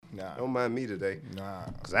Nah. Don't mind me today. Nah.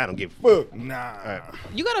 Because I don't give a fuck. Nah. Right.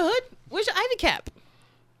 You got a hood? Where's your ivy cap?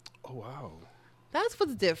 Oh, wow. That's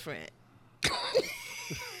what's different.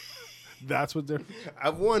 That's what they're...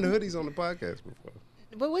 I've worn hoodies on the podcast before.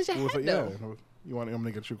 But where's your hat, though? You want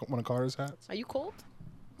me to get you one of Carter's hats? Are you cold?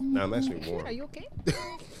 No, I'm actually warm. Are you okay?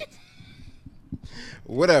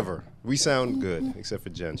 Whatever. We sound good, except for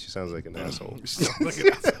Jen. She sounds like an asshole. You sound like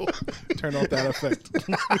an asshole. Turn off that effect.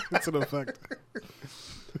 It's an effect.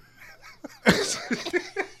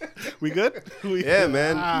 We good? Yeah,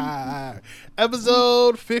 man.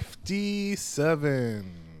 Episode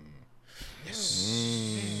 57.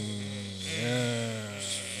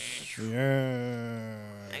 Yeah.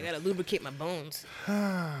 I gotta lubricate my bones.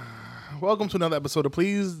 Welcome to another episode of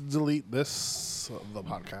Please Delete This, the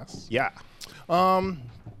podcast. Yeah.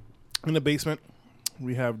 In the basement,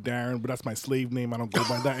 we have Darren, but that's my slave name. I don't go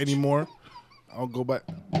by that anymore. I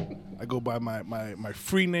go by my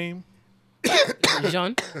free name,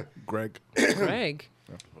 Jean? Greg. Greg.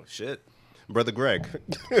 Oh, shit. Brother Greg.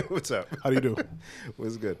 What's up? How do you do?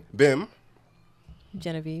 What's good? Bim.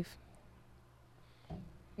 Genevieve.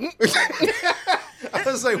 I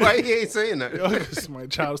was like, why he ain't saying that? Because my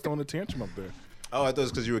child's throwing a tantrum up there. Oh, I thought it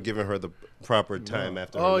was because you were giving her the proper time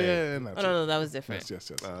after her Oh, name. yeah. Oh, no, that was different.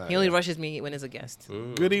 Yes. He only rushes me when there's a guest.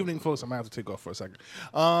 Good evening, folks. I'm going to have to take off for a second.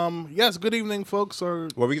 Yes, good evening, folks. Or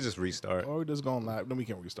Well, we could just restart. we're just going live. No, we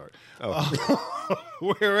can't restart. Oh.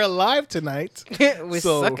 We're live tonight. We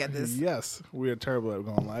suck at this. Yes, we are terrible at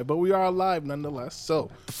going live, but we are live nonetheless.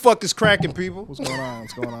 So, The fuck is cracking, people? what's going on?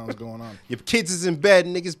 What's going on? Your kids is in bed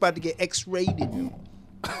and niggas about to get X-rated.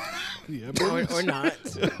 Yeah, Or not.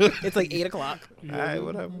 It's like 8 o'clock. All right,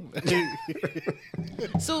 whatever.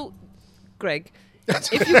 So, Greg,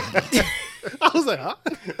 if you I was like, huh?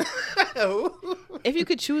 if you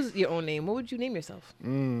could choose your own name, what would you name yourself?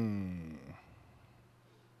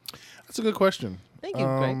 That's a good question. Thank you,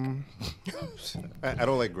 Greg. I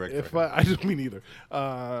don't like Greg. I don't mean either.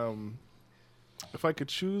 If I could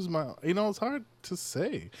choose it's hard to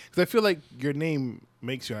say because I feel like your name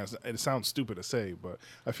makes you. It sounds stupid to say, but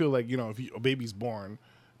I feel like if a baby's born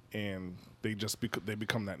and they just they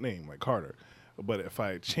become that name, like Carter. But if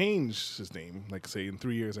I change his name, like say in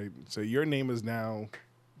 3 years, I say your name is now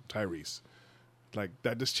Tyrese, like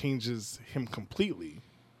that just changes him completely,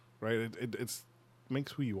 right? It's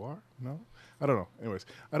makes who you are. No, I don't know. Anyways,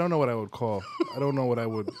 I don't know what I would call. I don't know what I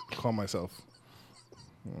would call myself.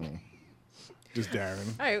 Just Darren.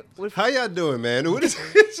 All right. How y'all doing, man? What is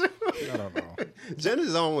I don't know. Jen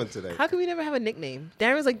is on one today. How come we never have a nickname?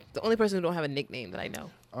 Darren's like the only person who don't have a nickname that I know.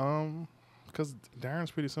 Because Darren's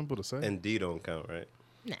pretty simple to say. And D don't count, right?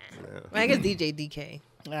 Nah. No. Well, I guess DJ DK.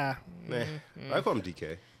 Nah. Nah. I call him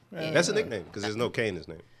DK. That's a nickname because there's no K in his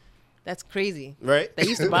name. That's crazy. Right? That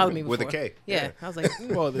used to bother me before. With a K. Yeah. I was like,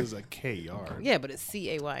 Well, there's a KR. yeah, but it's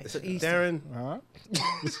CAY. So East. Darren. Huh?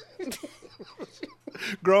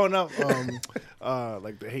 Growing up,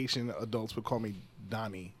 like the Haitian adults would call me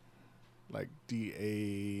Donnie, like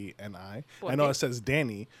Dani. I know it says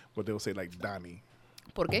Danny, but they'll say like Donnie.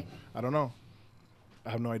 ¿Por qué? I don't know. I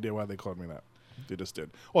have no idea why they called me that. They just did.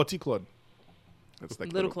 Oh, T Claude. That's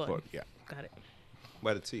like Little Claude. Yeah. Got it.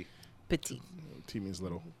 By the T. Petit. T means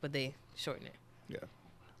little. But they shorten it. Yeah.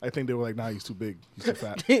 I think they were like, nah, he's too big. He's too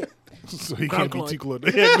fat. So he Grand can't be Claude.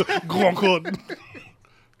 T Claude. Yeah, Grand Claude.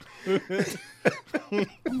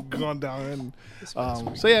 Gone down.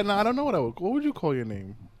 So yeah, no, I don't know what would you call your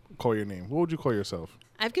name? What would you call yourself?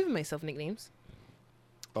 I've given myself nicknames.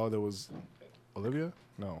 Oh, there was Olivia?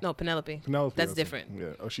 No. No, Penelope. Penelope. That's different. Yeah.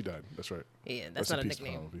 Oh, she died. That's right. Yeah, Rest that's in not a peace,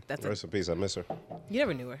 nickname. Penelope. That's Rest in peace. I miss her. you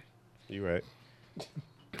never knew her. You right.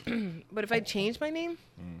 But if I change my name,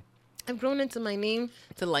 I've grown into my name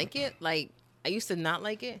to like it. Like I used to not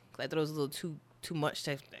like it because I thought it was a little too much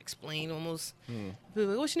to explain almost. People were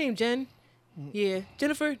like, what's your name, Jen? Yeah,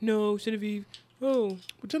 Jennifer. No, Genevieve. Oh,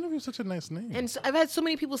 But Genevieve's such a nice name. and so I've had so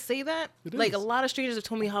many people say that. It Like is. a lot of strangers have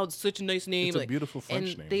told me how it's such a nice name. It's a like, beautiful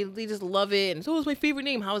French and name. they just love it. And so it's my favorite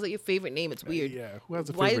name. How is that your favorite name? It's weird. Yeah. Who has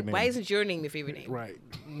a Why favorite name? why isn't your name your favorite name? Right.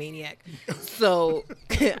 Maniac. So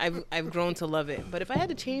I've grown to love it. But if I had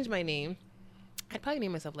to change my name, I'd probably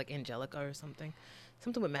name myself like Angelica or something.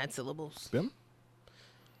 Something with mad syllables. Them?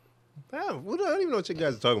 I don't even know what you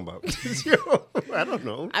guys are talking about. I don't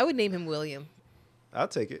know. I would name him William. I'll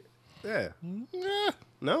take it. Yeah. Yeah.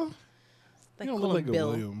 No? Like You don't call look him like Bill.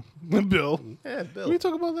 a William. Bill. Yeah, Can Bill. we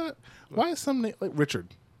talk about that? Why is some name like Richard?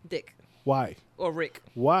 Dick. Why? Or Rick.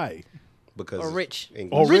 Why? Because Or Rich.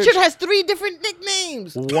 English. Oh, Richard Rich. has 3 different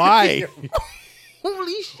nicknames. Why?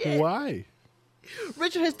 Holy shit. Why?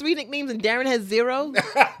 Richard has 3 nicknames and Darren has 0.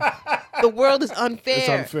 The world is unfair. It's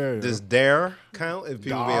unfair. Does Dare count if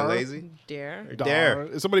people being Dar? lazy? Dare. Dare.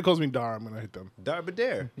 If somebody calls me Dar, I'm gonna hit them. Dar, but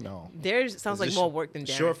Dare. No. Dare sounds like Is more this work than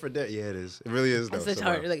Darren. Short for Dare. Yeah, it is. It really is. Though, It's such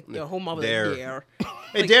somehow. hard. Like your whole mom was Dare. like Dare.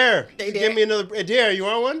 Hey, Like, Dare. hey, Give Dare. me another. Hey, Dare, you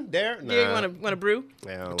want one? Dare? Nah. Dare, you want a brew?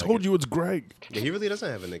 Yeah, I don't Told like you it's Greg. it. Yeah, he really doesn't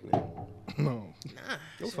have a nickname. No. Nah,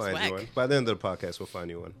 We'll it's find whack. you one. By the end of the podcast, we'll find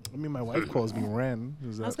you one. I mean, my wife calls me Ren. I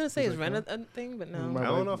was gonna say is Ren a thing, but no. My I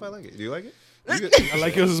don't wife- know if I like it. Do you like it? I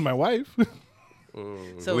like yours as my wife.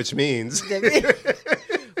 So Which means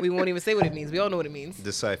we won't even say what it means. We all know what it means.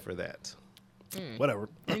 decipher that. Whatever.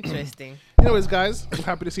 Interesting. Anyways, guys, I'm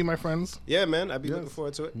happy to see my friends. Yeah, man. I'd be Yes. looking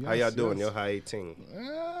forward to it. How Yes, y'all doing? yes. Yo, how 18?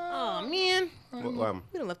 Oh man, we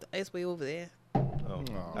done left the ice way over there.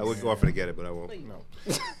 I would offer to get it, but I won't.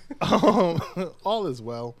 No. All is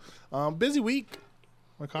well. Busy week.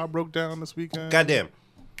 My car broke down this weekend. Goddamn.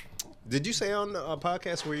 Did you say on the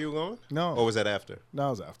podcast where you were going? No. Or was that after? No, it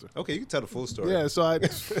was after. Okay, you can tell the full story. Yeah, so I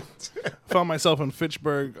found myself in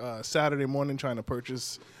Fitchburg Saturday morning trying to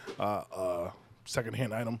purchase a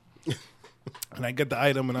secondhand item. And I get the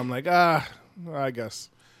item and I'm like, I guess.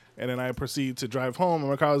 And then I proceed to drive home and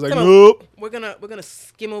my car was like, Come on. nope. We're gonna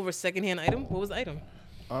skim over secondhand item. What was the item?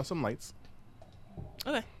 Some lights.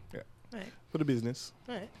 Okay. Yeah. All right. For the business.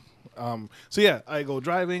 All right. So yeah, I go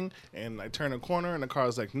driving and I turn a corner and the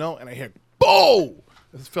car's like, no. And I hear, boom!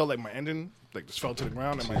 It felt like my engine like just fell to the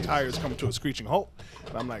ground and my tires come to a screeching halt.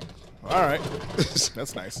 And I'm like, all right,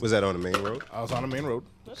 that's nice. Was that on the main road? I was on the main road,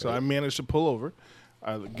 so I managed to pull over.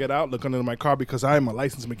 I get out, look under my car because I am a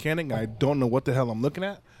licensed mechanic and I don't know what the hell I'm looking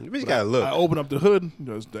at. You just gotta look. I open up the hood.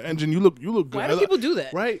 There's the engine. You look good. Why do people do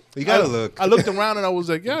that? Right. You gotta I- look. I looked around and I was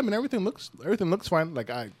like, yeah, I mean everything looks fine. Like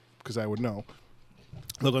because I would know.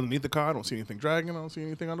 Look underneath the car. I don't see anything dragging. I don't see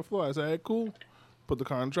anything on the floor. I said, hey, cool. Put the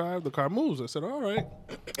car in drive. The car moves. I said, all right.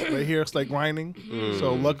 Right here, it's like grinding.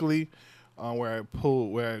 So luckily,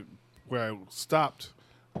 where I stopped,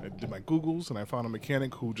 I did my Googles and I found a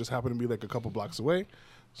mechanic who just happened to be like a couple blocks away.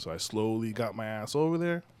 So I slowly got my ass over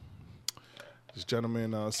there. This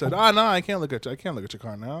gentleman said, no, I can't look at your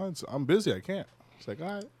car now. I'm busy. I can't. It's like, all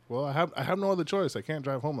right. Well, I have no other choice. I can't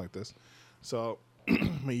drive home like this. So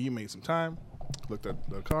he made some time. Looked at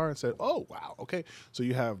the car and said, "Oh wow, okay. So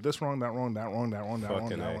you have this wrong, that wrong, that wrong, that wrong, that wrong,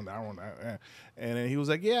 Fucking that A. wrong, that wrong, that." And then he was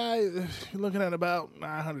like, "Yeah, you're looking at about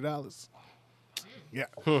 $900." Yeah.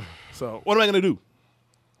 So what am I gonna do?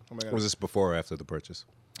 Was this before or after the purchase?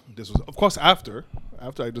 This was, of course, after I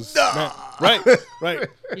just right. You I just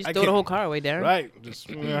throw can't- the whole car away, Darren. Right. Just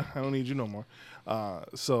I don't need you no more.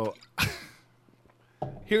 So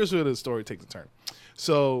here's where the story takes a turn.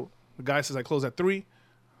 So the guy says I close at 3.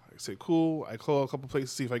 I say cool. I call a couple places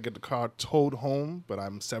to see if I get the car towed home, but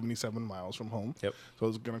I'm 77 miles from home. Yep. So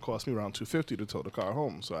it's gonna cost me around $250 to tow the car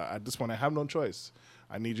home. So at this point I have no choice.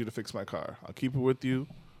 I need you to fix my car. I'll keep it with you.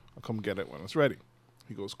 I'll come get it when it's ready.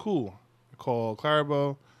 He goes, cool. I call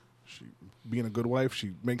Clarabelle. She, being a good wife,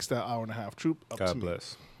 she makes that hour-and-a-half troop up to God me.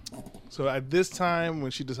 bless. So at this time,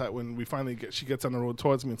 when we finally she gets on the road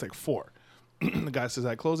towards me, it's like 4. The guy says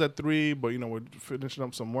I close at 3, but we're finishing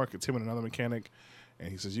up some work. It's him and another mechanic, and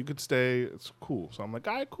he says you could stay. It's cool. So I'm like,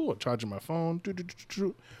 all right, cool. I'm charging my phone,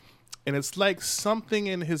 and it's like something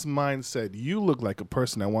in his mind said, "You look like a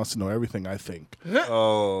person that wants to know everything I think."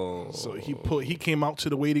 Oh, So he came out to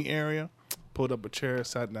the waiting area, pulled up a chair,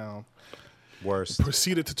 sat down, worst.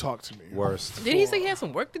 proceeded to talk to me. Worst. Did he say he had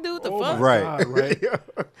some work to do? What the Oh fuck? my Right. God, right?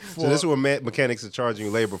 So this is what mechanics are charging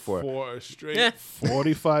you labor for. For a straight Yeah.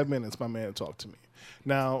 45 minutes, my man talked to me.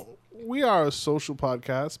 Now, we are a social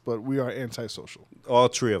podcast, but we are antisocial. All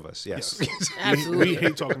 3 of us, yes. Absolutely. We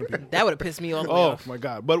hate talking to people. That would have pissed me all the way Oh, off. my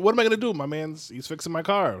God. But what am I going to do? My he's fixing my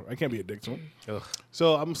car. I can't be a dick to him. Ugh.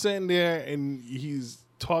 So I'm sitting there, and he's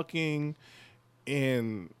talking,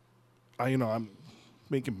 and I'm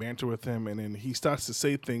making banter with him, and then he starts to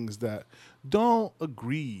say things that don't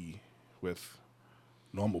agree with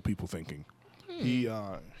normal people thinking. He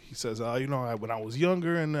says, when I was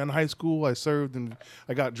younger and in high school,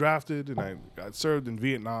 I got drafted and I served in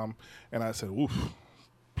Vietnam. And I said, oof,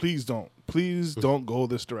 please don't go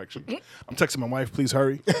this direction. I'm texting my wife, please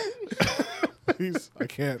hurry. Please, I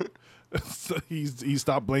can't. He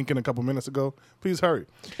stopped blinking a couple minutes ago. Please hurry.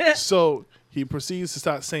 So he proceeds to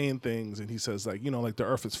start saying things, and he says like, you know, like the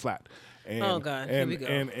Earth is flat. And, Oh, God. Here And we go.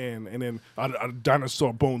 and then a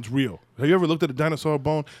dinosaur bone's real. Have you ever looked at a dinosaur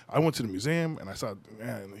bone? I went to the museum and I saw,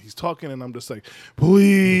 man, he's talking, and I'm just like,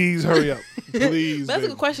 please hurry up, please. That's a baby.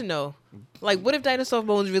 good question though. Like, what if dinosaur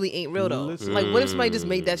bones really ain't real though? Listen. Like, what if somebody just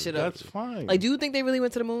made that shit up? That's fine. Like, do you think they really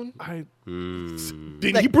went to the moon?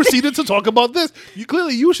 Then he proceeded to talk about this.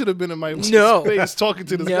 You should have been in my No. space talking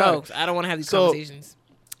to this No, guy. I don't want to have these So- conversations.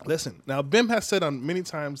 Listen, now Bim has said on many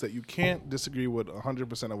times that you can't disagree with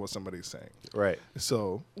 100% of what somebody's saying. Right.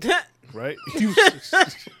 So, That's right?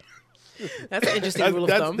 an interesting rule of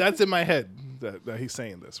thumb. That's in my head that he's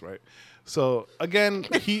saying this, right? So again,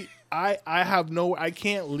 I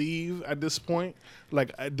can't leave at this point.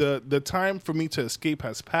 Like the time for me to escape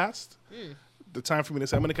has passed. The time for me to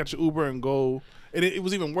say I'm gonna catch an Uber and go. And it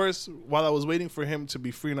was even worse. While I was waiting for him to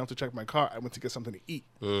be free enough to check my car, I went to get something to eat.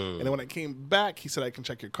 And then when I came back, he said I can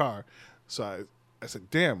check your car. So I said,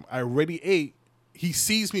 damn, I already ate. He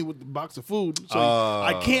sees me with the box of food, so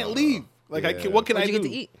I can't leave. Like I can't, what can What'd I you do? get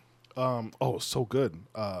to eat? Oh, so good.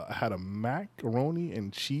 I had a macaroni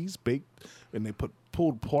and cheese baked, and they put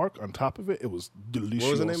pulled pork on top of it. It was delicious.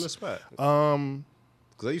 What was the name of the spot?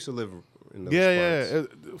 Because I used to live in those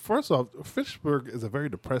spots. Yeah. First off, Fitchburg is a very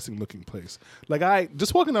depressing looking place. Like I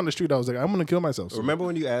just walking down the street, I was like, I'm gonna kill myself. soon. Remember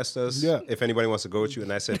when you asked us Yeah. if anybody wants to go with you,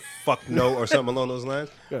 and I said "fuck no" or something along those lines?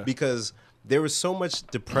 Yeah. Because there was so much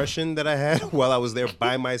depression that I had while I was there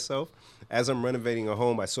by myself. As I'm renovating a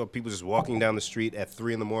home, I saw people just walking down the street at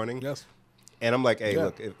 3 a.m. Yes. And I'm like, hey, Yeah.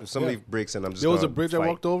 look, if somebody Yeah. breaks in, I'm just There was a gonna bridge fight. I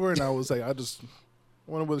walked over, and I was like, I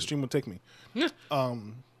wonder where the stream would take me. It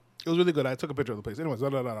was really good. I took a picture of the place. Anyways,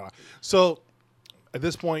 So at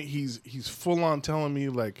this point, he's full on telling me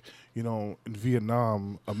like, you know, in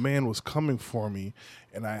Vietnam, a man was coming for me,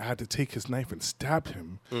 and I had to take his knife and stab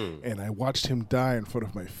him, and I watched him die in front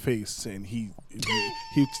of my face. And he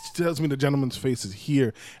tells me the gentleman's face is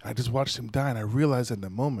here, and I just watched him die, and I realized in the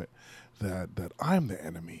moment that I'm the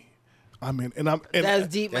enemy. That's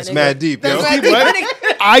deep. my That's nigga. mad deep, yo. That's mad deep, my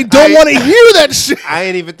nigga. I don't want to hear that shit. I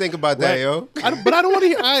ain't even think about that, yo. But I don't want to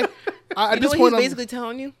hear. At You know this what point, he's basically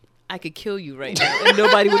telling you? I could kill you right now, and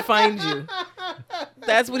nobody would find you.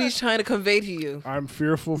 That's what he's trying to convey to you. I'm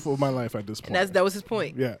fearful for my life at this point. And that was his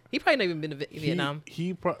point. Yeah. He probably not even been to Vietnam.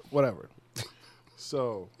 Whatever.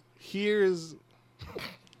 So here's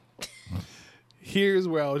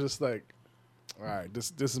where I was just like, all right,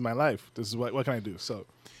 this is my life. This is what can I do? So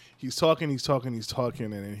he's talking, and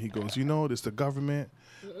then he goes, you know, it's the government.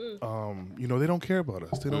 You know, they don't care about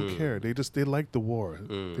us. They don't care. They like the war.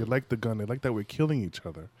 They like the gun. They like that we're killing each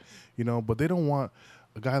other. You know, but they don't want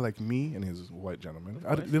a guy like me, and he's a white gentleman.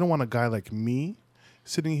 They don't want a guy like me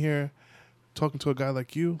sitting here talking to a guy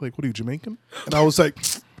like you. Like, what are you, Jamaican? And I was like,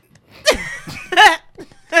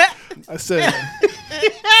 I said,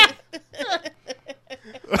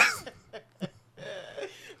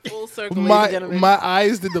 Full circle, ladies and gentlemen. my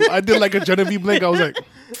eyes I did like a Genevieve blink. I was like,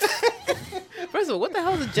 First of all, what the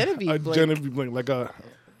hell is a Genevieve a blink? Genevieve blink, like a.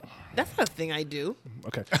 That's not a thing I do.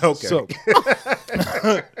 Okay. Okay. So,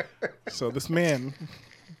 so this man,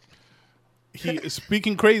 he is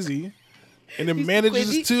speaking crazy, and then He's manages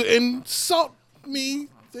crazy? to insult me.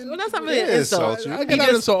 Well, that's not really Yeah, an insult. insult you. I He cannot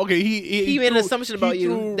just- insult. Okay, he made an threw- assumption about he you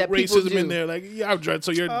threw that people racism do. in there. Like, yeah, I'm dread,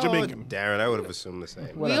 so you're Oh, Jamaican. Darren, I would have assumed the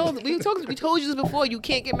same. We told you this before. You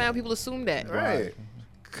can't get mad when people assume that. Right.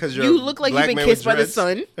 Because You look like you've been kissed by the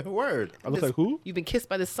sun. Word. I look like who? You've been kissed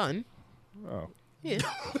by the sun. Oh. Yeah.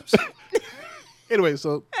 Anyway,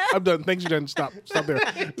 so I'm done. Thanks, Jen. Stop there.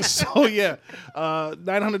 So yeah,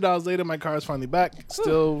 $900 later, my car is finally back.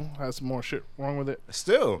 Still has some more shit wrong with it.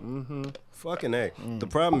 Still. Fucking A. The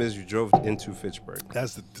problem is you drove into Fitchburg.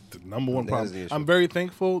 That's the number one That is problem. the issue. I'm very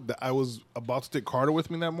thankful that I was about to take Carter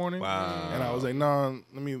with me that morning. Wow. And I was like, no,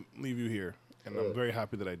 let me leave you here. And I'm very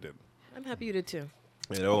happy that I did. I'm happy you did too.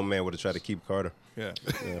 Yeah, the old man would have tried to keep Carter. Yeah.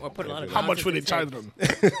 Or put a lot of How much content for the in his head.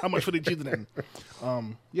 children? How much for the children?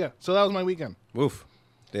 Yeah. So that was my weekend. Woof.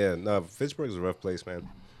 Yeah, no, Fitchburg is a rough place, man.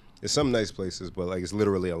 There's some nice places, but like it's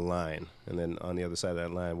literally a line. And then on the other side of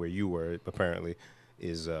that line where you were, apparently,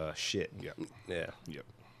 is shit. Yep. Yeah. Yep.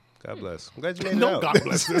 God bless. I'm glad you made it No out. God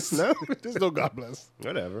bless this. No? There's no God bless.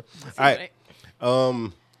 Whatever. All Right. right.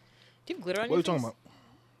 Do you have glitter on What are your you talking face? about?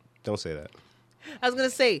 Don't say that. I was gonna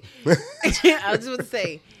say. I was just gonna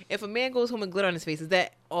say, if a man goes home with glitter on his face, is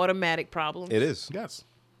that automatic problem? It is. Yes.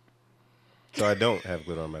 So I don't have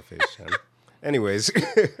glitter on my face, Shannon. Anyways,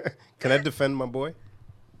 can I defend my boy?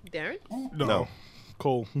 Darren? No.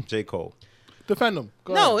 Cole. J. Cole. Defend him.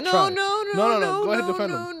 Go No, ahead. no, Try. no. Go ahead, no,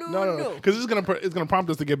 defend him. no. Because it's gonna prompt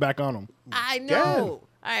us to get back on him. I know.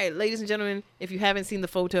 All right, ladies and gentlemen, if you haven't seen the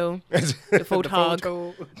photo, the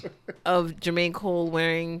photog of Jermaine Cole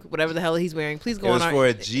wearing whatever the hell he's wearing, please go It was on for our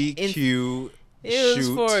a GQ it was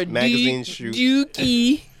shoot, for a magazine shoot.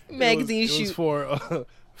 Dookie magazine It was shoot. for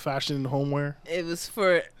fashion homeware. It was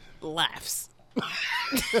for laughs.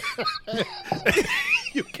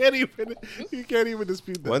 You can't even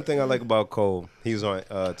dispute that. One thing I like about Cole, he was on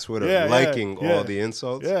Twitter Yeah, liking yeah. all the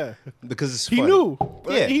insults. Yeah, Because it's he funny. knew.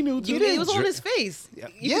 Yeah. He knew too. It was on his face. You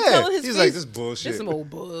Yeah. could tell in his He's face. like, this bullshit. This some old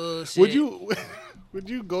bullshit. Would you? Would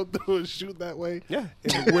you go through a shoot that way? Yeah.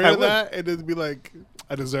 And I wear would. that and then be like,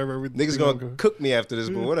 I deserve everything. Niggas gonna cook me after this,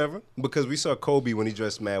 but whatever. Because we saw Kobe when he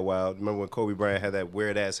dressed mad wild. Remember when Kobe Bryant had that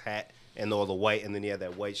weird ass hat and all the white, and then he had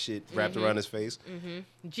that white shit wrapped around his face.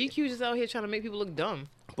 GQ just out here trying to make people look dumb.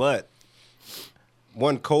 But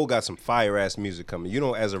one, Cole got some fire ass music coming. You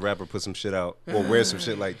don't, as a rapper, put some shit out or wear some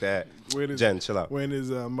shit like that. Jen, chill out. Wearing his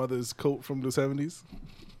mother's coat from the 70s.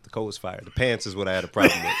 The Cole was fire. The pants is what I had a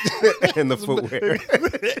problem with, and the footwear,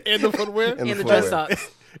 And the footwear. And the footwear. dress socks.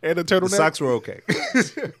 And the turtleneck. The socks were okay.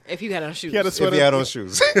 If you had on shoes. He had a If sweater. he had on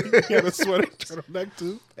shoes, He had a sweater turtleneck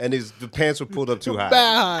too. and the pants were pulled up too high,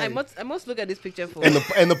 Bye. I must look at this picture for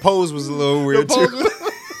and the pose was a little weird too.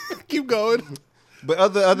 Keep going. But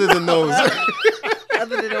other than those,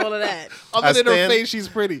 other than all of that. Other than her stand- face, she's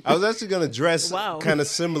pretty. I was actually gonna dress Wow. kind of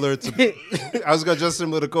similar to. I was gonna dress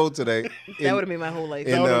similar to Cole today. That would have made my whole life.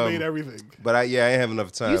 in- That would have um, made everything. But I ain't have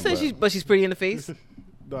enough time. You said she's pretty in the face.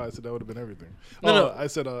 No, I said that would have been everything. No. I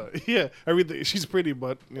said, yeah, everything. She's pretty,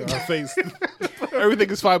 but her face. Everything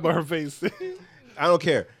is fine but her face. I don't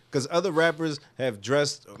care because other rappers have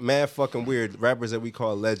dressed mad fucking weird. Rappers that we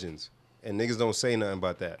call legends, and niggas don't say nothing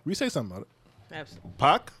about that. We say something about it. Absolutely.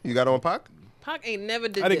 Pac, you got on Pac? Pac ain't never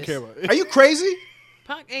did I didn't this. care about it. Are you crazy?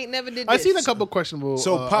 Pac ain't never did I this. seen a couple questionable.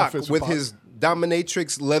 So Pac outfits for with Pac. his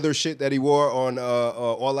dominatrix leather shit that he wore on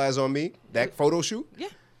All Eyes on Me, that photo shoot. Yeah,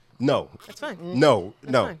 No, that's fine. no.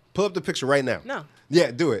 fine. Pull up the picture right now. No.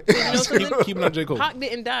 Yeah, do it. You know something? Keep it on J. Cole. Pac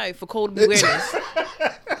didn't die for Cole to be wearing this.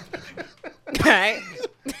 Alright?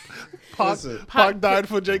 Listen. Pac died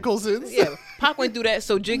for J. Cole sins. Yeah, Pac went through that,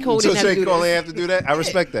 so J. Cole So didn't have to J. do Cole this. ain't have to do that. I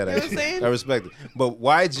respect that. know what I'm Actually, saying? I respect it. But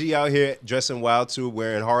YG out here dressing wild too,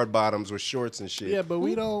 wearing hard bottoms with shorts and shit. Yeah, but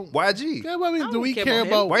we don't. YG. Yeah, but I mean, I do don't we care care about him.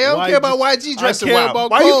 about? Why y'all don't care about YG dressing I care wild?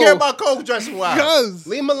 about Why you Cole. care about Cole dressing wild? 'Cause-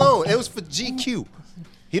 Leave him alone. It was for GQ.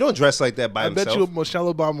 He don't dress like that by I himself. bet you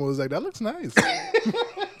Michelle Obama was like, that looks nice.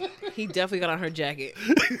 He definitely got on her jacket.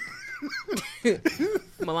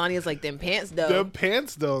 Melania's like, them pants, though. Them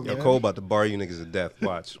pants, though, Yo, man. Cole about to bar you niggas to death.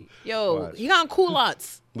 Watch. Yo, Watch. he got on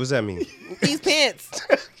culottes. What's that mean? These pants.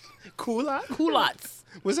 Culotte? Culottes.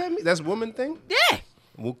 What's that mean? That's woman thing? Yeah.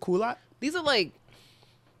 Well, culotte? These are like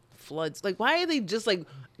floods. Like, why are they just like,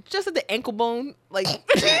 just at the ankle bone? Like, All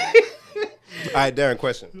right, Darren,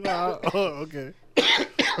 question. Oh, okay.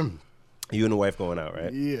 You and the wife going out,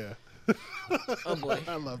 right? Yeah. oh boy.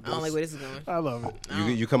 I love I don't this. like where this is going. I love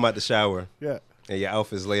it. You come out the shower Yeah. and your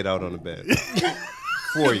outfit's laid out on the bed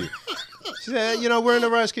for you. She said, we're in a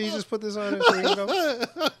rush. Can you just put this on?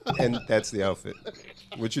 And that's the outfit.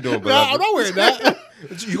 What you doing, No, beloved? I'm not wearing that.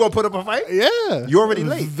 You gonna put up a fight? Yeah. You already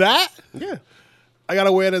late. That? Yeah. I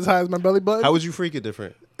gotta wear it as high as my belly button. How would you freak it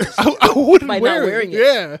different? I wouldn't By not wear wearing it.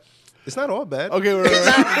 Yeah. It's not all bad. Okay,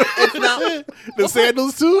 right. It's not. The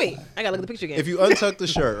sandals too. Wait, I gotta look at the picture again. If you untuck the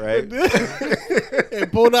shirt, right?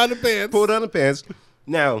 And pull down the pants. Pull down the pants.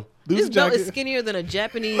 Now, this Loose belt is jacket. skinnier than a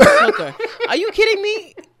Japanese hooker. Are you kidding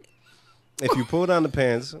me? if you pull down the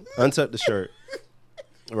pants, untuck the shirt,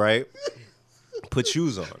 right? Put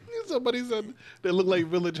shoes on. Somebody said they look like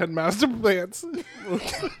Village Headmaster pants.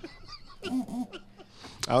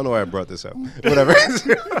 I don't know why I brought this up. Whatever.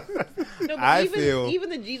 No, but I feel- even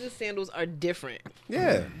the Jesus sandals are different.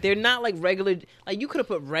 Yeah. They're not like regular. Like you could have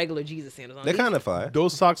put regular Jesus sandals on. They're These- kind of fire.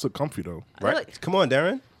 Those socks are comfy though. Right? like- Come on,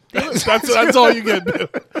 Darren. That's all you get. Bill.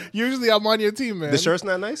 Usually I'm on your team, man. The shirt's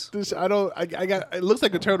not nice? I don't. I got. It looks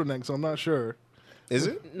like a turtleneck, so I'm not sure. Is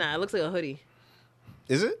it? Nah, it looks like a hoodie.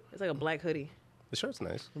 Is it? It's like a black hoodie. The shirt's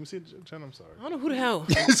nice. Let me see, Jen. I'm sorry. I don't know who the hell.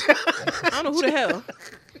 I don't know who the hell.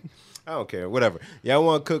 I don't care. Whatever. Y'all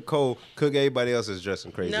want to cook Cole, cook everybody else is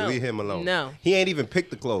dressing crazy. No. Leave him alone. No. He ain't even picked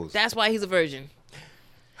the clothes. That's why he's a virgin.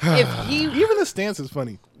 If he, Even the stance is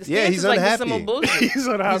funny. the Yeah, stance he's is like this unhappy. some old bullshit. He's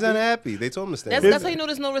unhappy. He's unhappy. They told him to stand. That's how you know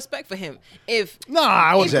there's no respect for him. If Nah,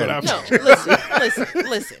 I was Jen. good after. no,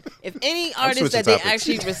 listen. If any artist switching that they topics.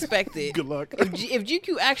 actually respected, Good luck. if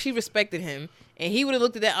GQ actually respected him, and he would have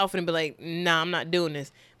looked at that outfit and be like, "Nah, I'm not doing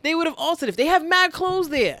this." They would have altered if they have mad clothes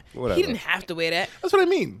there. Whatever. He didn't have to wear that. That's what I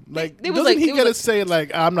mean. Like, they was doesn't like- he they was get to like- say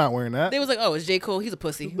like, I'm not wearing that? They was like, oh, it's J. Cole. He's a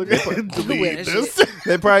pussy. Look at Wear that this. shit.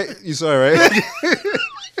 They probably, you saw it, right?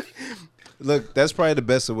 Look, that's probably the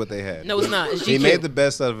best of what they had. No, it's not. It's He GQ. made the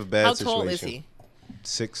best out of a bad How situation. tall is he?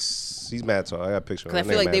 6. He's mad tall. I got a picture. Because I of him.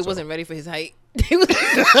 feel like Mad they tall. wasn't ready for his height. They was,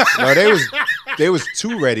 No, they was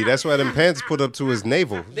too ready. That's why them pants put up to his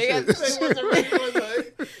navel.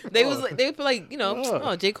 they was like, you know,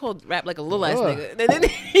 oh, J. Cole rap like a little ass nigga. And then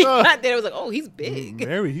he got there. It was like, oh, he's big.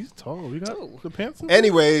 Mary, he's tall. We got Too. the pants.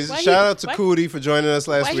 Anyways, Why shout he- out to why- Cootie for joining us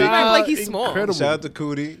last Why week. he rap like he's small? Incredible. Shout out to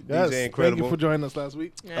Cootie, Yes, DJ thank Incredible. you for joining us last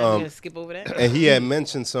week. Yeah, I'm gonna skip over that. And he had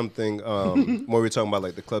mentioned something when we were talking about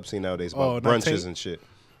like the club scene nowadays Oh, about not brunches taint? and shit.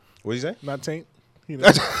 What'd you say? Not taint. You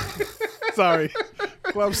know. Sorry.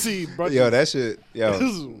 Club C. Brunches. Yo, that shit,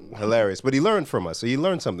 hilarious. But he learned from us, so he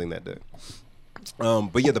learned something that day.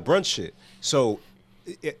 But yeah, the brunch shit. So,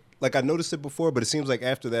 like I noticed it before, but it seems like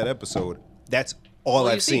after that episode, that's all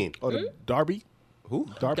you I've see. seen. Oh, the Darby? Who?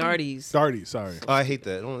 Darby? Darties. Darty, sorry. Oh, I hate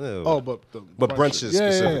that. But the brunches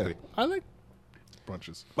specifically. I like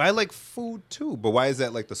brunches. But I like food too. But why is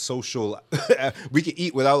that like the social? We can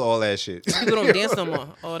eat without all that shit. People don't dance no more.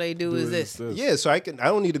 All they do is this. Yeah, so I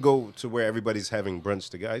don't need to go to where everybody's having brunch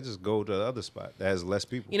together. I just go to the other spot that has less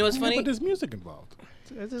people. You know what's Yeah, funny? but there's music involved.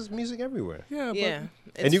 There's music everywhere. Yeah, Yeah.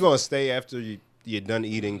 but And you're gonna stay after you're done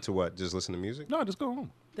eating to what? Just listen to music? no, just go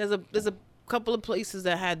home. There's a couple of places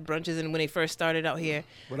that had brunches, and when they first started out here,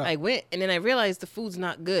 What up? I went, and then I realized the food's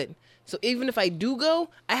not good. So even if I do go,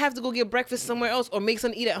 I have to go get breakfast somewhere else or make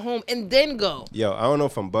something to eat at home and then go. Yo, I don't know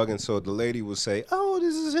if I'm bugging. So the lady will say, "Oh,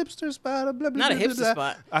 this is a hipster spot." Blah, blah, Not a blah, blah, hipster blah.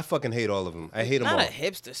 spot. I fucking hate all of them. I hate them Not all. a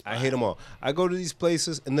hipster spot. I hate them all. I go to these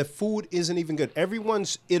places and the food isn't even good.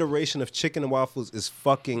 Everyone's iteration of chicken and waffles is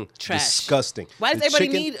fucking Trash. disgusting. Why does The everybody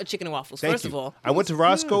chicken- need a chicken and waffles? Thank First you. of all, I went to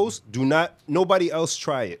Roscoe's. Nobody else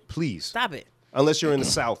try it, please. stop it. Unless you're in the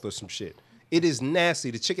South or some shit. It is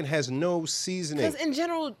nasty. The chicken has no seasoning. Because in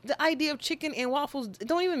general, the idea of chicken and waffles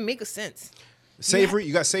don't even make a sense. Savory,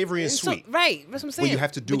 you got savory and So- sweet. right. That's what I'm saying. Well, you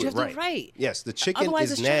have to do But you it have to right. do it right. Yes, the chicken Otherwise,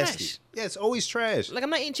 is it's nasty. trash. Yeah, it's always trash. Like I'm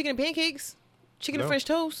not eating chicken and pancakes, chicken No. and French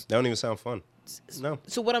toast. That don't even sound fun. No.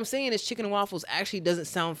 So what I'm saying is chicken and waffles actually doesn't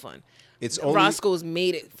sound fun. It's only Roscoe's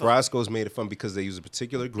made it fun. Roscoe's made it fun because they use a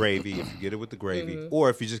particular gravy. If you get it with the gravy, Mm-hmm. or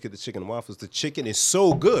if you just get the chicken and waffles, the chicken is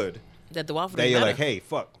so good that the waffle that doesn't you're matter. like, hey,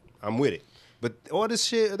 fuck, I'm with it. But all this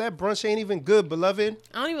shit, that brunch ain't even good, beloved.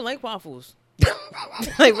 I don't even like waffles.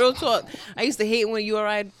 Like real talk, I used to hate when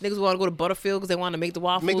URI niggas want to go to Butterfield because they want to make the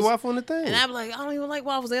waffles. Make the waffle in the thing. And I'm like, I don't even like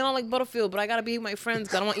waffles. They don't like Butterfield, but I gotta be with my friends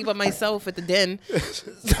because I don't want to eat by myself at the den.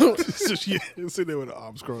 So So she sit there with the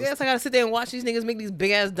arms crossed. yes, I gotta sit there and watch these niggas make these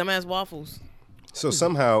big ass dumb ass waffles. So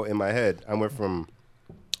somehow in my head, I went from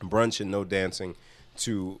brunch and no dancing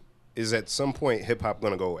to is at some point hip hop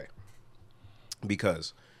gonna go away?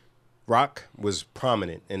 Because rock was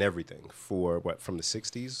prominent in everything for what, from the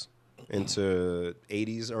 60s into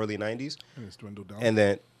 80s, early 90s. And it's dwindled down. And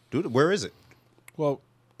then, dude, where is it? well,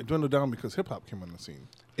 it dwindled down because hip hop came on the scene.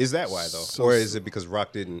 Is that why though? So- Or is it because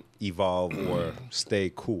rock didn't evolve or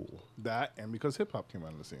stay cool? That and because hip hop came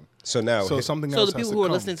on the scene. So now, So something So else the has people to who are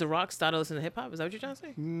come. listening to rock started listening to hip hop. Is that what you're trying to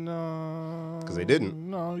say? No, 'Cause they didn't.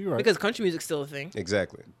 No, you're right. Because country music's still a thing.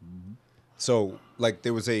 exactly. So like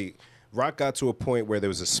there was rock got to a point where there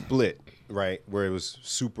was a split, right? Where it was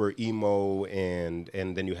super emo and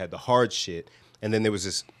then you had the hard shit, and then there was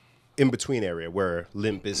this in between area where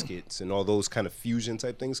Limp Bizkits and all those kind of fusion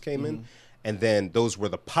type things came in, and then those were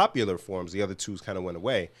the popular forms. The other two kind of went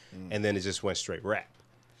away, and then it just went straight rap.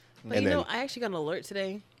 But And you know, then- I actually got an alert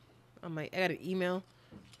today. I got an email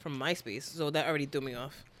from MySpace, so that already threw me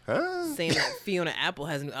off. Huh? Saying that Fiona Apple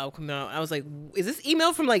has a new album coming out. I was like, is this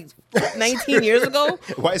email from like 19 years ago?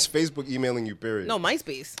 Why is Facebook emailing you? Period. No,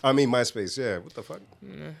 MySpace. I mean MySpace. Yeah. What the fuck?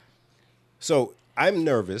 So I'm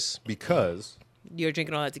nervous because You're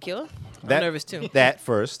drinking all that tequila? that, I'm nervous too. That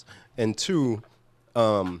first, and two,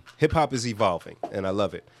 hip hop is evolving, and I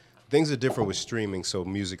love it. Things are different with streaming, so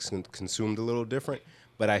music's consumed a little different.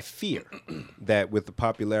 But I fear that with the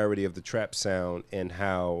popularity of the trap sound and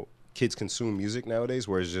how kids consume music nowadays,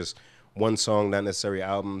 where it's just one song, not necessarily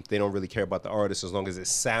album, they don't really care about the artist as long as it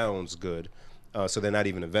sounds good. So they're not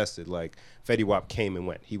even invested. Like Fetty Wap came and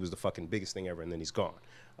went. He was the fucking biggest thing ever, and then he's gone.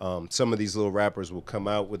 Some of these little rappers will come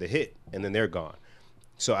out with a hit, and then they're gone.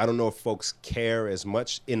 So I don't know if folks care as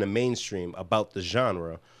much in the mainstream about the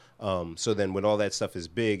genre. So then when all that stuff is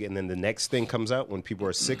big, and then the next thing comes out when people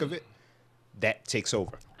are sick of it, that takes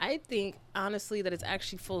over. I think, honestly, that it's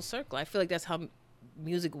actually full circle. I feel like that's how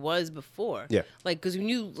music was before. Yeah. Like, because when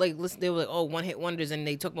you like listen, they were like, oh, one hit wonders, and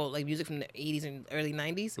they talk about like music from the 80s and early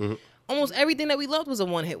 90s. Mm-hmm. Almost everything that we loved was a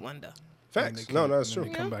one hit wonder. Facts. No, that's true.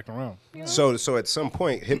 They come back around. So at some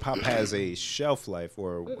point, hip hop has a shelf life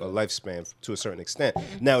or a lifespan to a certain extent.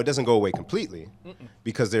 Now it doesn't go away completely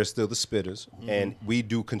because there's still the spitters, and we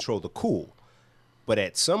do control the cool. But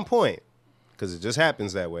at some point, because it just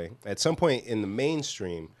happens that way, at some point in the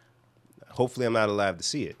mainstream, hopefully I'm not alive to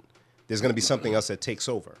see it, there's going to be something else that takes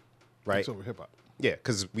over, right? It's over hip hop. Yeah,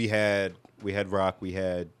 because we had rock, we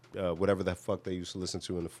had whatever the fuck they used to listen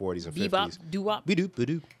to in the 40s and 50s. Bebop, doo-wop,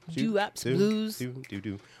 doo-wops, blues,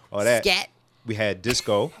 all that. scat. We had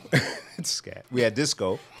disco. It's scat. We had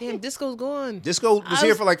disco. Damn, disco's gone. Disco was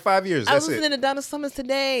here for like 5 years. I was That's listening it. to Donna Summers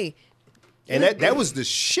today. And that was the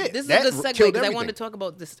shit. This is that a good segue killed because I everything. wanted to talk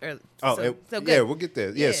about this earlier. Oh, So and- good. yeah, we'll get there.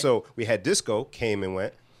 Yeah, Yeah. so we had disco, came and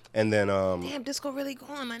went. And then, Damn, disco really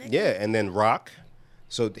gone, my nigga. yeah, and then rock.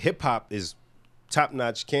 So hip hop is top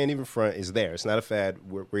notch, can't even front, is there. It's not a fad.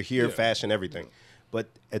 We're here, fashion, everything. But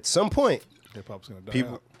at some point, Hip hop's gonna die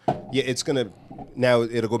people, out. yeah, it's going to, now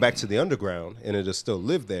it'll go back to the underground and it'll still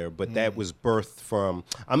live there. But that was birthed from,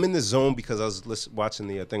 I'm in the zone because I was watching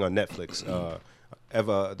the thing on Netflix,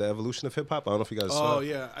 the evolution of hip hop. I don't know if you guys saw Oh it.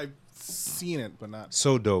 yeah, I've seen it, but not.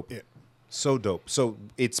 So dope. Yeah. So dope. So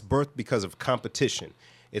it's birthed because of competition.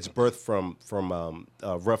 It's birthed from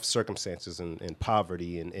rough circumstances and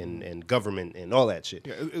poverty and government and all that shit.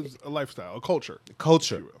 Yeah, it's a lifestyle, a culture.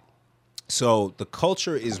 Culture. if you will. So the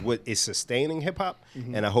culture is what is sustaining hip hop,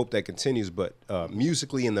 and I hope that continues. But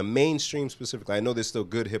musically, in the mainstream specifically, I know there's still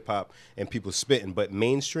good hip hop and people spitting, but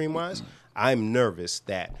mainstream wise, I'm nervous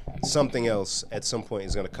that something else at some point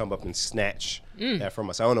is going to come up and snatch that from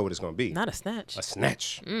us. I don't know what it's going to be. Not a snatch. A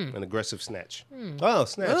snatch, an aggressive snatch. Oh,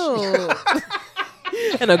 snatch! Oh.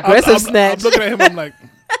 An aggressive snatch. I'm looking at him. I'm like,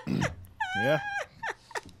 yeah.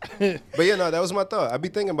 But yeah, no, that was my thought. I be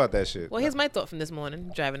thinking about that shit. Well, here's my thought from this morning,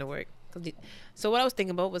 driving to work. So what I was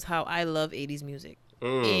thinking about was how I love 80s music.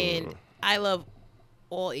 And I love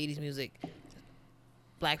all 80s music.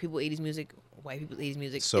 Black people 80s music, white people 80s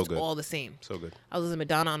music. So it's good. all the same. So good. I was listening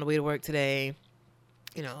to Madonna on the way to work today.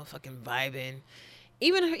 You know, fucking vibing.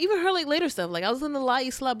 Even her like later stuff. Like I was listening to La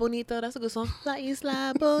Isla Bonita. That's a good song. La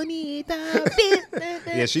Isla Bonita.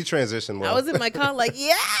 Yeah, she transitioned well. I was in my car like,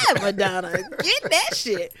 yeah, Madonna, get that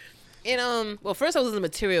shit. And well, first I was in the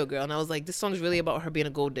Material Girl, and I was like, this song's really about her being a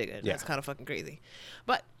gold digger. Yeah. That's kind of fucking crazy.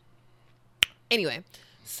 But anyway,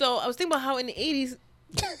 so I was thinking about how in the 80s.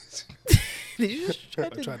 Did you just try I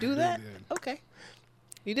to tried do to do that? it, yeah. Okay.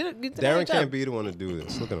 You did it. You did a Darren good job. can't be the one to do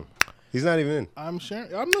this. Look at him. He's not even in. I'm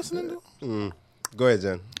sharing. I'm listening to. Go ahead,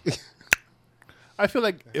 Jen. I feel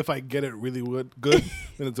like if I get it really good,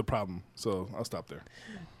 then it's a problem. So I'll stop there.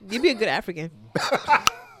 You'd be a good African.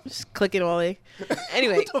 Just clicking all day.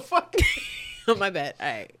 Anyway. What the fuck? Oh, my bad. All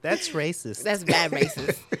right. That's racist. That's bad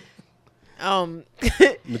racist.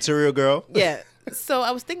 Material Girl. Yeah. So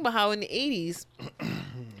I was thinking about how in the 80s,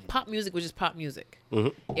 pop music was just pop music.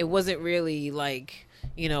 It wasn't really like,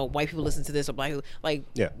 you know, white people listen to this or black people. Like,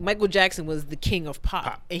 Yeah. Michael Jackson was the king of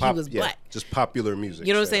pop, and he was yeah, black. just popular music.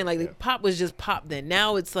 You know what I'm saying? Yeah, Like, pop was just pop then.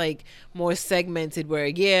 Now it's like more segmented where,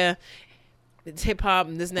 yeah, it's hip hop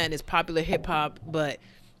and this and that, and it's popular hip hop, but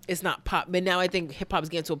it's not pop. But now I think hip hop is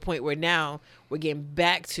getting to a point where now we're getting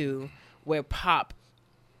back to where pop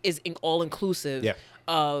is all inclusive Yeah.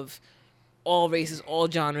 of all races, all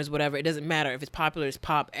genres, whatever. It doesn't matter. If it's popular, it's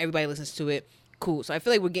pop. Everybody listens to it. Cool. So I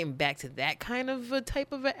feel like we're getting back to that kind of a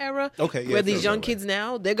type of an era. Okay, yeah, Where it these feels young that way. kids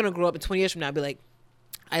now, they're going to grow up in 20 years from now and be like,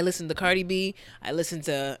 I listen to Cardi B, I listen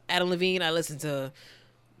to Adam Levine, I listen to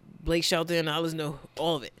Blake Shelton, I listen to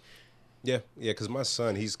all of it. Yeah, because my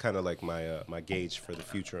son, he's kind of like my gauge for the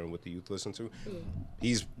future and what the youth listen to.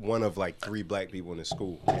 He's one of like 3 black people in his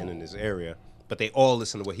school and in his area, but they all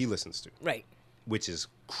listen to what he listens to, Right. which is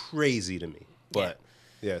crazy to me. But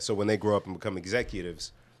yeah, so when they grow up and become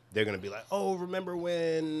executives, they're gonna be like, oh, remember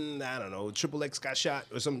when, I don't know, Triple X got shot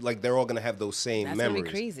or something? Like they're all gonna have those same That's gonna be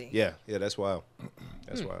memories. crazy. Yeah, that's wild.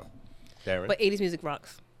 That's wild. Darren, But 80s music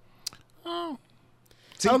rocks.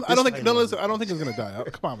 See, I don't this- think. No, listen, I don't think it's gonna die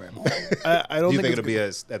out. Come on, man. I don't Do you think it's it'll be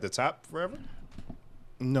at the top forever?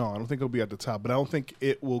 No, I don't think it'll be at the top, but I don't think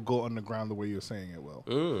it will go underground the way you're saying it will.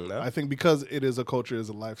 No? I think because it is a culture, it is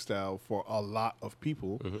a lifestyle for a lot of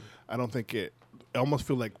people. I don't think it. I almost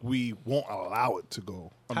feel like we won't allow it to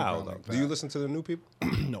go How underground though? like that. Do you listen to the new people?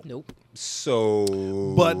 Nope. So,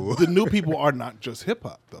 But the new people are not just hip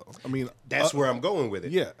hop, though. I mean, that's where I'm going with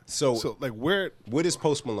it. Yeah. So like where? what is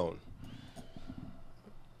Post Malone?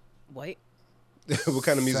 White. What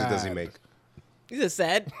kind of music does he Sad. make? He's just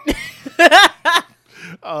sad.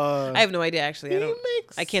 I have no idea actually. He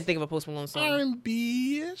makes I can't think of a Post Malone song.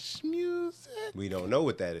 R&B-ish music. We don't know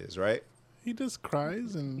what that is, right? He just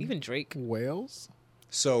cries and Even Drake. wails.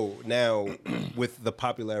 So now, with the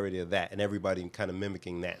popularity of that and everybody kind of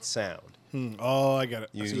mimicking that sound, Oh, I get it.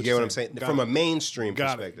 you, I see you what get you're what I'm saying? Got From it. a mainstream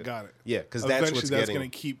Got perspective. it. Got it. Yeah, because that's Eventually what's that's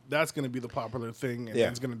getting... that's gonna be the popular thing, and Yeah.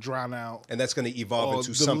 it's gonna drown out. And that's going to evolve Oh,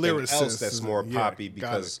 into the something else lyricists that's is- more yeah, poppy got it,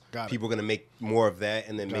 because got it. people are going to make more of that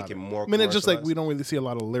and then make Got it it. more I mean, it's just like we commercialized. don't really see a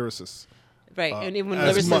lot of lyricists. Right, and even when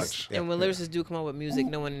as lyricists much. and when lyricists do come out with music,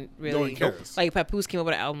 no one really cares. Like Papoose came up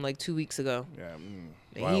with an album like 2 weeks ago. Yeah.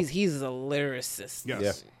 And Wow. he's a lyricist. Yes.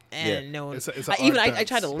 Yeah. And Yeah. no one. It's an even art I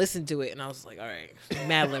tried to dance. listen to it, and I was like, all right,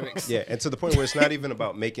 mad lyrics. Yeah, and to the point where it's not even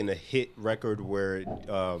about making a hit record where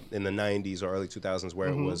in the 90s or early 2000s where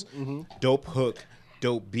Mm-hmm, it was dope hook,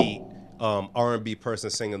 dope beat, R&B person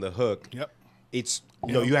singing the hook. Yep. It's,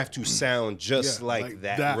 you have to sound just Yeah, like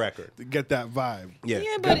that record. to get that vibe. Yeah.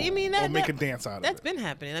 Yeah, but I mean Or that make that- a dance out of That's it. been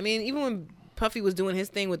happening. I mean, even when Puffy was doing his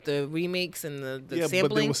thing with the remakes and the Yeah, but they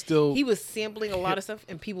sampling, were still- he was sampling a lot of stuff,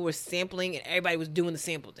 and people were sampling, and everybody was doing the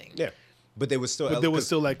sample thing. Yeah. But they was still... But there was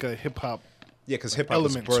still like a hip hop. Yeah, because hip-hop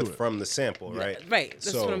was element to birthed it. from the sample, right? Right.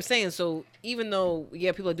 That's So- what I'm saying. So even though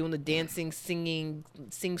people are doing the dancing, singing,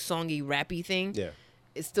 sing-songy, rappy thing, Yeah.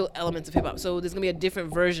 it's still elements of hip hop. So there's gonna be a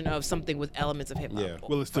different version of something with elements of hip hop. Yeah.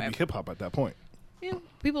 Will it still be forever. hip hop at that point? Yeah,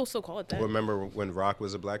 people still call it that. Remember when rock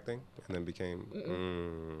was a black thing and then became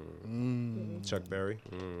Chuck Berry?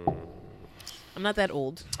 I'm not that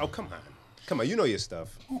old. Oh, come on. Come on, you know your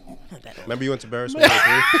stuff. Not that old. Remember you went to Barris when you were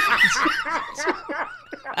 3?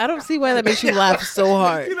 I don't see why that makes you laugh so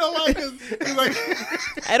hard. You know why? He's like,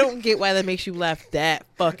 I don't get why that makes you laugh that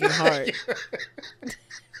fucking hard.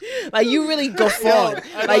 Like you really go forward.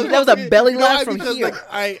 Like that was a belly laugh from because, here.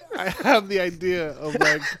 like, I have the idea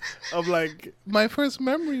of like my first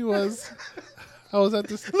memory was I was at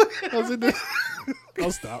this. I was in this.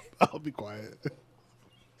 I'll stop. I'll be quiet.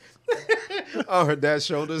 Oh, her dad's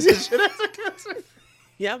shoulders and shit.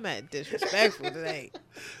 Yeah, I'm mad disrespectful today.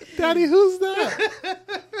 Daddy, who's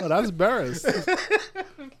that? Oh, that's Barris.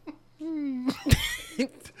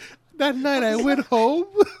 That night I went home.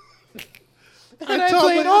 And I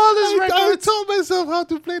played all his I records. told myself how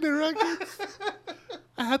to play the records.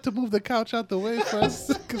 I had to move the couch out the way first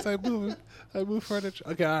because I moved furniture.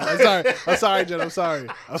 Okay, all right. I'm sorry, Jen. I'm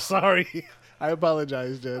sorry. I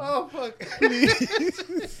apologize, Jen. Oh, fuck.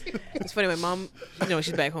 It's funny. My mom,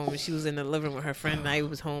 she's back home and she was in the living room with her friend. And I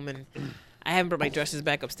was home and I haven't brought my dresses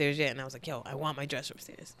back upstairs yet. And I was like, yo, I want my dresser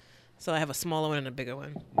upstairs. So I have a smaller one and a bigger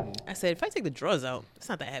one. I said, if I take the drawers out, it's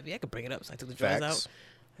not that heavy. I could bring it up. So I took the drawers Facts. out,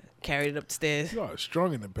 carried it up the stairs. You are a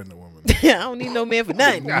strong, independent woman. I don't need no man for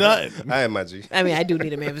nothing. Nothing. I am my G. I mean, I do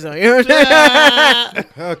need a man for something. You know what I'm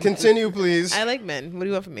saying? Continue, please. I like men. What do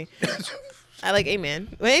you want from me? I like a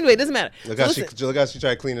man. Well, anyway, it doesn't matter. Look So how listen, she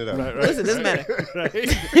tried to clean it up. listen, it doesn't matter.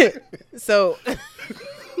 Right? So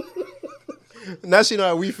Now she know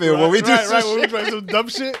how we feel when we do right, some right. When we shit. try some dumb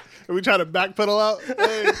shit and we try to backpedal out.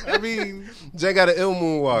 Hey, I mean, Jay got an ill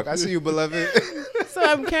moonwalk. I see you, beloved. So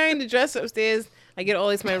I'm carrying the dress upstairs. I get all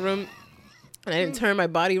this to my room, and I didn't turn my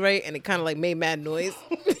body right, and it kind of like made mad noise.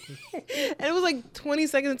 And it was like 20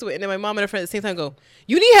 seconds into it, and then my mom and her friend at the same time go,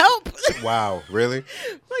 "You need help?" Wow, really?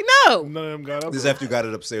 I'm like, no. none of them got up. This is after you got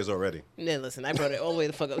it upstairs already. And then listen, I brought it all the way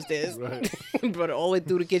the fuck upstairs. Right. Brought it all the way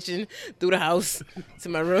through the kitchen, through the house, to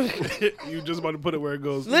my room. You just about to put it where it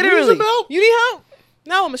goes. Literally, You need some help? you need help?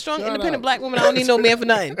 No, I'm a strong, Shut independent up. black woman. I don't need no man for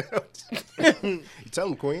nothing. You tell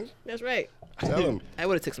him, Queen. That's right. Tell him. I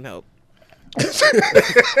would have took some help.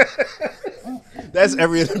 That's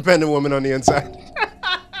every independent woman on the inside.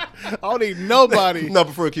 I don't need nobody. No,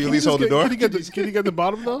 before can you at least hold the door? Can you get the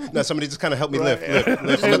bottom though? No, somebody just kind of help me lift. Right.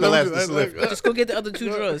 Lift. Hey, Let the let last me- just let- lift. Just go get the other two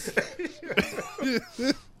drawers.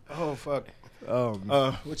 Oh, fuck.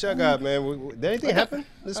 What y'all got, man? Did anything happen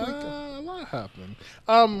this week? A lot happened.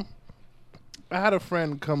 I had a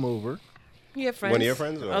friend come over. You have friends? One of your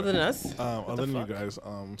friends, or- Other than us? Other than you guys,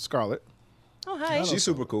 Scarlett. Oh, hi. She's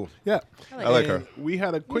super cool. Yeah, I like her. And we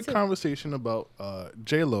had a quick too. conversation about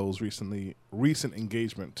J Lo's recent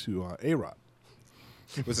engagement to A-Rod.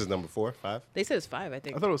 What's his number? 4, 5? They said it's 5, I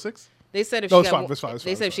think. I thought it was 6. They said if No, she it's got five, one, it's five, it's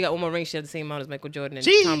they five, said if it's she got one more ring, she had the same amount as Michael Jordan and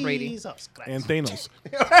Tom Brady. And Thanos.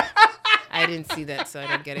 I didn't see that, so I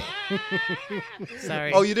didn't get it.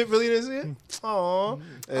 Sorry. Oh, you really didn't see it? Aw. And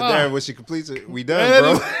Darren, when she completes it, we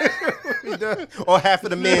done, bro. We done. Or half of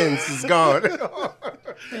the men's is gone.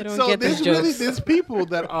 I don't So get these jokes. there's people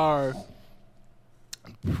that are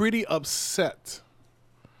pretty upset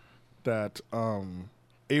that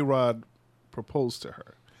A-Rod proposed to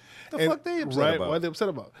her. The fuck they upset right, about? What are they upset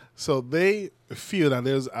about? So they feel that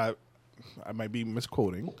there's I might be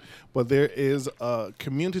misquoting, but there is a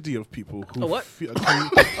community of people who A what?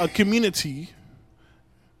 a community.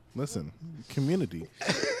 Listen, community.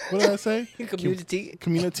 What did I say? Community.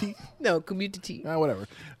 Community. No, community. Whatever.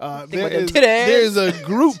 about There them is titties. there's a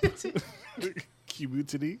group.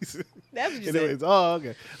 Communities. That's what you Anyways, said. oh,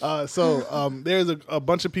 okay. There's a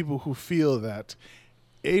bunch of people who feel that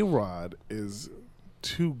A-Rod is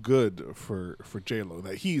too good for J-Lo.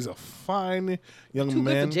 That he's a fine young Too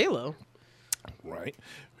man. good for J-Lo. Right.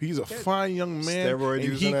 He's a fine young man. Steroid And he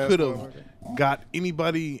using ass could have motherfucker. got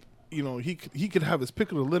anybody, he could have his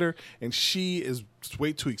pick of the litter, and she is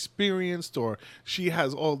way too experienced, or she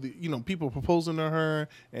has all the, people proposing to her,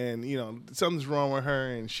 and, something's wrong with her,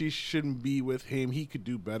 and she shouldn't be with him. He could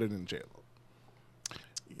do better than J-Lo.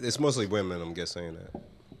 It's mostly women, I'm guessing that.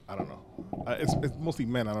 I don't know. It's mostly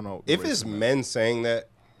men. I don't know. If it's men saying that,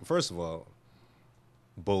 first of all,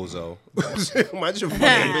 bozo. Mind your fucking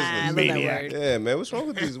I business. love that Maniac. word. Yeah, man, what's wrong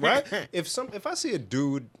with these? Why? If I see a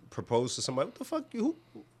dude propose to somebody, what the fuck? Who?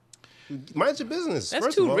 Mind your business. That's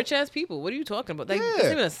first of two all. rich ass people. What are you talking about? Like,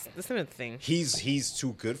 Yeah. that's not a thing. He's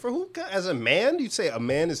too good for who? As a man, you'd say a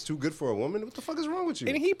man is too good for a woman. What the fuck is wrong with you?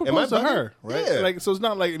 And he Am I proposed to bugging? her, right? Yeah. So it's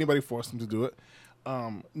not like anybody forced him to do it.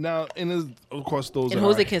 Now, of course, those And are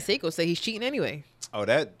Jose Canseco say he's cheating anyway. Oh,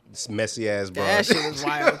 that messy ass bro. That shit is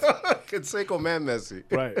wild. Canseco man messy.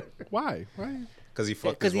 right. Why? Because he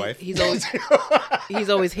fucked his wife. He's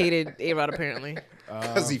always hated A-Rod apparently.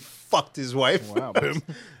 Because he fucked his wife. Wow.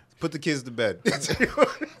 Put the kids to bed.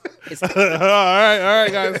 It's, all right,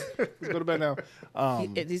 guys. Let's go to bed now.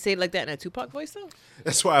 did he say it like that in a Tupac voice though?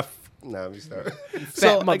 That's why. Let me start.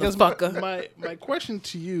 Fat I guess motherfucker. my question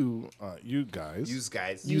to you, you guys, Use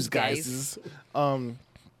guys. Use guys.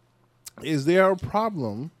 is there a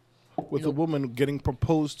problem with a woman getting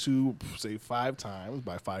proposed to, say, 5 times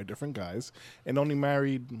by 5 different guys, and only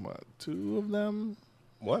married 2 of them?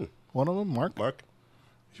 One. One of them, Mark.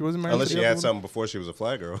 She wasn't married. Unless to she the had other something before she was a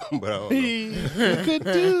fly girl, but I don't know. one? You could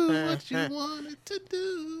do what you wanted to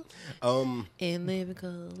do. And live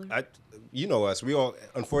color. You know us. We all,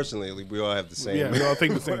 unfortunately, we all have the same. Yeah, we all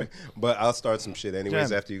think the same. But I'll start some shit anyways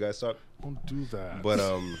Jen. after you guys talk. Don't do that. But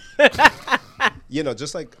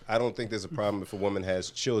just like I don't think there's a problem if a woman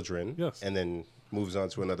has children Yes. and then moves on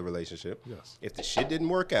to another relationship. Yes. If the shit didn't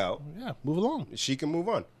work out, Yeah, move along. she can move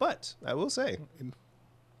on. But I will say,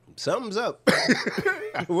 something's up.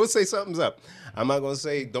 I will say something's up. I'm not gonna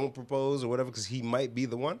say don't propose or whatever because he might be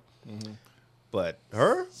the one. But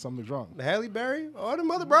her, Something's wrong. Halle Berry, all them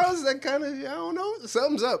other bros, that kind of, I don't know.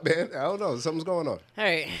 Something's up, man. I don't know. Something's going on. All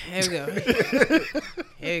right, here we go.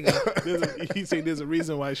 Here we go. You say there's a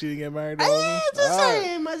reason why she didn't get married? To Yeah, all of them? just All right.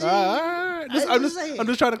 saying, my G. All right. I'm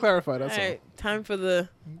just trying to clarify. That's All all. right, time for the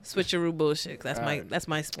switcheroo bullshit. 'Cause Alright. that's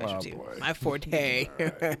my specialty, boy. my forte.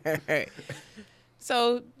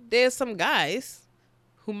 So there's some guys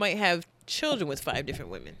who might have children with 5 different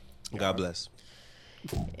women. God bless.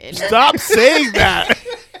 And Stop saying that.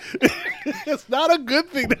 It's not a good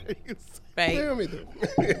thing that you say.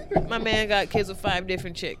 right, my man got kids with 5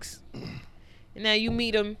 different chicks. And now you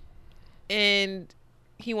meet him, and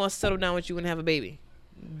he wants to settle down with you and have a baby.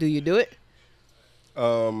 Do you do it?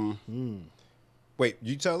 Wait,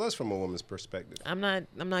 you tell us from a woman's perspective. I'm not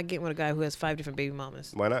getting with a guy who has 5 different baby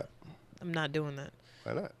mamas. Why not? I'm not doing that.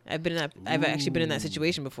 Why not? I've actually been in that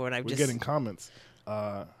situation before, and I've We're just getting comments.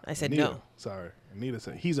 I said Anita, no. Sorry. Anita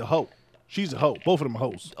said he's a hoe. She's a hoe. Both of them are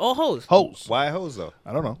hoes. All hoes. Hoes. Why hoes though?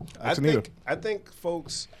 I don't know. I Ask Anita. think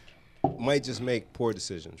folks might just make poor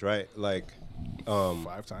decisions, right? Like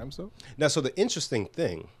 5 times though. now, so the interesting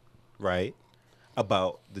thing, right,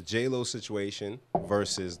 about the J-Lo situation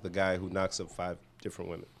versus the guy who knocks up 5 different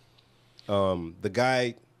women. The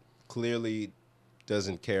guy clearly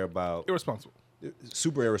doesn't care about Irresponsible.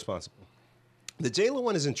 super irresponsible. The J-Lo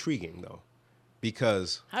one is intriguing though,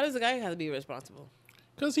 because How does a guy have to be responsible?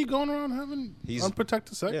 Because he going around having He's-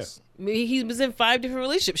 unprotected sex. yeah. I mean, he was in 5 different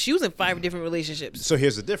relationships. She was in 5 different relationships. So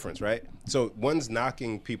here's the difference, right? So one's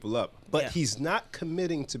knocking people up, but Yeah. he's not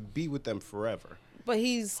committing to be with them forever. But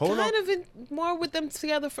he's Hold kind on. of more with them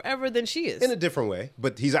together forever than she is. In a different way,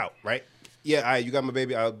 but he's out, right? Yeah, all right, you got my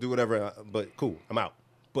baby, I'll do whatever, but cool, I'm out.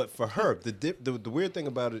 But for her, the weird thing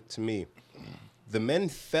about it to me, the men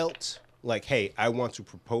felt like, hey, I want to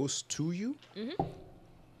propose to you. Mm-hmm.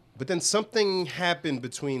 But then something happened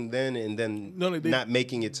between then and then No, they- not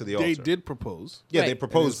making it to the They altar. did propose. Yeah, Right. they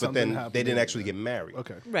proposed, but And then then something happened they didn't and- actually get married.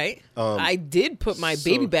 Okay. right? I did put my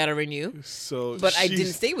baby batter in you, So, but I she's-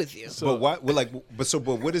 didn't stay with you. So But what? Well, but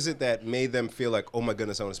what is it that made them feel like, oh my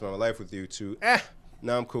goodness, I want to spend my life with you? To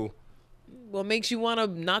now I'm cool. what makes you want to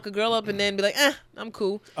knock a girl up and then be like, I'm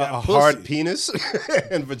cool. A hard penis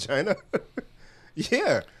and vagina.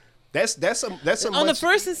 Yeah, that's a On the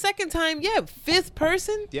first and second time, yeah. Fifth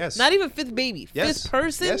person, Yes. Not even fifth baby. Yes. Fifth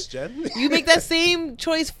person, Yes, Jen. You make that same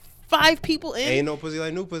choice 5 people in. Ain't no pussy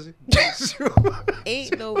like new pussy.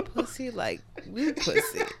 Ain't no pussy like new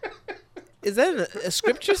pussy. Is that a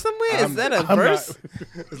scripture somewhere? Is that a verse?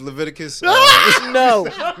 It's Leviticus. No.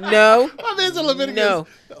 Oh, there's a Leviticus. No.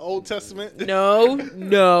 The Old Testament.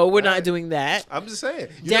 No, we're not doing that. I'm just saying.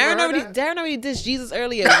 You never heard that? Darren already dissed Jesus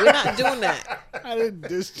earlier. We're not doing that. I didn't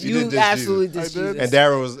diss You did You diss absolutely Jesus. dissed I did. Jesus. And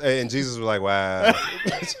Darren and Jesus was like, wow.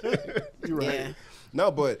 You're right. Yeah. No,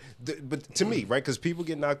 but to me, right? Because people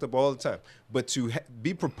get knocked up all the time. But to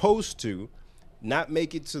be proposed to, not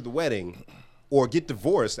make it to the wedding, or get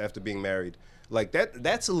divorced after being married, like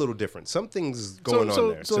that's a little different. Something's going on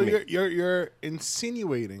there. So to me. you're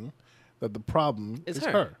insinuating that the problem It's is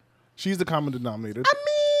her. her. She's the common denominator.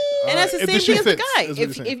 And that's the if same the shoe thing as the fits, guy. is what you're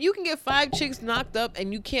If saying. you can get 5 chicks knocked up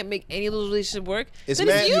and you can't make any of those relationships work, It's then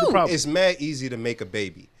mad. it's you. problem. It's mad easy to make a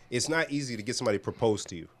baby. It's not easy to get somebody proposed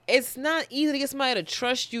to you. It's not easy to get somebody to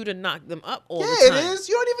trust you to knock them up all Yeah, the time. it is.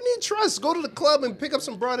 You don't even need trust. Go to the club and pick up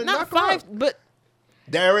some broad and Not knock her 5, up. but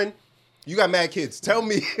Darren, you got mad kids. Tell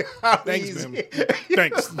me how Thanks, easy. man.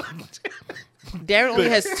 Thanks. Darren only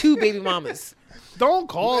has 2 baby mamas. Don't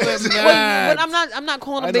call them that. But I'm not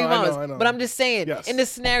calling them I baby know, I mamas. know, I know. But I'm just saying, Yes. in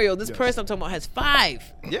this scenario, this Yes. person I'm talking about has 5.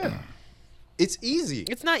 Yeah, it's easy.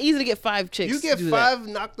 It's not easy to get 5 chicks. You get to do 5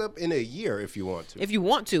 knocked up in a year if you want to. that. If you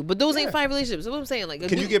want to, but those ain't Yeah. 5 relationships. That's what I'm saying. Like,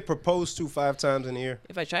 Can you get proposed to 5 times in a year?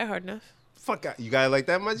 if I try hard enough? Fuck, you got it like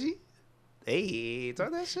that, Mudgy? Hey,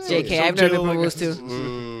 talk that shit. JK, So I've never Jill, been like, proposed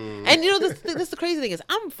to. And you know, this the crazy thing is,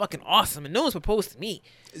 I'm fucking awesome, and no one's proposed to me.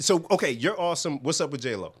 So, okay, you're awesome. What's up with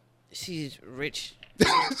J-Lo? She's rich.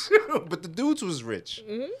 But the dudes was rich.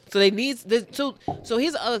 So they need so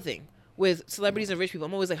here's the other thing with celebrities and rich people.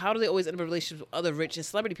 I'm always like, how do they always end up in relationships with other rich and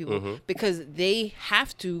celebrity people? Because they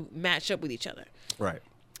have to match up with each other. Right.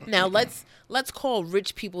 Now let's call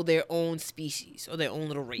rich people their own species or their own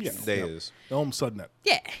little race. Yeah. They is. Subnet.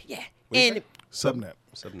 Yeah. you And say? Subnet.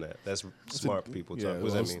 Subnet. That's smart people talk. Yeah,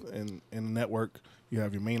 What does that mean? In a network, you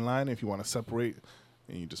have your main line. If you want to separate,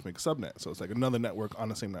 and you just make a subnet. So it's like another network on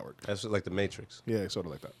the same network. That's like the Matrix. Yeah, sort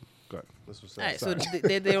of like that. Go ahead. That's what's all right, so Sorry.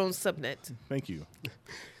 they're their own subnet. Thank you.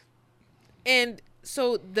 And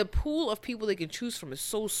so the pool of people they can choose from is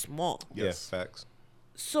so small. Yes. Yeah, facts.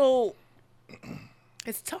 So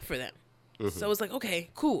it's tough for them. So it's like, okay,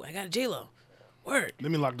 cool. I got a J-Lo. Word.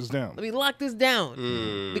 Let me lock this down. Let me lock this down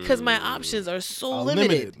because my options are so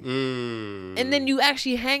Limited. And then you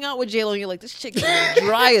actually hang out with J-Lo and you're like, this chick is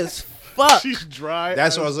dry as fuck. She's dry.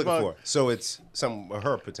 That's what I as was looking fuck. for. So it's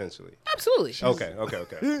her potentially. Absolutely. Okay.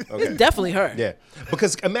 It's definitely her. Yeah,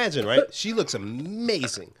 because imagine, right? She looks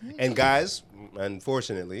amazing, and guys,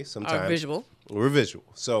 unfortunately, sometimes Are visual. we're visual.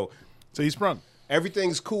 So So he sprung.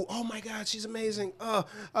 everything's cool. Oh my God, she's amazing. Oh,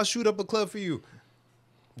 I'll shoot up a club for you.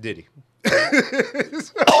 Did he?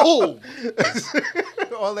 Oh,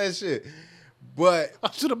 All that shit. But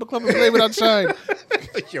I should have club and play without shine.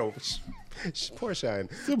 yo, poor Shine.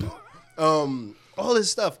 All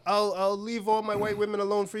this stuff. I'll leave all my white women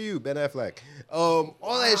alone for you, Ben Affleck. All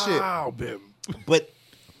that shit. Wow, Bim. But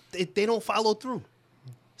they don't follow through.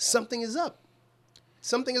 Something is up.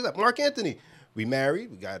 Something is up. Mark Anthony, we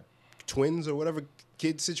married. We got twins or whatever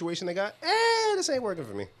kid situation they got. This ain't working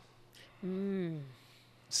for me.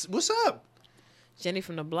 What's up? Jenny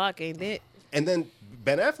from the block, ain't it? And then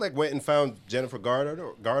Ben Affleck went and found Jennifer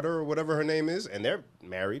Garner or whatever her name is, and they're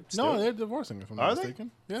married. Still. No, they're divorcing, if I'm Are not they?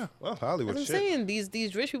 mistaken. Yeah. Well, Hollywood I'm shit. saying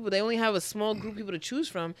these rich people, they only have a small group of people to choose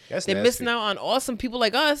from. That's They're nasty. missing out on awesome people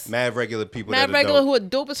like us. Mad regular people. Mad that regular are dope. who are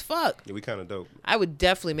dope as fuck. Yeah, we kind of dope. I would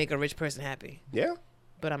definitely make a rich person happy, Yeah,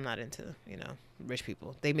 but I'm not into rich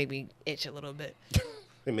people. They make me itch a little bit.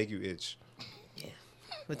 they make you itch. Yeah,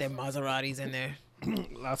 with their Maseratis and their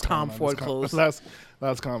Last Tom comment on Ford this clothes.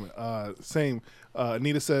 Last comment. Same.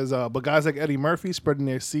 Anita says, but guys like Eddie Murphy spreading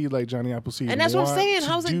their seed like Johnny Appleseed. And that's what I'm want saying. to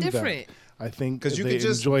How's it do that. different? I think Because you they can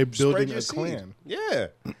just enjoy spread building your a seed. clan. Yeah,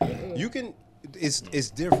 you can. It's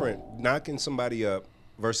different knocking somebody up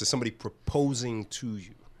versus somebody proposing to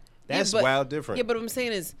you. That's but- wild different. Yeah, but what I'm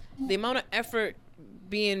saying is the amount of effort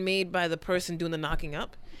being made by the person doing the knocking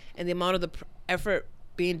up, and the amount of the effort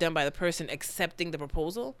being done by the person accepting the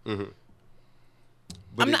proposal.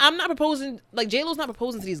 But I'm not proposing, like J-Lo's not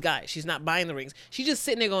proposing to these guys. She's not buying the rings. She's just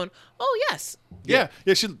sitting there going, "Oh yes, Yeah.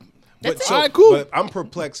 She. But That's it. so, All right, cool. But I'm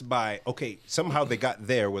perplexed by somehow they got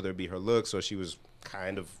there, whether it be her looks or she was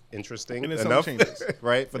kind of interesting And then something enough, changes.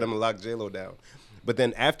 right, for them to lock J-Lo down. But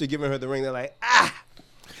then after giving her the ring, they're like,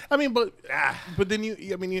 I mean, but then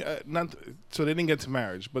not so they didn't get to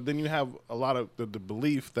marriage, but then you have a lot of the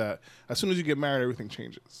belief that as soon as you get married, everything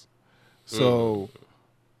changes. So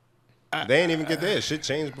They ain't even get there. Shit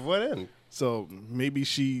changed before then. so maybe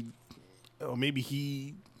she, or maybe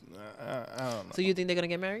he. I don't know. So you think they're gonna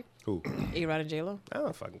get married? Who? A-Rod and J-Lo? I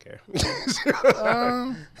don't fucking care.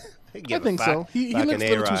 I think so. He looks a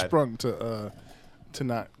little too sprung to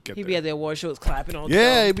not get He'd there. be at the award shows clapping on.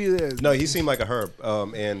 Yeah, he'd be there. No, he seemed like a herb.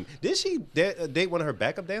 And did she date one of her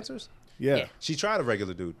backup dancers? Yeah. Yeah. She tried a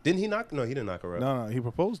regular dude. Didn't he knock? No, he didn't knock her up. No, he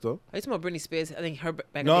proposed though. Are you talking about Britney Spears? I think her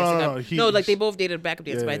backup No, dancer no, got... no, like they both dated a backup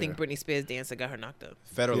dancer, Yeah, but I yeah. think Britney Spears' dancer got her knocked up.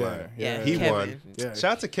 Federline. Yeah, He Kevin. won. Yeah.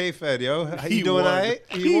 Shout out to K-Fed, yo. How He you doing, won. all right?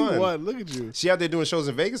 He won. Look at you. She out there doing shows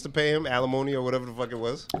in Vegas to pay him alimony or whatever the fuck it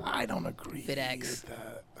was. I don't agree. Fit X. with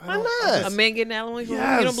that. Why not? A man getting alimony?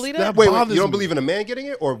 Yes, You don't believe that that? Wait, bothers you don't me. believe in a man getting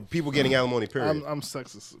it or people getting alimony, period? I'm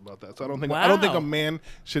sexist about that, so I don't think a Wow. man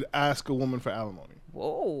should ask a woman for alimony.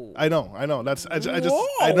 Whoa. I know. That's I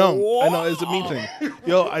know. It's a me thing.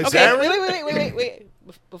 Yo, I Okay, said. wait.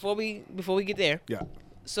 Before we get there, Yeah.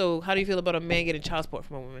 so how do you feel about a man getting child support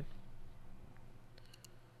from a woman?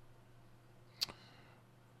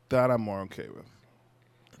 That I'm more okay with,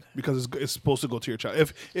 because it's supposed to go to your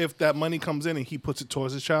child. If that money comes in and he puts it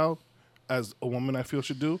towards his child, as a woman I feel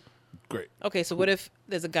should do, great. Okay, so what if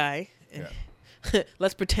there's a guy? Yeah.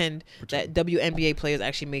 Let's pretend that WNBA players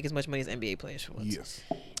actually make as much money as NBA players for once. Yes.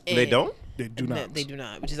 They don't? They do not. No, they do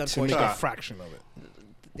not, which is To make unfortunate. a fraction of it.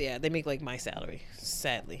 Yeah, they make like my salary,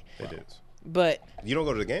 sadly. They did. But You don't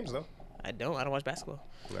go to the games, though. I don't watch basketball.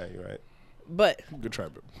 Right, you're right. But Mm. Good try,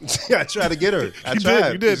 bro. I tried to get her. I You tried.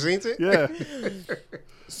 did. You did. seen it? Yeah.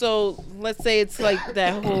 so let's say it's like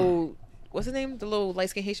that whole what's his name? The little light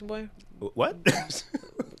skinned Haitian boy? What?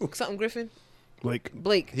 Something Griffin? Like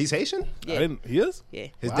Blake. He's Haitian? Yeah. I didn't. He is. Yeah.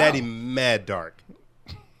 His Wow. daddy mad dark.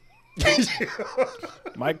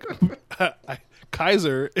 Mike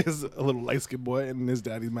Kaiser is a little light skinned boy, and his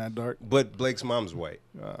daddy's mad dark. But Blake's mom's white.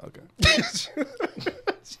 Okay.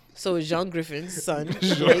 So it's Jean Griffin's son,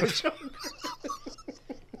 Blake.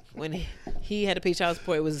 When he had to pay child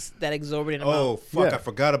support, it was that exorbitant amount. Oh, fuck. Yeah. I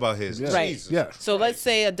forgot about his. Yeah. Right. Jesus. Yeah. So let's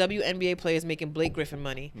say a WNBA player is making Blake Griffin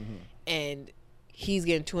money, and he's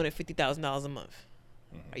getting $250,000 a month.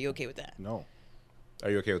 Are you okay with that? No.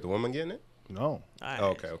 Are you okay with the woman getting it? No. All right.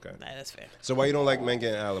 Okay. Nah, that's fair. So why you don't like men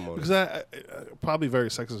getting alimony? Because I probably very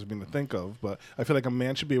sexist of me to think of, but I feel like a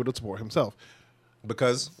man should be able to support himself.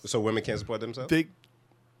 Because so women can't support themselves? They.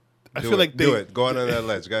 I Do feel it. like they Do it. Go on that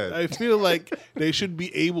ledge. Go ahead. I feel like they should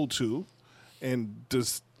be able to, and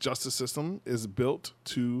this justice system is built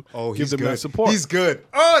to Oh, give he's them good. that support. He's good.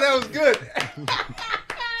 Oh, that was good.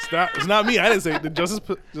 It's not me. I didn't say it. The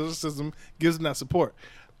justice system gives them that support.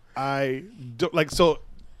 I don't like so.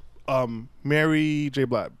 Mary J.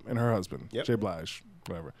 Blige and her husband, Yep. J. Blige,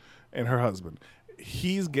 whatever, and her husband,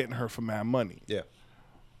 he's getting her for mad money. Yeah.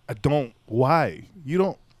 I don't. Why? You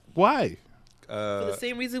don't. Why? For the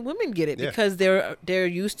same reason women get it, yeah. because they're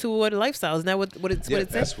used to what lifestyle. Isn't that what it Yeah,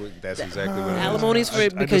 says? that's exactly what it is. Alimony's for I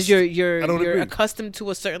because just- you're I don't agree. accustomed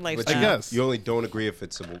to a certain But lifestyle. you, guess. you only don't agree if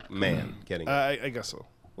it's a man getting it. I guess so.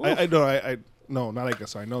 I know. I no, not I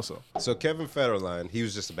guess so. I know so. So Kevin Federline, he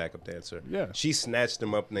was just a backup dancer. Yeah. She snatched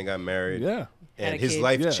him up and they got married. Yeah. Had And a his kid.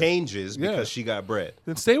 life Yeah. changes Yeah. because she got bread.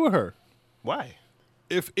 Then stay with her. Why?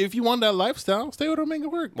 If you want that lifestyle, stay with her. Make it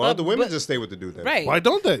work. Why don't the women but- just stay with the dude then? Right. Why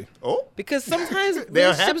don't they? Oh, Because sometimes They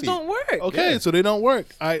are relationships happy. don't work. Okay, Yeah. so they don't work.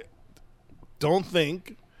 I don't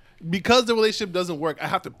think because the relationship doesn't work, I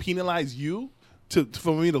have to penalize you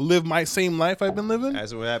for me to live my same life I've been living.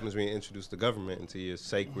 that's what happens when you introduce the government into your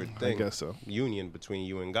sacred thing. guess so. Union between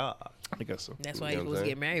you and God. I guess so. That's why You you're know what supposed I'm to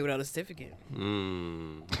get married without a certificate.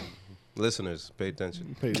 Listeners, pay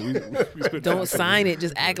attention. Hey, we spent Don't time- sign it.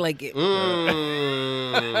 Just act like it.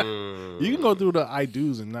 You can go through the I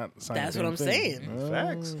do's and not sign. That's the what damn I'm thing. saying.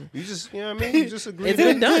 Facts. You just, you know what I mean? You just agree. It's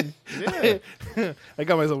been done. Yeah. I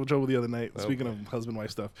got myself in trouble the other night. Speaking of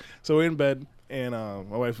husband-wife stuff, so we're in bed and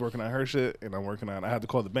my wife's working on her shit, and I'm working on. I had to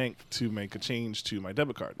call the bank to make a change to my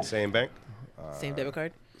debit card. Same bank? Same debit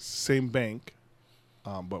card. Same bank,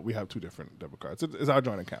 but we have two different debit cards. It's our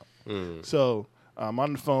joint account. So I'm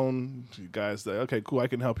on the phone. You guys say, okay, cool, I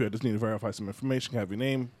can help you. I just need to verify some information. Have your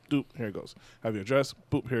name. Doop, here it goes. Have your address.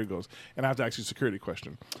 Boop, here it goes. And I have to ask you a security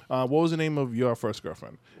question. What was the name of your first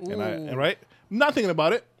girlfriend? And right? Not thinking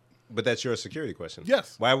about it. But that's your security question.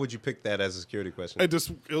 Yes. Why would you pick that as a security question?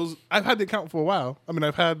 I've had the account for a while. I mean,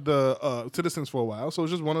 I've had the Citizens for a while, so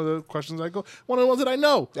it's just one of the questions one of the ones that I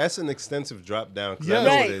know. That's an extensive drop down. Yeah. I know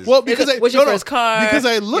Right. it is. Well, because What's your first car? Because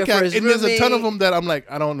I look Your at first it, and there's a ton of roommate? them that I'm like,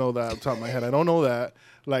 I don't know that off the top of my head. I don't know that.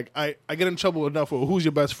 Like, I get in trouble enough with who's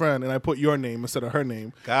your best friend, and I put your name instead of her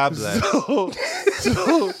name. God bless.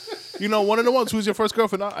 So one of the ones, who's your first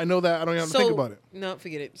girlfriend? I know that. I don't even have to think about it. No,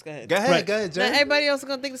 forget it. Just go ahead. Go ahead, Right. go ahead, Now, Jen. everybody else is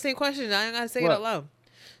gonna think the same question. I ain't gotta say What? it out loud.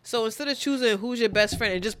 So instead of choosing who's your best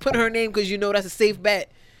friend and just put her name because you know that's a safe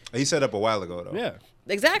bet. He set up a while ago, though. Yeah.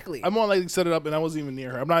 Exactly. I'm more likely to set it up, and I wasn't even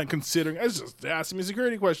near her. I'm not considering. It's just asking me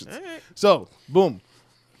security questions. All right. So, boom.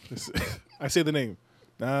 I say the name.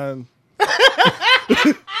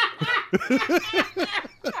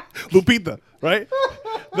 Lupita, right?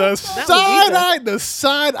 The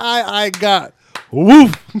side eye I got.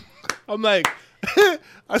 Woof. I'm like,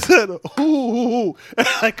 I said, ooh.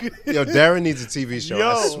 Yo, Darren needs a TV show. I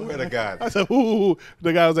Yo. swear to God. I said, ooh.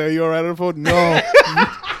 The guy was like, are you all right on the phone? No.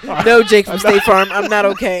 No, Jake from State Farm. I'm not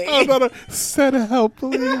okay. I was about to send help,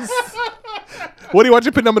 please. What do you want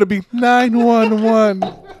your PIN number to be? 911.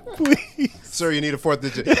 Please. Sir, you need a fourth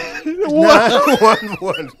digit. What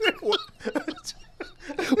 911.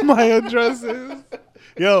 my address is?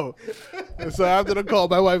 Yo. And so after the call,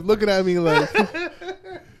 my wife looking at me like,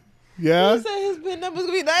 yeah? He said his PIN number's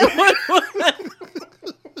gonna be 911.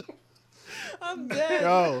 I'm dead.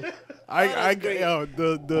 Yo.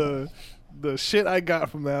 The shit I got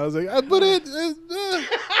from that, I was like, I put it.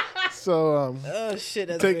 So Oh shit,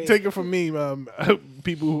 that's great. take it from me,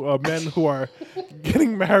 people, men who are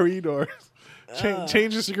getting married or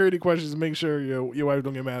change your security questions. Make sure your wife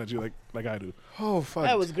don't get mad at you like I do. Oh, fuck.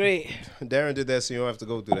 That was great. Darren did that, so you don't have to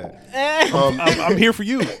go through that. I'm here for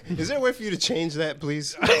you. Is there a way for you to change that,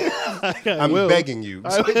 please? I I'm will. begging you.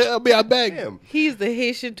 I beg. Damn. He's the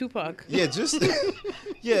Haitian Tupac. Yeah,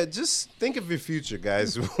 just think of your future,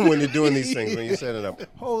 guys, when you're doing these things, when you're setting up.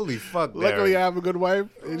 Holy fuck, Darren. Luckily, I have a good wife,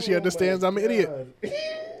 and she understands I'm an idiot.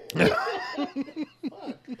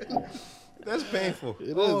 That's painful.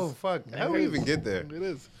 It Oh, is. fuck. How do we even get there? It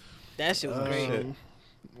is. That shit was great.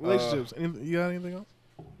 Relationships. You got anything else?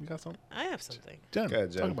 You got something? I have something. Jen, Go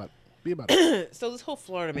ahead, Jen. talk about it. Be about it. So this whole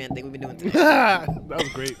Florida man thing we've been doing today. That was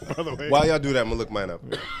great, by the way. While y'all do that, I'm going to look mine up.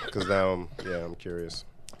 Because now, I'm curious.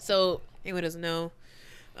 So anyone doesn't know,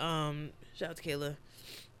 shout out to Kayla.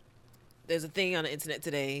 There's a thing on the internet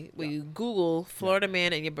today where you Google Florida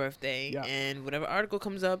man and your birthday, Yeah. and whatever article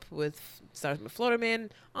comes up starts with Florida man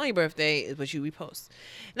on your birthday is what you repost.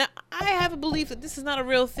 Now, I have a belief that this is not a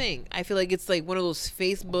real thing. I feel like it's like one of those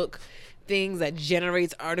Facebook things that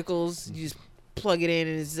generates articles. You just plug it in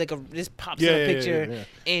and it's like just pops in a picture. Yeah.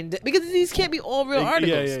 And because these can't be all real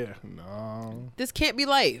articles. Yeah. No. This can't be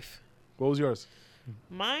life. What was yours?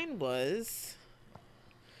 Mine was.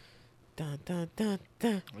 Dun, dun, dun,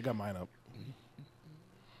 dun. I got mine up.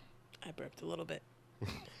 I burped a little bit.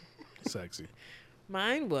 Sexy.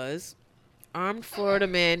 Mine was armed Florida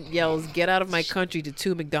man yells, "Get out of my country" to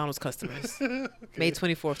 2 McDonald's customers. May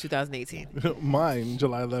 24th, 2018. Mine,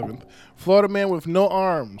 July 11th. Florida man with no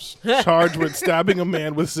arms charged with stabbing a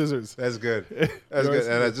man with scissors. That's good. That's good.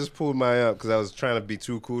 And I just pulled mine up because I was trying to be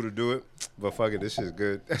too cool to do it. But fuck it, this shit's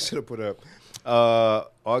good. I should have put it up.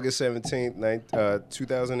 August 17th,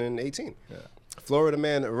 2018. Yeah. Florida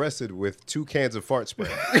man arrested with 2 cans of fart spray.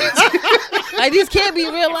 Like, this can't be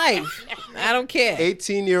real life. I don't care.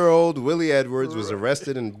 18-year-old Willie Edwards was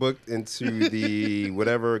arrested and booked into the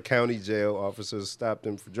whatever county jail. Officers stopped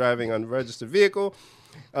him for driving unregistered vehicle.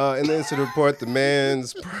 In the incident report, the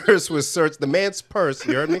man's purse was searched. The man's purse,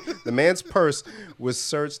 you heard me? The man's purse was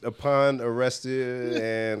searched upon arrested,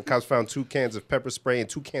 and cops found 2 cans of pepper spray and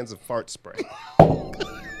 2 cans of fart spray.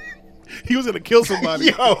 He was gonna kill somebody.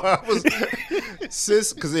 Yo, I was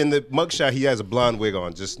sis, because in the mugshot he has a blonde wig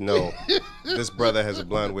on. Just know, this brother has a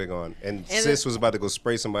blonde wig on, and sis was about to go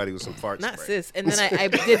spray somebody with some fart Not spray. sis. And then I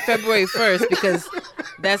did February 1st because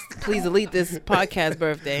that's Please Elite This podcast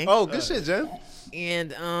birthday. Oh, good shit, Jen. And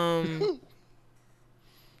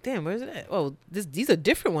damn, where's it at? Oh, these are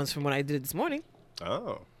different ones from what I did this morning.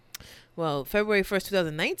 Oh, Well, February 1st,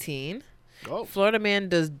 2019. Oh. Florida man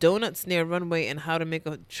does donuts near runway and how to make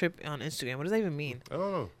a trip on Instagram. What does that even mean? I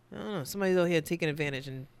don't know. I don't know. Somebody's out here taking advantage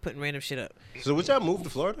and putting random shit up. So would y'all move to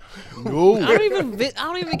Florida? No. I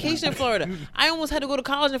don't even vacation in Florida. I almost had to go to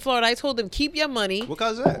college in Florida. I told them, keep your money. What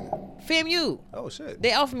cause is that? FAMU. Oh shit.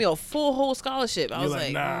 They offered me a full whole scholarship. I was like,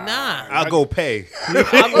 like, nah. nah. I'll go pay.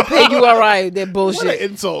 I'm gonna pay you all right. That What an bullshit.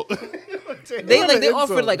 insult. they Insult.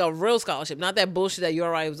 offered like a real scholarship, not that bullshit that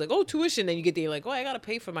URI was like, oh, tuition. Then you get there, you're like, oh, I gotta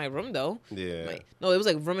pay for my room though. Yeah. Like, no, it was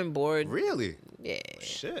like room and board. Really? Yeah.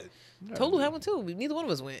 Shit. Tolu had one too. Neither one of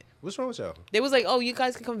us went. What's wrong with y'all? They was like, oh, you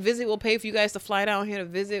guys can come visit. We'll pay for you guys to fly down here to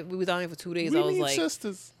visit. We was down here for 2 days. We I was need like,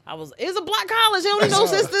 sisters. it's a black college. They don't need no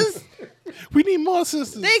sisters. We need more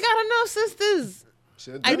sisters. They got enough sisters.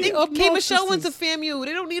 Shit, I Diddy, think up K. north Michelle went to sisters. FAMU.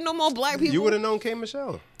 They don't need no more black people. you would have known K.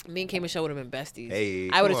 Michelle. Me and K. Michelle would have been besties. Hey,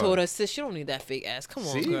 I would have come told on. her, sis, you don't need that fake ass. Come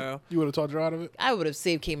on, See? girl. You would have talked her out of it. I would have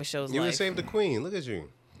saved K. Michelle's You would have life. saved the queen. Look at you.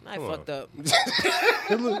 I Come fucked on. up.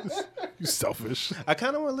 You selfish. I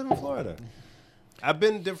kind of want to live in Florida. I've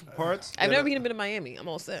been to different parts. I've never even been to Miami. I'm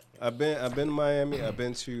all set. I've been to Miami. I've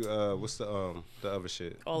been to what's the other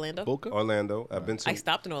shit? Orlando. Boca. Orlando. I've been to I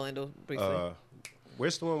stopped in Orlando briefly.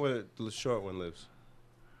 where's the one where the short one lives?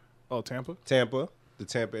 Oh, Tampa. Tampa, the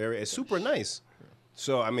Tampa area. It's super nice.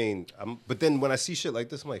 So I mean, but then when I see shit like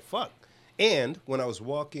this, I'm like, fuck. And when I was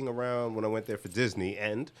walking around when I went there for Disney,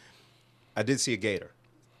 and I did see a gator.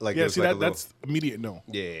 Like Yeah, there was see like that a little, that's immediate no.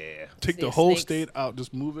 yeah, Take Snake- the whole snakes. state out.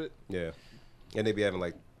 Just move it. yeah. And they be having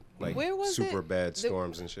like Where was super it? bad There-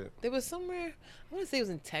 storms and shit. There was somewhere, I want to say it was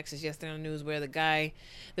in Texas yesterday on the news, where there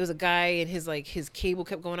was a guy and his cable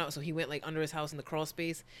kept going out, so he went like under his house in the crawl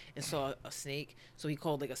space and saw a snake. So he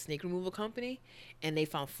called like a snake removal company, and they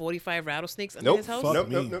found 45 rattlesnakes under Nope. his house. Fuck Nope,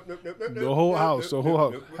 me. nope, nope, nope, nope, nope, The whole nope, house. nope, The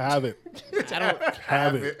whole nope, house. nope. Have it. I don't,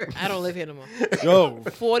 Have it. I don't live here no more. Yo.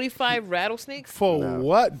 45 rattlesnakes. For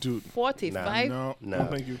what, dude? 45. No. Nah. No,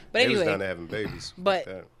 thank you. But They was anyway, down there having babies. But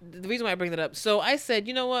Fuck the reason why I bring that up, so I said,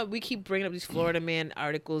 you know what? We keep bringing up these Florida Man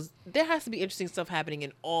articles. There has to be interesting stuff happening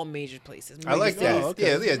in all major places. I like major that. Oh,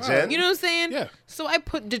 okay. Yeah, Jen. You know what I'm saying? Yeah. So I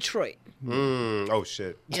put Detroit. Oh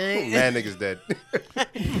shit. Yeah. Mad niggas dead.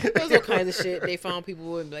 There was all kinds of shit. They found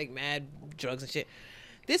people with like mad drugs and shit.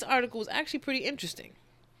 This article was actually pretty interesting.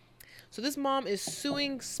 So this mom is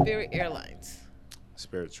suing Spirit Airlines.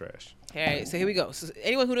 Spirit trash. All right, so here we go. So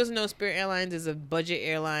anyone who doesn't know, Spirit Airlines is a budget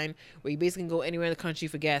airline where you basically can go anywhere in the country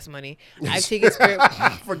for gas money. I've taken Spirit.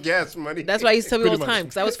 For gas money. That's why I used to tell me all Pretty the time, much.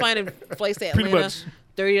 because I was finding flights to Pretty Atlanta, much.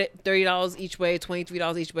 $30 each way,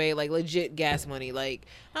 $23 each way, like legit gas money. Like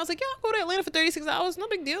I was like, yeah, I'll go to Atlanta for 36 hours, no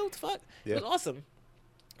big deal. What the fuck? Yeah. It was awesome.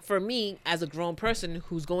 For me, as a grown person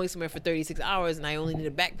who's going somewhere for 36 hours and I only need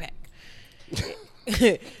a backpack.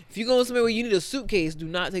 If you go somewhere where you need a suitcase, do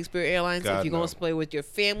not take Spirit Airlines. God, if you're going no. somewhere with your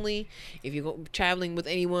family, if you're traveling with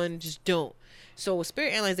anyone, just don't. So with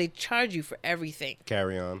Spirit Airlines, they charge you for everything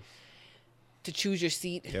Carry on. to choose your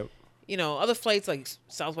seat. Yep. You know, other flights like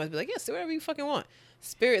Southwest be like, yeah, sit wherever you fucking want.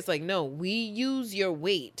 Spirit's like, no, we use your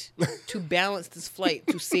weight to balance this flight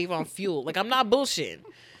to save on fuel. Like, I'm not bullshitting.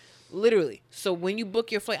 Literally. So when you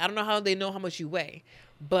book your flight, I don't know how they know how much you weigh,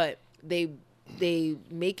 but they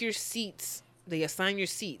make your seats, they assign your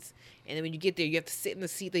seats, and then when you get there, you have to sit in the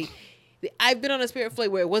seat. I've been on a Spirit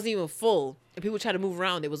flight where it wasn't even full, and people try to move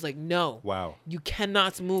around. It was like, no, Wow. you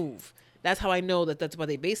cannot move. That's how I know that's what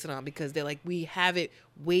they base it on, because they're like, we have it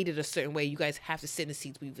weighted a certain way. You guys have to sit in the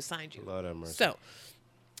seats we've assigned you. Lord have mercy. So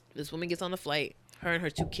this woman gets on the flight, her and her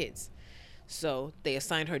 2 kids. So they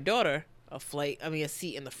assigned her daughter a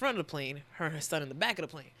seat in the front of the plane, her and her son in the back of the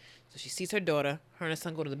plane. So she sees her daughter, her and her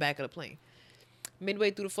son go to the back of the plane.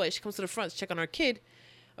 Midway through the flight, she comes to the front to check on her kid.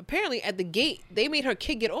 Apparently, at the gate, they made her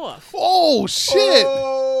kid get off Oh shit!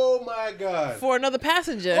 Oh my god. for another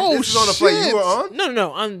passenger. Oh, This is on the flight you shit. were on?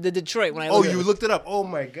 No, on the Detroit when I Oh, looked it you up. looked it up. Oh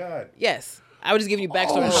my god. Yes. I was just giving you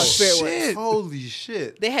backstory on how Oh, Spirit works. shit. Holy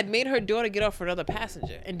shit. They had made her daughter get off for another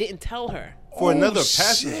passenger and didn't tell her. For another Oh,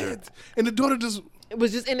 passenger. shit. And the daughter just, It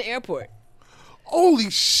was just in the airport. holy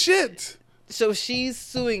shit! So she's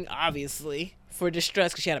suing, obviously, for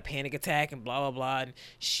distress because she had a panic attack and blah, blah, blah. And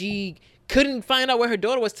she couldn't find out where her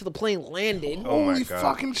daughter was till the plane landed. Oh my Holy God.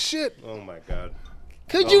 fucking shit! Oh my god.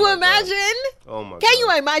 Could Oh you my God. imagine? Oh my god. Can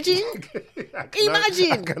you imagine? I cannot-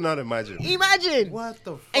 Imagine. I cannot imagine. Imagine. What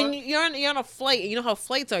the fuck? And you're on a flight, and you know how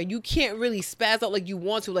flights are. You can't really spaz out like you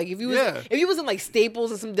want to. Like if you was Yeah. if you was in like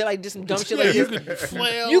Staples and some just some dumb shit Yeah, like you this, could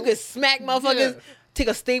flail. you could smack motherfuckers, Yeah. take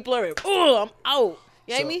a stapler, and I'm out.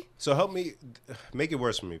 You know what I mean? So help me, make it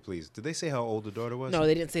worse for me, please. Did they say how old the daughter was? No,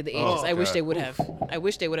 they didn't say the ages. Oh, I wish God. they would have. I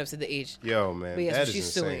wish they would have said the age. Yo, man, But yeah, so that is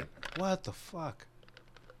she's insane. suing. What the fuck?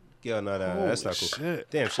 Yo, no, Holy that's not cool. shit.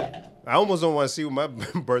 Damn shit. I almost don't want to see what my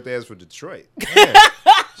birthday is for Detroit. Damn.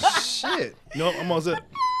 Shit. No, I'm all set.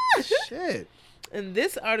 Shit. And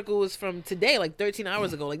this article was from today, like 13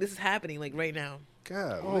 hours ago. Like this is happening, like right now.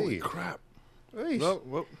 God, Holy crap!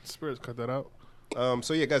 Well, spirits cut that out.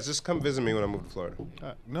 So yeah, guys, just come visit me when I move to Florida.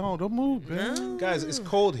 No, don't move, man. Guys, it's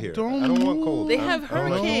cold here. Don't I don't want cold. They I have don't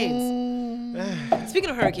like- hurricanes. Speaking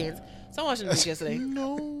of hurricanes, so I watched the news yesterday.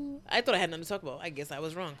 No. I thought I had nothing to talk about. I guess I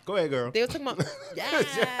was wrong. Go ahead, girl. They were talking about yes.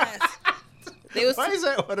 They was Why is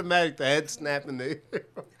that automatic? The head snapping. they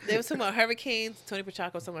was talking about hurricanes. Tony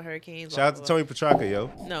Pacheco was talking about hurricanes. Shout out to Tony Petrarca, yo.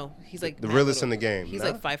 No, he's like The mad realest little. in the game. He's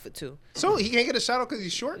Nah? like 5'2". So he can't get a shout out because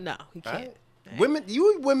he's short? No, he can't. Alright. Women,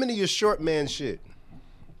 you women are your short man shit.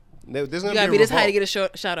 There's You gonna gotta be be a this high to revolt.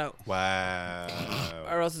 get a shout out, Wow.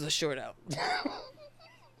 or else it's a short out.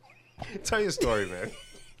 Tell your story, man.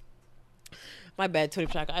 My bad, Tony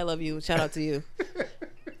Pacheco. I love you. Shout out to you.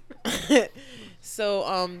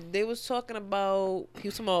 So they was talking about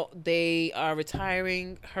they are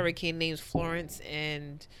retiring hurricane names Florence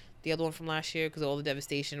and the other one from last year because of all the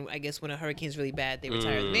devastation. I guess when a hurricane's really bad, they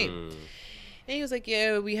retire the name. And he was like,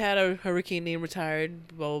 "Yeah, we had a hurricane name retired.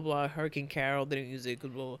 Blah blah blah. Hurricane Carol didn't use it. Blah,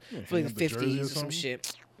 blah, blah, for like had the the jersey or 50s or some something?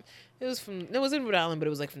 shit. It was in Rhode Island, but it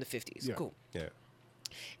was like from the 50s. Yeah. Cool. Yeah.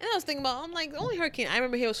 And I was thinking about, I'm like, the only hurricane I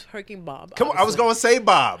remember here was Hurricane Bob. Come on, I was obviously. going to say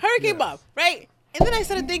Bob. Hurricane Bob, right? And then I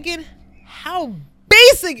started thinking, how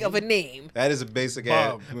basic of a name. That is a basic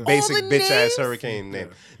Bob. ass, All basic the bitch ass names? hurricane name.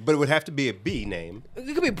 But it would have to be a B name.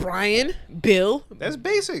 It could be Brian, Bill, That's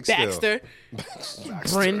basic still. Baxter,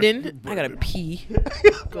 Brendan. I got a P.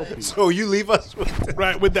 So you leave us with that.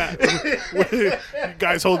 Right, with that.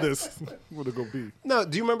 Guys, hold this. What to go be? No,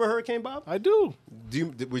 do you remember Hurricane Bob? I do.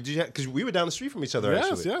 Would you? Because we were down the street from each other. Yes,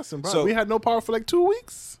 actually. yes. And So we had no power for like 2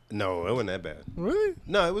 weeks. no, it wasn't that bad. Really?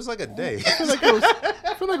 No, it was like a day. I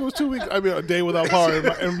feel like it was 2 weeks. I mean, a day without power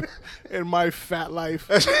in my fat life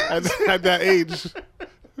at that age.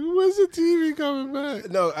 When's the TV coming back?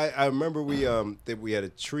 No, I remember we had a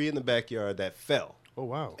tree in the backyard that fell Oh,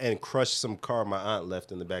 wow. and crushed some car my aunt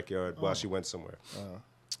left in the backyard while she went somewhere.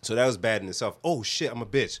 So that was bad in itself. Oh shit, I'm a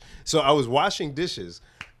bitch. So I was washing dishes,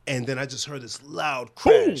 and then I just heard this loud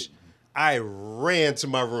crash. I ran to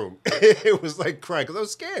my room. It was like crying because I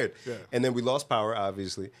was scared. Yeah. And then we lost power,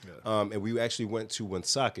 obviously. And we actually went to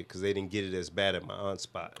Woonsocket because they didn't get it as bad at my aunt's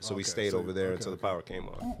spot. So we Okay, stayed so- over there okay, until the okay. power came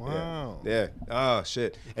on. Wow. Yeah. Oh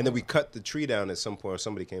shit. And then we cut the tree down at some point. Or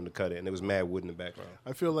somebody came to cut it, and there was mad wood in the background.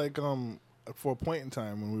 I feel like for a point in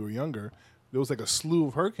time when we were younger, there was like a slew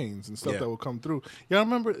of hurricanes and stuff Yeah. that would come through. Yeah, I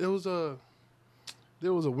remember there was a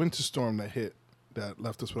winter storm that hit that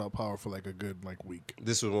left us without power for like a good week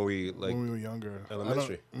This was when we when we were younger.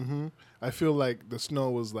 elementary. I feel like the snow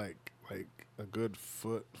was like a good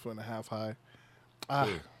foot and a half high. I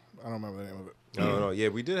don't remember the name of it. I don't know. Yeah,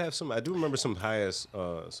 we did have some. I do remember some highest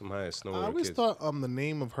snow. When I we were always kids. thought the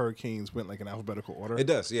name of hurricanes went like in alphabetical order. It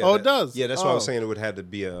does. Yeah. Oh, it does? Yeah, that's why I was Oh. saying it would have to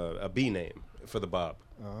be a B name for the Bob.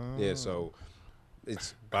 Yeah. So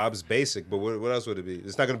it's Bob's basic, but what else would it be?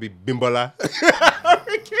 It's not going to be Bimbola.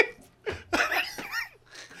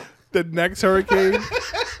 The next hurricane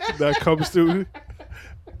that comes through,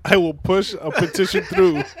 I will push a petition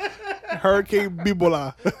through. Hurricane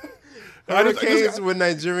Bibola. Hurricanes with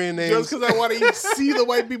Nigerian names. Just because I want to see the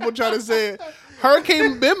white people try to say it.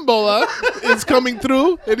 Hurricane Bimbola is coming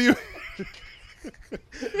through. And you,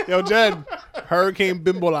 yo, Jen, Hurricane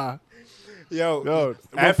Bimbola. Yo, Yo,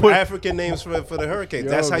 we'll put- African names for the hurricanes. Yo,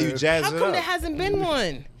 That's how you man. jazz How it come up. there hasn't been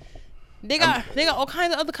one? They got all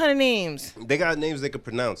kinds of other kind of names. They got names they could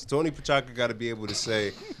pronounce. Tony Pacheco got to be able to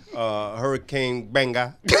say Hurricane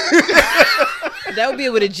Banga. That would be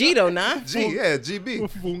with a G though, nah? G, yeah, GB.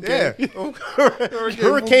 Funke. Yeah.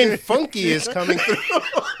 Hurricane Funky is coming through.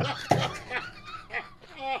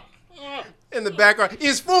 In the background,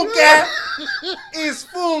 it's Funke. It's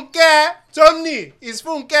Funke. Tony, it's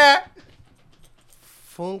Funke.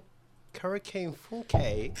 Hurricane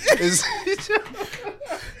Funke is.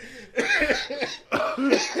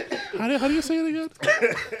 How do you say it again?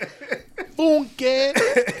 Funke.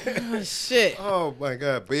 Oh, shit. Oh my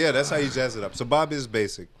god! But yeah, that's how you jazz it up. So Bob is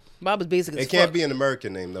basic. Bob is basic as It can't fuck. be an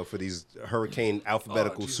American name though for these hurricane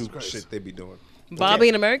alphabetical Jesus soup Christ. shit they be doing. Bobby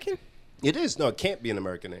an American? It is no, it can't be an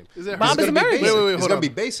American name. Is it Bob It's is gonna be American. basic. Wait, It's hold gonna on. be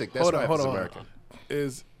basic. That's Hold why on, hold it's on. American.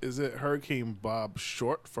 Is it Hurricane Bob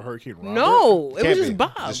short for Hurricane Robert? No, it was Can't just be.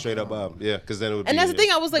 Bob. Just straight up Bob. Yeah, because then it would. And be that's the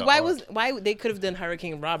thing. I was like, the why R. they could have done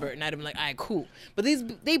Hurricane Robert, and I'd have been like, all right, cool. But they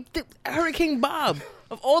Hurricane Bob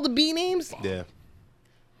of all the B names. Yeah.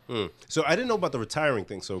 So I didn't know about the retiring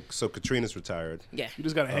thing. So Katrina's retired. Yeah. You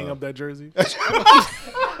just gotta hang up that jersey. I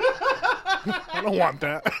don't want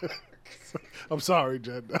that. I'm sorry,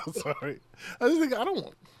 Jen. I'm sorry. I just think I don't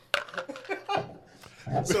want.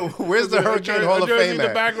 So where's the Hurricane Hall of jersey Fame in the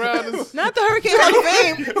at? background. Is, Not the Hurricane Hall of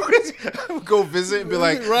Fame. Go visit and be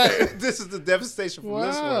like, Right. this is the devastation from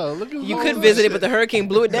this wow, one. look at You all could that visit it, shit. but the hurricane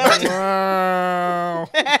blew it down. Wow.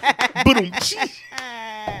 Boom.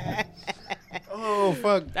 Oh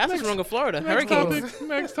fuck. That's what's wrong with Florida. Next Hurricanes. topic.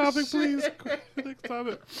 Next topic, please. Next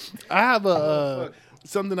topic. I have a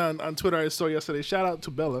something on Twitter I saw yesterday. Shout out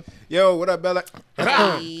to Bella. Yo, what up, Bella?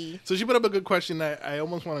 Hey. So she put up a good question that I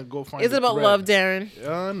almost want to go find. Is it the about thread. love,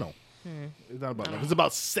 Darren? No. It's not about love. It's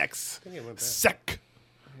about sex. Sec.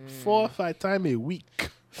 4 or 5 times a week.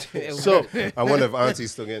 So I wonder if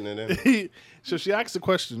Auntie's still getting it in. so she asked the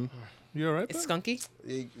question. You all right? It's there? skunky.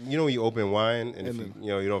 You know when you open wine and if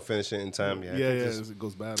you don't finish it in time. Yeah, I think this- it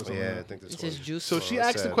goes bad or something. yeah, I think this It's one. just juice. So she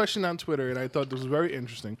asked the question on Twitter, and I thought this was very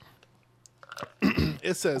interesting.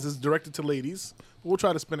 It says it's directed to ladies. We'll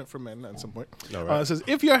try to spin it for men at some point. All right. It says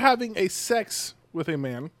if you're having a sex with a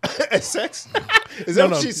man, Sex? Is that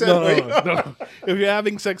what she said? no. If you're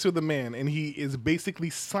having sex with a man and he is basically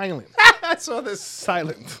silent, I saw this.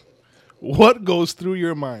 silent, what goes through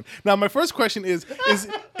your mind? Now, my first question is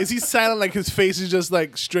he silent like his face is just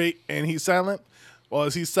like straight and he's silent? Or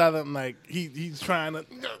is he silent like he's trying to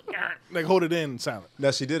like hold it in silent?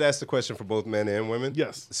 Now, she did ask the question for both men and women.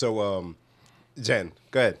 Yes. So, Jen,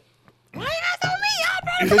 go ahead. Why you guys on me? Y'all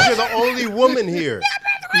brought the Because you're the only woman here.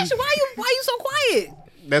 question. Why you so quiet?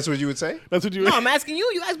 That's what you would say? That's what you. No, I'm asking you.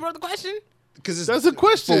 You guys brought the question. Because That's a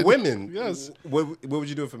question for women. Yes. What would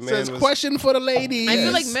you do if a man Says was? question for the ladies. I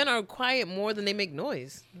feel like men are quiet more than they make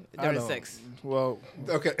noise I during know. sex. Well,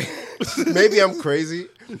 Okay, maybe I'm crazy,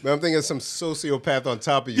 but I'm thinking some sociopath on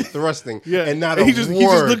top of you thrusting, Yeah. and not And a he just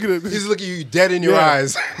word. looking at- He's looking you dead in your Yeah.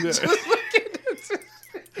 eyes. yeah.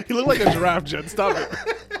 He looked like a giraffe, Jen. Stop it.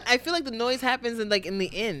 I feel like the noise happens in the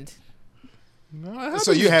end. No, it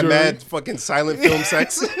So you happens had during- mad fucking silent film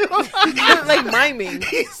sex. Like miming,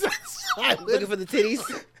 looking for the titties.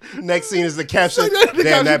 Next scene is the caption. The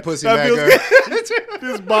Damn, that caption, pussy that mad feels good.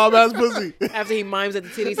 This bomb ass pussy. After he mimes at the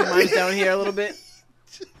titties, he mimes down here a little bit.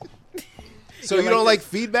 So you don't like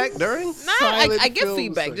feedback during? Nah, Silent I get film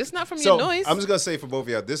feedback, sex. just not from So your noise. I'm just gonna say for both of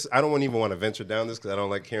y'all, this I don't even want to venture down this because I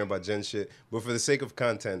don't like hearing about Jen shit. But for the sake of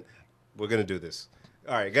content, we're gonna do this.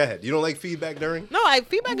 All right, go ahead. You don't like feedback during? No,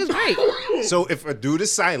 feedback is great. So if a dude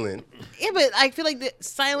is silent, Yeah, but I feel like the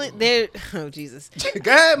silent. They're oh Jesus.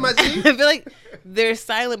 go ahead, my G. I feel like they're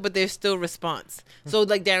silent, but there's still response. So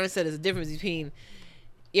like Darren said, there's a difference between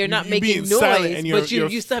you're not You making being noise, silent and but you're-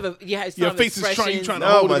 you still have a you still Your have face is trying. You expressions. trying to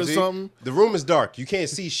No, hold my it or G. something. The room is dark. You can't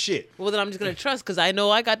see shit. Well, then I'm just gonna trust because I know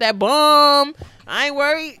I got that bomb. I ain't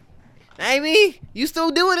worried. I ain't me. You still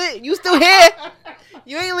doing it. You still here.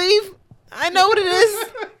 You ain't leave. I know what it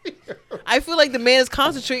is. I feel like the man is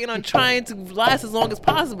concentrating on trying to last as long as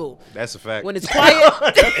possible. That's a fact. When it's quiet.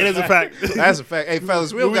 It is a fact. That's a fact. Hey,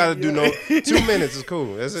 fellas, we don't gotta do no 2 minutes. Is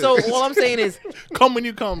cool. That's it. So all I'm saying is, Come when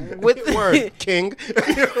you come. with Word, King.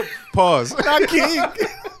 Pause. Not king.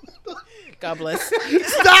 God bless.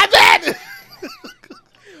 Stop it.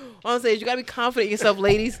 All I'm saying is you gotta be confident in yourself,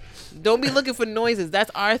 ladies. Don't be looking for noises.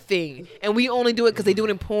 That's our thing, and we only do it because they do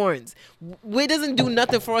it in porns. It doesn't do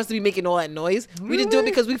nothing for us to be making all that noise. We just do it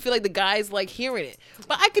because we feel like the guys like hearing it.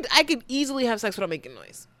 But I could easily have sex without making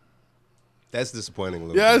noise. That's disappointing a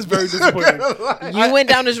little Yeah, bit. it's very disappointing. You went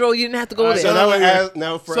down this road. You didn't have to go So there now, yeah.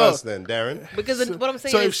 now for So- us then, Darren. because what I'm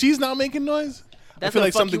saying So is if she's not making noise, I that's feel gonna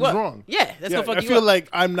like fuck you something's up. wrong. Yeah, that's gonna fuck I you feel up. like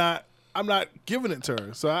I'm not giving it to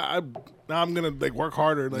her. So now I'm gonna like work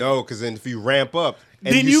harder. Like, No, because then if you ramp up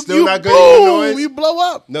and then you you still not boom, getting the noise, you blow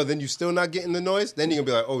up. no, then you still not getting the noise. Then you're gonna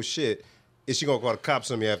be like, oh shit, is she gonna call the cops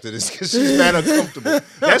on me after this? Because she's mad uncomfortable.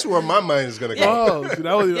 That's where my mind is gonna go. Oh, see,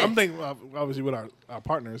 that was, I'm thinking obviously with our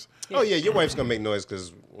partners. Oh yeah, your wife's gonna make noise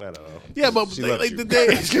because I don't know. Yeah, but she like, loves like you. the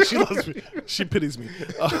day she loves me, she pities me.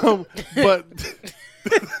 But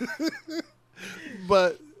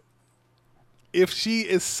but if she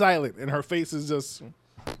is silent and her face is just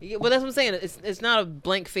Yeah, well, that's what I'm saying. It's not a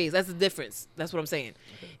blank face. That's the difference. That's what I'm saying.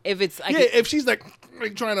 If it's if she's like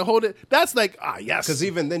trying to hold it, that's like yes. Because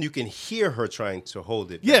even then you can hear her trying to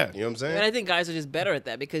hold it. Yeah. back. You know what I'm saying? and I think guys are just better at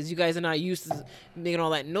that because you guys are not used to making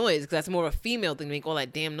all that noise. Because that's more of a female thing to make all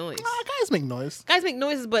that damn noise. Guys make noise. Guys make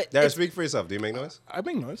noises, but Darren, it's- speak for yourself. Do you make noise? I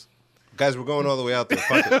make noise. Guys, we're going all the way out there.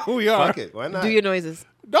 Fuck it. We are. Fuck it. Why not? do your noises.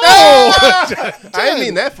 No, I didn't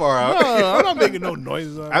mean that far out. No, I'm not making no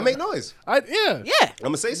noises. I make noise. Yeah. Yeah. I'm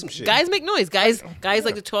gonna say some shit. Guys make noise. Guys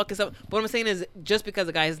like to talk and stuff. But what I'm saying is, just because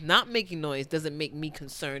a guy is not making noise doesn't make me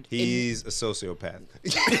concerned. He's a sociopath.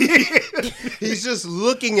 He's just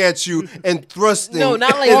looking at you and thrusting. No,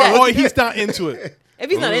 not like that. Or he's not into it. If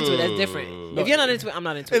he's not into it, that's different. If you're not into it, I'm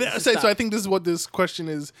not into it. And Just so stop. I think this is what this question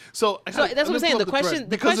is. So So that's what I'm saying. The question- the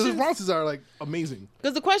because the questions- responses are like amazing.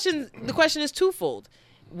 Because the question is twofold.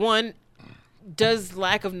 One, does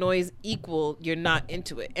lack of noise equal you're not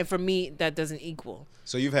into it? And for me, that doesn't equal.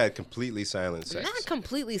 So you've had completely silent sex. Not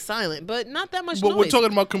completely silent, but not that much But noise. we're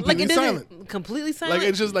talking about completely it doesn't- silent. Completely silent. Like,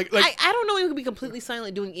 it's just like- I don't know you can be completely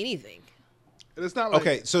silent doing anything. And it's not like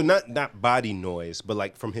Okay, so not body noise, but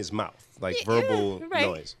like from his mouth, like Yeah, verbal right.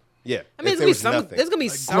 noise. Yeah. I mean, If there was there's nothing. gonna be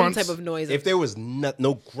Like some grunts. type of noise. If there was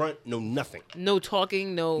no grunt, no nothing. No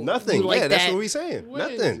talking, no Nothing. you like Yeah, that's that. what we're saying. Where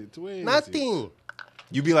is Nothing. it? Where is Nothing.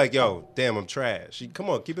 You be like, yo, damn, I'm trash. Come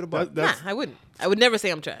on, keep it a buck. Nah, I wouldn't. I would never say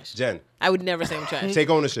I'm trash. Jen, I would never say I'm trash. take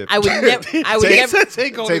ownership. I would never. I would Take- never.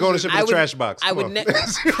 Take ownership. Take ownership of I the would- trash box. I Come would on. never.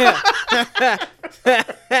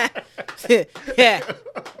 Yeah,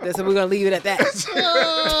 that's what we're gonna leave it at that.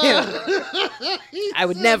 I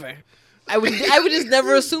would never. I would just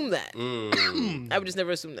never assume that. I would just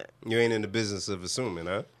never assume that. You ain't in the business of assuming,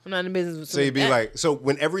 huh? I'm not in the business of So assuming you'd be that. like, so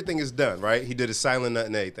when everything is done, right? He did a silent nut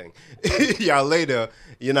and everything. Y'all later,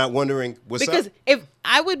 you're not wondering what's because up? if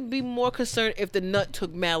I would be more concerned if the nut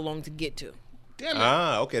took mad long to get to. You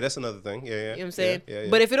Ah, okay, that's another thing. Yeah, yeah. know what I'm saying? Yeah, yeah.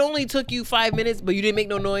 But if it only took you 5 minutes, but you didn't make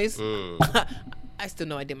no noise, Mm. I still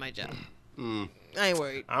know I did my job. I ain't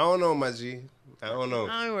worried. I don't know, my G. I don't know.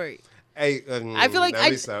 I ain't worried. Hey, I feel like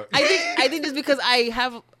at least I think just because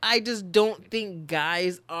I just don't think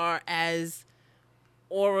guys are as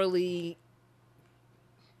orally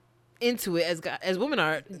into it as women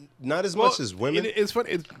are. not as Well, much as women. It's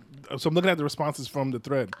funny. So I'm looking at the responses from the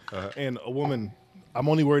thread, and a woman. I'm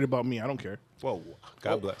only worried about me. I don't care. Whoa,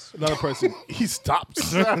 God bless. Another person. He stopped.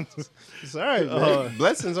 It's all right, man.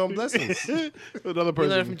 Blessings on blessings. Another person.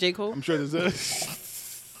 learned from J. Cole? I'm sure there's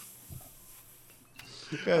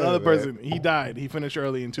another person. He died. He finished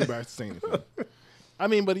early and too embarrassed to say anything. I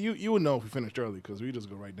mean, but you would know if we finished early because we just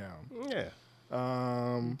go right down. Yeah.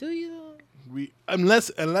 Do you? We unless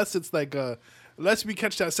it's like unless we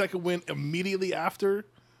catch that second win immediately after,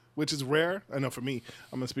 which is rare. I know for me,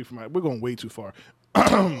 I'm gonna speak for we're going way too far.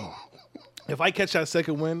 If I catch that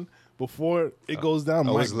second win before it goes down,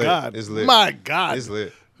 my it's lit. God, It's lit. my God, It's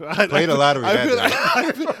lit. I Played a lottery I that feel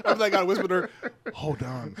day. like, I'm like I whispered to her, hold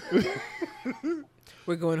on.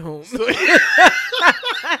 We're going home.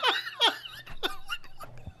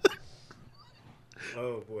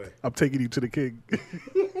 Oh boy. I'm taking you to the king.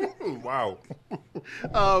 Wow.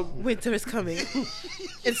 Winter is coming,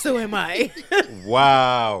 and so am I.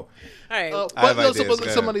 Wow. All right. I have But no, ideas, go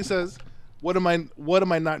ahead. somebody says, what am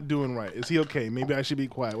I not doing right? Is he okay? Maybe I should be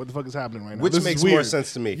quiet. What the fuck is happening right now? Which This is makes more weird.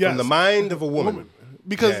 sense to me. Yes. From the mind of a woman.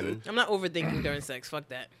 Because Then, I'm not overthinking during sex. Fuck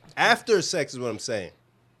that. after sex is what I'm saying.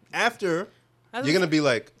 After, you're going to be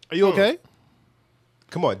like, are you okay?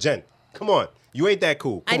 come on, Jen. Come on. You ain't that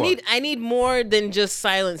cool. Come on. I need more than just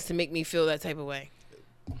silence to make me feel that type of way.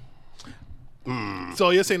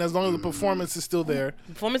 So you're saying as long as the performance is still there,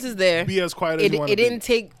 Performance is there. be as quiet as It you want to be. didn't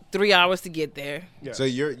take 3 hours to get there. Yeah. So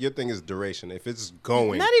your thing is duration. If it's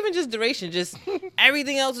going. Not even just duration, just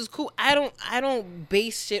everything else is cool. I don't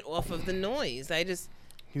base shit off of the noise. I just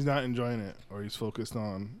He's not enjoying it, or he's focused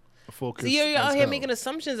on a focus. see you're as out here hell. making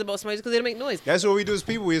assumptions about somebody just because they don't make noise. That's what we do as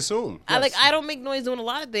people. We assume. I don't make noise doing a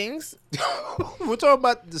lot of things. We're talking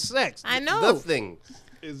about the sex. I know. The thing.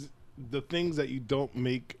 is the things that you don't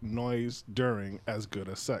make noise during as good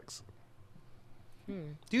as sex.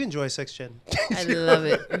 Do you enjoy sex, Jen? I love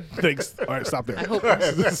it. Thanks. All right, stop there. I hope.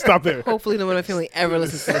 Stop there. Hopefully, no one I'm feeling ever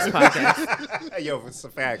listens to this podcast. Yo, it's a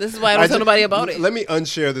fact. This is why I don't tell nobody about it. Let me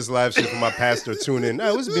unshare this live shit for my pastor. Tune in. Hey,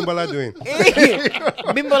 what's Bimbala doing?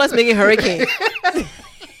 Bimbo, let's make it hurricane.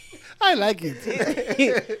 I like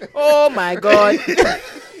it. Oh my god!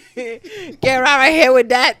 Get out of here with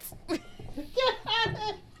that.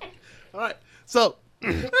 All right. So,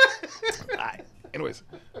 all right. Anyways,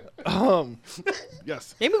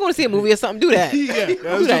 yes. Maybe we're going to see a movie or something. Do that. Yeah,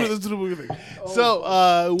 let's that. do the movie thing.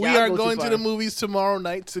 So we Y'all are go too going to far. the movies tomorrow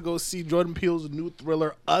night to go see Jordan Peele's new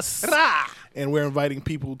thriller, Us. And we're inviting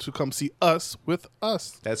people to come see Us with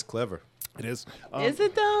us. That's clever. It is. Is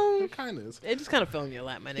it though? It kind of is. It just kind of fell in your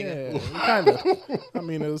lap, my nigga. Yeah, kind of. I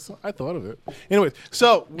mean, I thought of it. Anyways,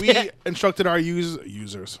 so we instructed our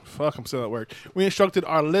users. Fuck, I'm still at work. We instructed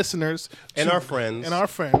our listeners And our friends. Our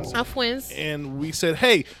friends. and we said,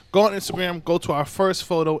 hey, go on Instagram, go to our first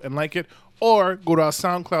photo and like it, or go to our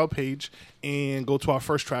SoundCloud page and go to our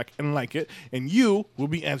first track and like it, and you will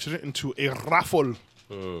be entered into a raffle.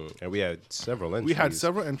 And we had several entries. We had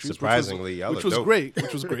several entries, Surprisingly, y'all which look was dope. great.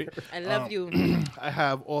 Which was great. I love you. I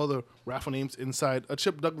have all the raffle names inside a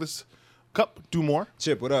Chip Douglas cup. Do more.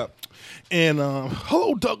 Chip, what up? And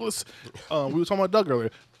hello, Douglas. We were talking about Doug earlier.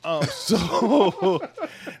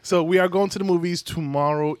 So we are going to the movies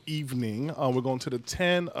tomorrow evening. We're going to the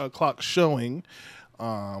 10 o'clock showing.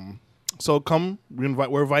 So come.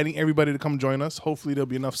 We're inviting everybody to come join us. Hopefully there'll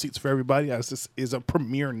be enough seats for everybody, as this is a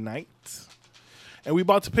premiere night. And we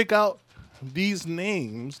about to pick out these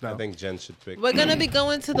names now. I think Jen should pick. We're gonna be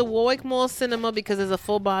going to the Warwick Mall Cinema because there's a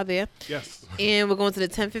full bar there, Yes. and we're going to the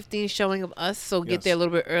 10:15 showing of Us. So get Yes. there a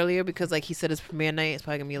little bit earlier because, like he said, it's premiere night. It's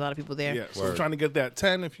probably gonna be a lot of people there. Yeah. So Word. we're trying to get that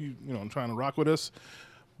 10 if you trying to rock with us.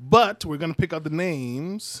 But we're gonna pick out the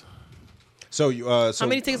names. So How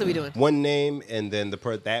many tickets are we doing? One name, and then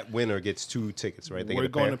that winner gets 2 tickets, right? They We're get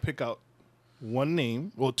a going pair? to pick out one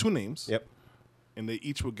name, well, 2 names. Yep. And they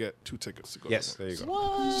each will get 2 tickets to go. Yes, to there you go.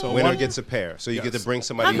 What? So Winner one- gets a pair, so you get to Yes. bring How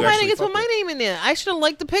somebody come you I actually didn't get to put my fuck with. name in there? I should have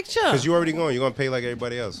liked the picture. Because you already going. You're going to pay like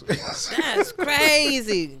everybody else. That's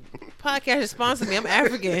crazy. Podcast is sponsored me. I'm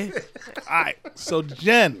African. All right. So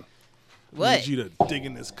Jen, I What? need you to dig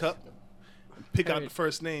in this cup, and pick out the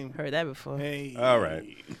first name. Heard that before. Hey. All right.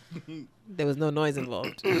 There was no noise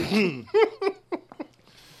involved.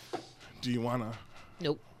 Do you wanna?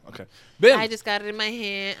 Nope. Okay. Ben, I just got it in my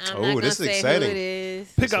hand. I'm Oh, not gonna this is say exciting. who it is.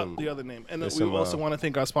 pick Listen, out the other name, and then listen, we also uh, want to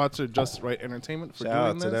thank our sponsor, Just Right Entertainment, for Shout doing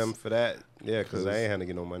out to this. them for that. Yeah, because I ain't had to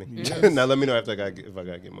get no money. Yes. Now let me know if I got to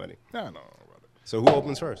get money. No. So who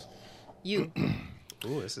opens first? You.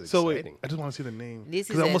 Ooh, this is So exciting. wait, I just want to see the name This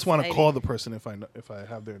because is I almost want to exciting. call the person if I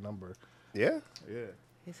have their number. Yeah?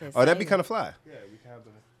 Yeah. Oh, that'd be kind of fly. Yeah, we can have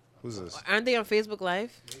the. Who's this? Aren't they on Facebook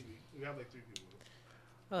Live? We have like 3 people.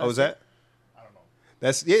 Oh, is that? I don't know.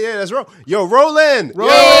 That's that's Ro. Yo, Roland.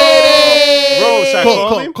 Roland! Roll. Should I Call, call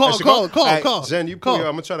call, him? call, I should call, All right, call. Jen, you Call. pull.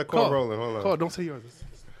 I'm gonna try to call Call. Roland. Hold on. Call. Don't say yours.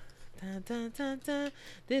 Dun, dun, dun, dun.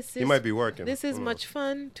 This is He might be working. This is Hold on. much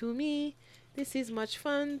fun to me. This is much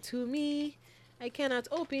fun to me. I cannot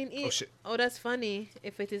open it. Oh, shit. Oh, that's funny.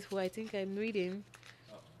 If it is who I think I'm reading.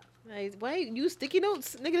 Why you sticky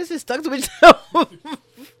notes? Nigga, this is stuck to itself.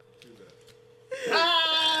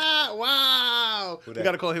 Wow. Who You that?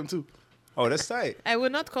 got to call him too. Oh, that's tight. I will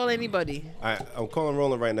not call anybody. I'm calling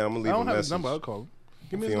Roland right now. I'm gonna I leave don't a have message. his number. I'll call him.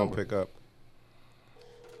 Give me If his he don't number. pick up.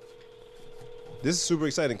 This is super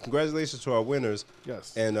exciting. Congratulations to our winners.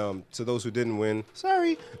 Yes. And to those who didn't win,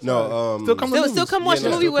 sorry. No, Still come to Still come watch Yeah, the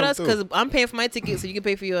no, movie still with come us through. because I'm paying for my ticket, so you can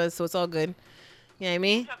pay for yours, so it's all good. You know what I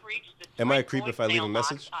mean? Am I a creep if I leave a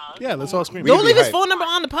message? Yeah, let's all scream. We Don't can leave be his hype. phone number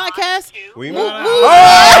on the podcast. We Woo, la woo.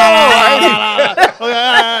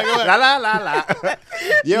 la la la.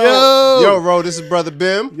 Yo. Yo, Ro, this is brother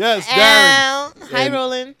Bim. Yes, Darren. Al. Hi, And-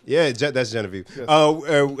 Roland. Yeah, that's Genevieve. Yes.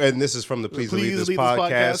 And this is from the Please Delete This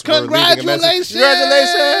podcast. Podcast. We're leaving a message. Congratulations.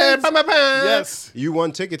 Congratulations! Bam, bam, bam. Yes. You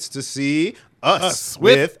won tickets to see Us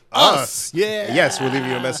With with Us. Us. Yeah. Yes, we're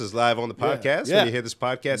leaving you a message live on the Yeah. podcast. Yeah. When you hear this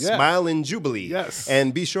podcast, Yeah. smile in Jubilee. Yes.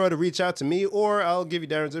 And be sure to reach out to me, or I'll give you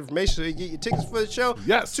Darren's information so you get your tickets for the show.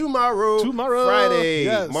 Yes. Tomorrow. Friday.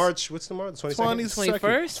 Yes. March, what's tomorrow? The 22nd?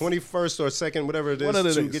 21st? 21st or 2nd, whatever it is, One of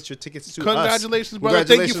the to days. get your tickets to Congratulations, us. brother.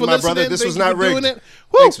 Thank you Congratulations, for my brother. listening. This Thank was you not for rigged. doing it.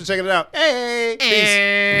 Woo. Thanks for checking it out. Hey,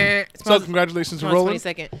 peace. So congratulations to Roland.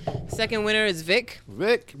 22nd. Second winner is Vic.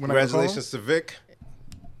 Vic. We're not gonna call him. Congratulations to Vic.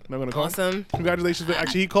 Not gonna call him. Awesome. Congratulations, Vic.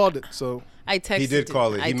 Actually, he called it. So I texted. He did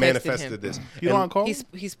call it. I He texted manifested him. this. you don't want to call him?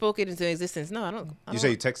 He spoke it into existence. No, I don't. You say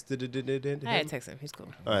you texted it? I had to text him. He's cool.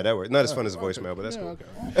 All right, that worked. Not as fun as a voicemail, but that's Yeah, cool.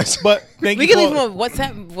 okay. But thank We you. can for- leave him a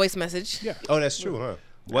WhatsApp voice message. Yeah. Oh, that's true, huh?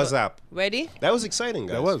 What's up? Ready? That was exciting,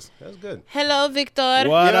 guys. That was. That was good. Hello, Victor.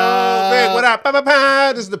 What Yo, up? Vic, what up?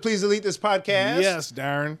 Pa-pa-pa. This is the Please Delete This podcast. Yes,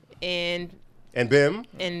 Darren. And Bim.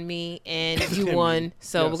 me and you won.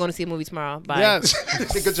 So Yes. we're going to see a movie tomorrow. Bye.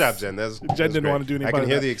 Yes. Good job, Jen. That's didn't want to do any I part can of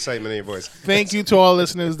hear that. the excitement in your voice. Thank you to all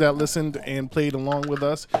listeners that listened and played along with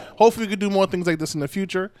us. Hopefully, we could do more things like this in the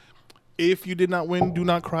future. If you did not win, do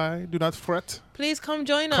not cry. Do not fret. Please come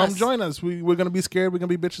join us. Come join us. We're going to be scared. We're going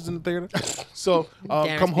to be bitches in the theater. So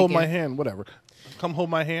Darren come hold my speaking. hand. Whatever. Come hold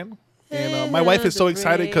my hand. And my wife is so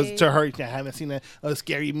excited because to her, I haven't seen a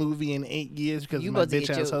scary movie in 8 years because You of my about to bitch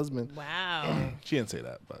get ass your- husband. Wow. She didn't say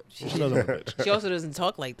that, but she knows I'm a bitch. She also doesn't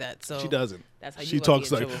talk like that. So She doesn't. That's how you She about to talks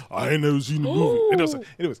get in like, trouble. I ain't never seen the movie.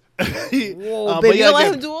 Anyways. Whoa, But baby, you yeah, don't let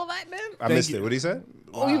again, him do all that, man? I missed you. it. What he said?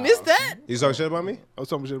 Oh, you missed that? You talking shit about me? I was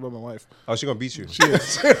talking shit about my wife. Oh, she gonna beat you.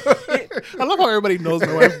 I love how everybody knows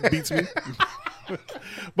my wife beats me.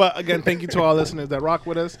 But again, thank you to all listeners that rock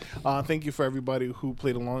with us. Thank you for everybody who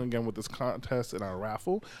played along again with this contest and our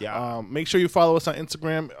raffle. Yeah. Make sure you follow us on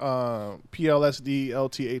Instagram,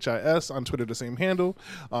 PLSDLTHIS, on Twitter, the same handle.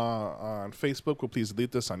 On Facebook, we'll please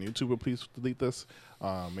delete this. On YouTube, we'll please delete this.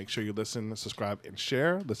 Make sure you listen, subscribe, and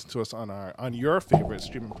share. Listen to us on your favorite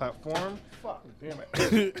streaming platform. Fuck, damn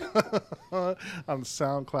it. On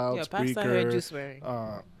SoundCloud, Yeah, Pastor, I heard you Spreaker, swearing.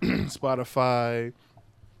 Spotify,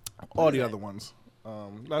 all the other ones.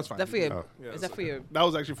 That's fine. Is that for your? Yeah, Is that for your? That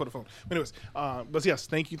was actually for the phone. Anyways, but yes,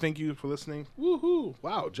 thank you for listening. Woohoo!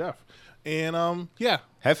 Wow, Jeff. And yeah,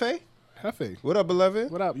 Hefe? Hefe, What up,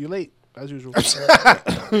 beloved? what up? You late? as usual.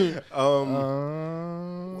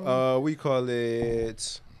 We call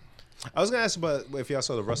it. I was gonna ask about if y'all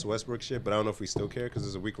saw the Russell Westbrook shit, but I don't know if we still care because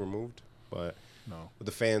it's a week removed. But No. with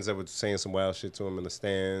the fans that were saying some wild shit to him in the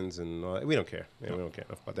stands, and all that, we don't care. Yeah, we don't care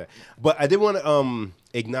enough about that. But I did want to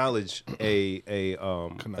acknowledge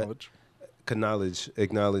acknowledge a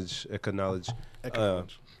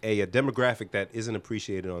demographic that isn't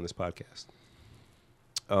appreciated on this podcast.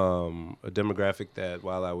 A demographic that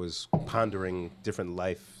while I was pondering different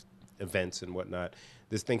life events and whatnot,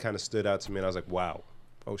 this thing kind of stood out to me, and I was like, wow,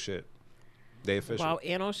 oh shit, they official. Wow,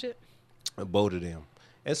 and all shit. Both of them.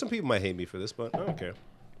 And some people might hate me for this, but I don't care.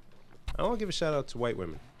 I want to give a shout out to white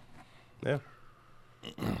women. Yeah.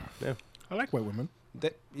 Yeah. I like white women.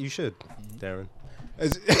 You should, Darren.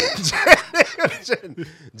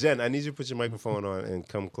 Jen, I need you to put your microphone on and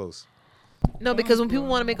come close. No, because when people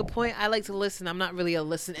want to make a point, I like to listen. I'm not really a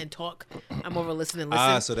listen and talk. I'm more of a listen and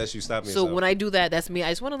listen. So that's you stopping So yourself. when I do that, that's me. I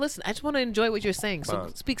just want to listen. I just want to enjoy what you're saying. So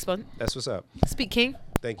speak, Spun. That's what's up. Speak, King.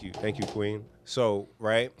 Thank you, Queen. So,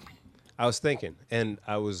 right, I was thinking, and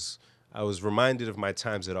I was reminded of my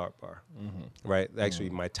times at Art Bar, right? Actually,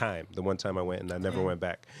 my time, the one time I went, and I never went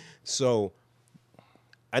back. So,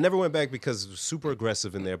 I never went back because it was super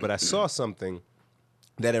aggressive in there, but I saw something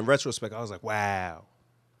that, in retrospect, I was like, wow.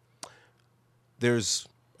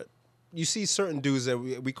 You see certain dudes that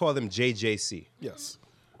we call them JJC. Yes.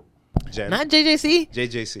 Jen? Not JJC.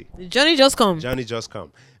 JJC. Johnny Just Come. Johnny Just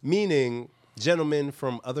Come. Meaning gentlemen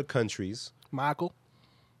from other countries. Michael.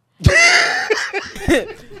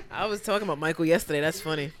 I was talking about Michael yesterday. That's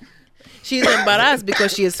funny. She's embarrassed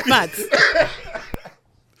because she is fat.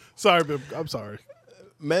 Sorry, babe. I'm sorry.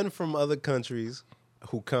 Men from other countries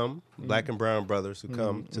who come, black and brown brothers who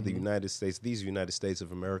come to the United States, these United States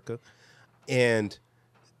of America, and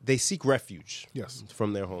they seek refuge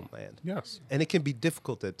from their homeland. Yes. And it can be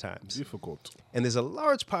difficult at times. Difficult. And there's a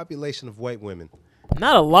large population of white women.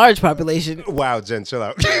 Not a large population. Wow, Jen, chill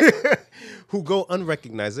out. Who go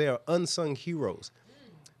unrecognized. They are unsung heroes.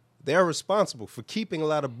 They are responsible for keeping a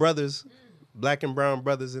lot of brothers, black and brown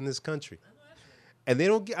brothers in this country. And they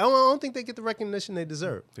don't get, I don't think they get the recognition they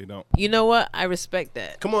deserve. They don't. You know what? I respect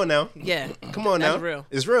that. Come on now. Yeah. Come on now. That's real.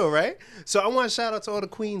 It's real, right? So I want to shout out to all the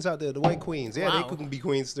queens out there, the white queens. Yeah, Wow. they can be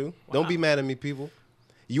queens too. Don't be mad at me, people.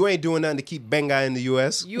 You ain't doing nothing to keep Benga in the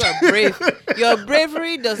U.S. You are brave. Your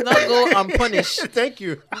bravery does not go unpunished. Thank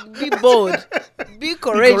you. Be bold. Be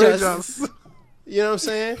courageous. You know what I'm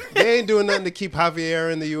saying? They ain't doing nothing to keep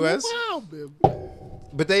Javier in the U.S. Wow, babe.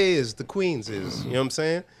 But they is. The queens is. You know what I'm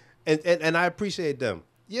saying? And I appreciate them.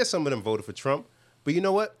 Yeah, some of them voted for Trump. But you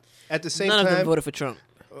know what? At the same None time. of them voted for Trump.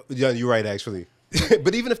 Yeah, you're right, actually.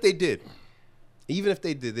 But even if they did,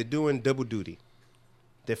 they're doing double duty.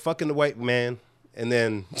 They're fucking the white man, and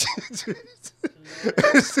then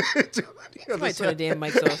Might turn the damn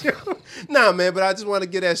mics off. Nah, man, but I just want to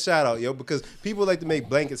get that shout out, yo, because people like to make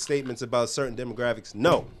blanket statements about certain demographics.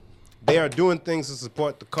 No, they are doing things to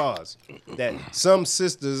support the cause that some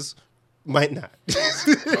sisters might not.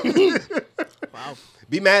 Wow.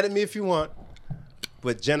 Be mad at me if you want,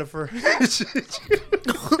 but Jennifer,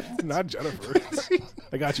 Not Jennifer.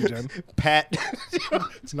 I got you, Jen. Pat,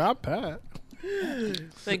 It's not Pat.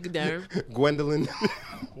 Thank you, Darren. Gwendolyn,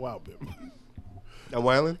 Wow, babe. I'm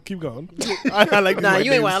wildin'. Keep going. I like Nah, white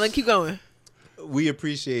you ain't names. wildin'. Keep going. We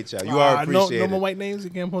appreciate y'all. You are No appreciated. more white names. You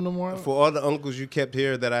can't put no more. For all the uncles you kept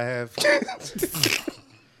here that I have,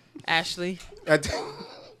 Ashley.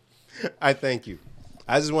 I thank you.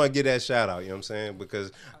 I just want to get that shout out, you know what I'm saying?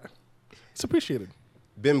 Because It's appreciated.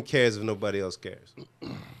 Bim cares if nobody else cares.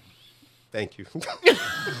 Thank you.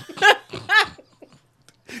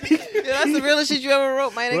 Yeah, that's the realest shit you ever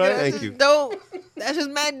wrote, my nigga. Right. That's Thank just you. dope. That's just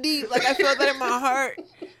mad deep. Like, I feel that in my heart.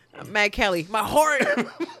 I'm Mad Kelly. My heart.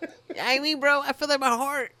 I mean, bro, I feel that in my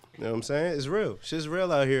heart. You know what I'm saying? It's real. Shit's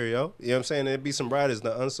real out here, yo. You know what I'm saying? There'd be some writers,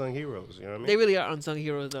 the unsung heroes. You know what I mean? They really are unsung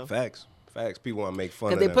heroes, though. Facts. People want to make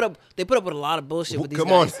fun of Because them. they put up with a lot of bullshit with these Come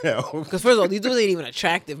guys. on now. Because first of all, these dudes ain't even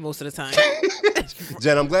attractive most of the time.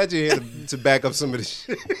 Jen, I'm glad you're here to back up some of this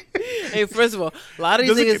shit. Hey, first of all, a lot of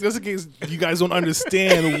these niggas, Just in case you guys don't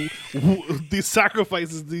understand these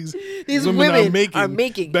sacrifices these women are are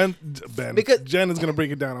making. Ben, Because- Jen is gonna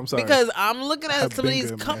break it down. I'm sorry. because I'm looking at I've some of been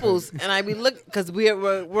these good, man. couples, and I be looking because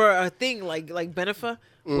we're a thing like Benefa.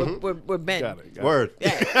 We're Ben. Got it. Word.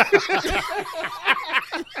 Yeah.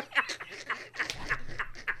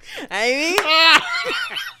 I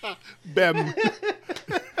mean, Bem.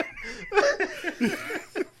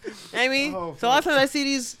 so a lot of times I see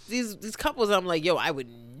these couples, I'm like, yo, I would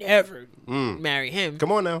never marry him.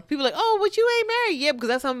 Come on now. People are like, oh, but you ain't married. Yeah,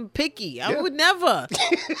 because I'm picky. I Yeah. would never.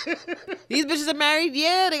 These bitches are married.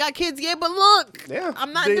 Yeah, they got kids. Yeah, but look, Yeah.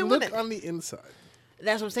 I'm not They doing look it. on the inside.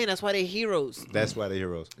 That's what I'm saying. That's why they're heroes. That's why they're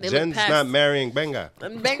heroes. They look Jen's past- not marrying Benga.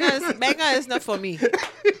 Benga is not for me.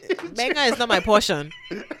 Benga is not my portion.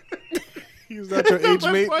 He's not your age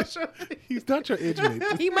mate. He's not your age mate.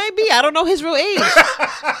 He might be. I don't know his real age.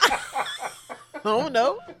 I don't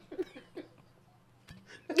know.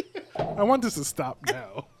 I want this to stop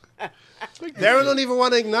now. Darren don't even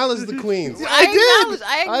want to acknowledge the queens.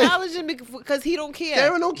 I acknowledge him because he don't care.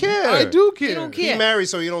 Darren don't care. I do care. He don't He care. married,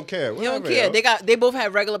 so you don't care. He don't Whatever, care. yo. They both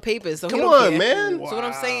have regular papers, so Come he don't on, care. man. So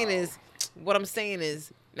what I'm saying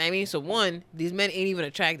is, I mean, so one, these men ain't even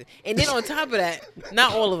attractive, and then on top of that,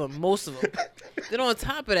 not all of them, most of them. Then on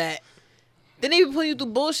top of that, then they be putting you through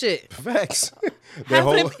bullshit. Facts. Half Their of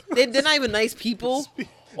whole, them, they're not even nice people.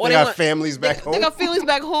 Or they got want- families back they, home. They got families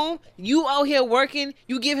back home. You out here working.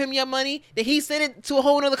 You give him your money. Then he send it to a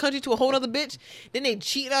whole other country to a whole other bitch. Then they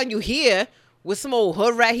cheat on you here with some old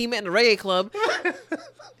hood rat he met in the reggae club.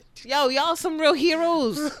 Yo, y'all some real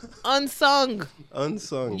heroes. Unsung.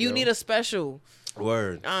 Unsung. You yo. need a special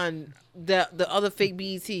word. on the other fake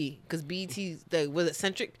BET. Because BET, was it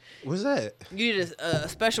Centric? What's that? You need a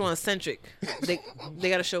special on Centric. They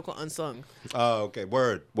got a show called Unsung. Oh, okay.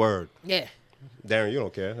 Word. Yeah. Darren, you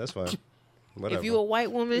don't care. That's fine. Whatever. If you a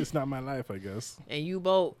white woman It's not my life, I guess. and you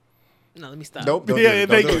both... No, let me stop. Nope. Don't Yeah, do it.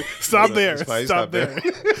 thank Don't do you. it. Stop Don't do it. there. It's fine. You Stop there.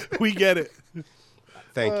 We get it.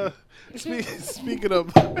 Thank you. Speaking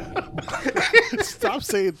of, stop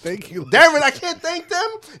saying thank you. Darren, I can't thank them.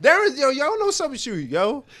 Darren, yo, y'all know something with you,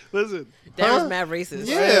 yo. Listen, Darren's Huh? mad racist.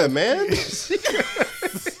 Yeah, man.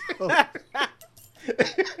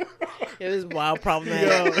 It was wild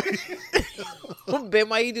problematic. Ben,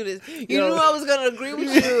 why you do this? You knew I was gonna agree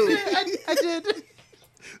with you. I did.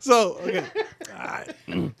 so okay, Alright.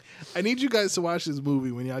 I need you guys to watch this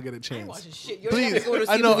movie when y'all get a chance. Watching shit. You Please, have to go to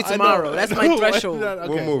see I know, a movie I know, tomorrow. I That's know. my threshold. Okay.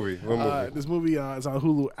 What movie? What movie? This movie is on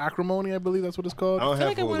Hulu. Acrimony, I believe that's what it's called. I don't feel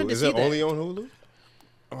have like I wanted Hulu. to Is see it that. only on Hulu?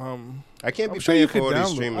 I can't be I'm sure you paying could for all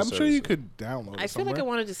these download. streaming I'm sure you services. could download. I it feel like I somewhere.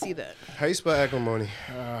 wanted to see that. How you spell acrimony?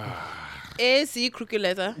 A-C crooked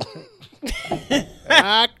letter.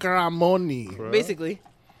 Acrimony. Basically.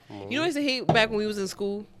 You know what I used to hate back when we was in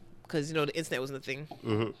school? Because, the internet wasn't a thing.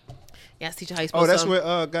 Mm-hmm. Yeah, ask teacher how you spell Oh, that's something.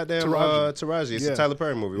 with goddamn Taraji. Taraji. It's Yeah. a Tyler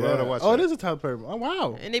Perry movie. Why Yeah. would I watch Oh, that? it is a Tyler Perry. Oh,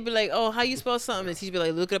 wow. And they'd be like, oh, how you spell something? And teacher be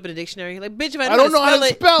like, look it up in the dictionary. Like, bitch, if I I don't know how to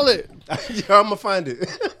it. spell it. Yo, I'm gonna find it.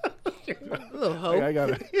 Little hoe. I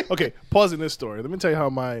got it. Okay, pausing this story. Let me tell you how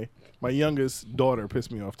my youngest daughter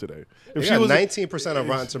pissed me off today. They got 19% on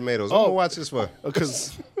Rotten Tomatoes. What am I gonna watch this for?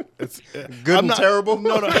 because it's Good and terrible?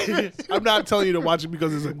 No, I'm not telling you to watch it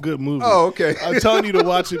because it's a good movie. Oh, okay. I'm telling you to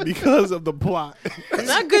watch it because of the plot.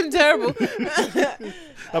 Not good and terrible.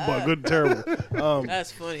 About good and terrible.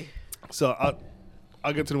 That's funny. So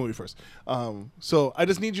I'll get to the movie first. So I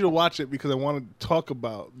just need you to watch it because I want to talk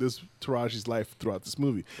about this Taraji's life throughout this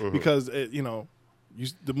movie because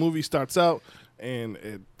the movie starts out and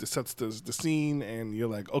it sets the scene and you're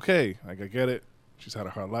like, okay, like I get it. She's had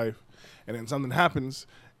a hard life, and then something happens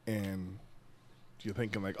and you're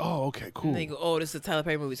thinking like, oh, okay, cool. And then you go, oh, this is a Tyler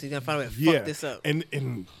Perry movie, so you're going to find a way to Yeah, fuck this up. and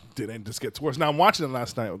then it just gets worse. Now I'm watching it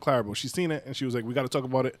last night with Clara, but she's seen it and she was like, we got to talk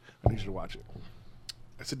about it. I need you to watch it.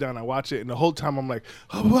 I sit down, I watch it, and the whole time I'm like,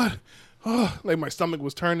 oh, what? Oh, like my stomach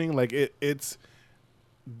was turning. Like it's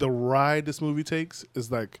the ride this movie takes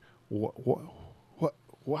is like, what?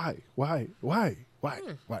 Why?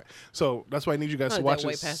 So that's why I need you guys Oh, to that watch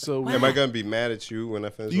white it. pastor. So Wow. Am I gonna be mad at you when I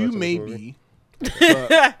finish you watching may this movie? be.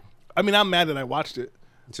 But, I mean, I'm mad that I watched it.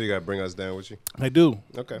 So you gotta bring us down with you. I do.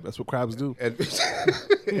 Okay. That's what crabs do. And,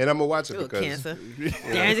 and I'm gonna watch it Little because cancer.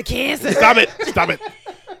 There's a cancer. Stop it.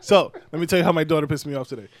 So let me tell you how my daughter pissed me off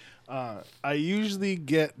today. I usually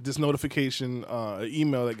get this notification,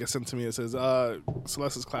 email that gets sent to me that says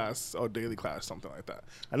Celeste's class or daily class, something like that.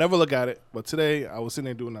 I never look at it, but today I was sitting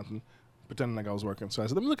there doing nothing, pretending like I was working. So I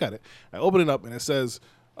said, let me look at it. I open it up and it says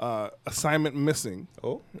assignment missing,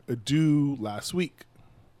 due last week.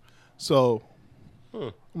 So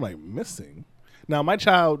I'm like, missing? Now my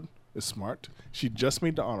child is smart. She just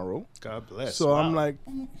made the honor roll. God bless. So I'm like,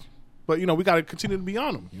 but we got to continue to be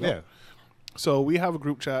on them. yeah. So we have a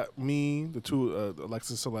group chat, me, the two,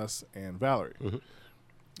 Alexis, Celeste, and Valerie.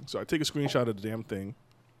 So I take a screenshot of the damn thing.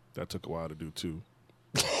 That took a while to do too.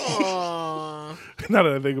 Aww. Now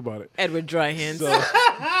that I think about it. Edward Dry Hands. So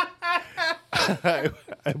I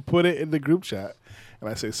put it in the group chat and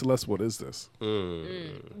I say, Celeste, what is this?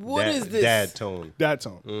 What is this? Dad tone. That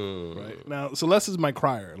tone. Right? Now, Celeste is my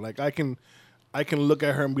crier. Like I can I can look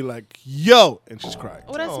at her and be like, "Yo," and she's crying.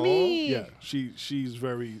 Oh, that's Aw. me. Yeah, she's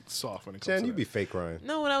very soft when it comes Jen, to you that. be fake crying.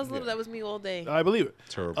 No, when I was little, that was me all day. I believe it.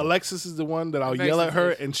 Terrible. Alexis is the one that I'll Very yell at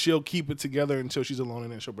her sensitive. and she'll keep it together until she's alone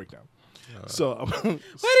and then she'll break down. So Why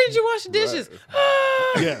didn't you wash the dishes?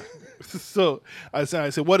 yeah. So I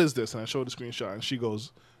said, "What is this?" And I showed the screenshot, and she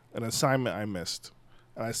goes, "An assignment I missed."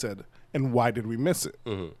 And I said, "And why did we miss it?"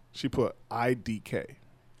 She put IDK.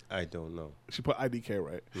 I don't know. She put IDK,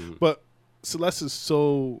 right? But Celeste is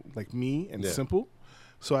so like me and Yeah. simple.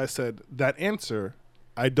 So I said, "That answer,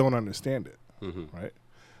 I don't understand it." Right?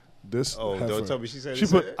 This. Oh, don't heifer, tell me she said She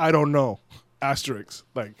it. put, "I don't know." Asterisk,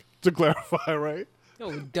 like to clarify, right?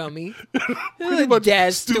 Oh, dummy. Pretty much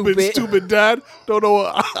Dad's stupid. dad. Don't know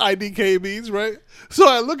what IDK means, right? So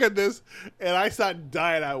I look at this and I start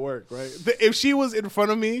dying at work, right? If she was in front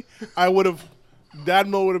of me, I would have, dad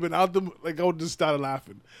mode would have been out the, like I would just started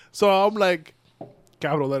laughing. So I'm like,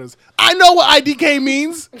 capital letters, "I know what IDK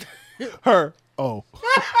means." Her, oh.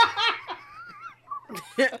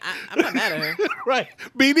 I'm not mad at her. Right.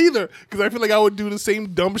 Me neither. Because I feel like I would do the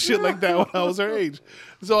same dumb shit like that when I was her age.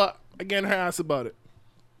 So again, her ass about it.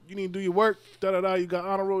 You need to do your work. Da-da-da. You got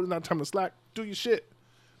honor roll. It's not time to slack. Do your shit.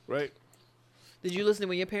 Right? Did you listen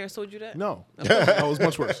when your parents told you that? No. That was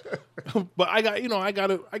much worse. But I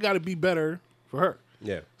gotta be better for her.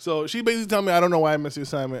 Yeah. So she basically tell me I don't know why I missed the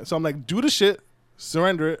assignment. So I'm like, do the shit,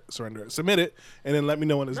 surrender it, submit it, and then let me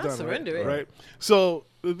know when it's Not done. surrender right? it. Right. So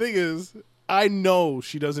the thing is, I know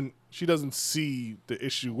she doesn't see the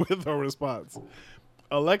issue with her response.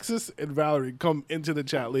 Alexis and Valerie come into the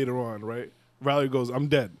chat later on, right? Valerie goes, "I'm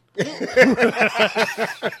dead."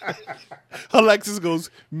 Alexis goes,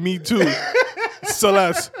 "Me too."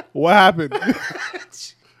 Celeste, what happened?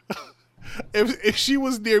 If she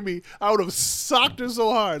was near me, I would have socked her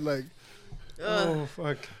so hard. Like, Oh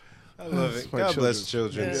fuck. I love it. my God bless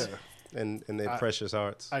children. children and their precious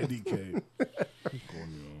hearts. IDK.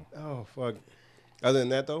 Oh fuck. Other than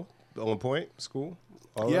that though, on point, school.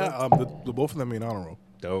 All of Yeah, that? the both of them made honor roll.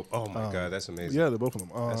 Dope. Oh my god, that's amazing. Yeah, the both of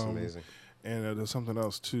them. That's amazing. And there's something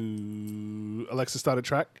else too. Alexis started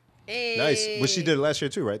track. Hey. Nice. Well, she did it last year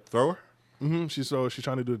too, right? Thrower. She's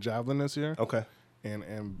trying to do a javelin this year. Okay.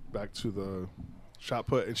 And back to the shot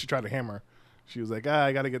put, and she tried to hammer. She was like,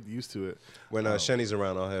 I got to get used to it. When Shenny's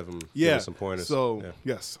around, I'll have him give Yeah, us some pointers. So Yeah.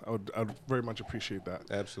 yes, I'd very much appreciate that.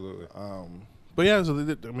 Absolutely. But yeah, so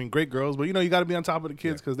they did, I mean, great girls. But you got to be on top of the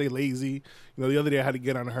kids because they lazy. The other day I had to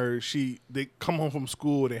get on her. They come home from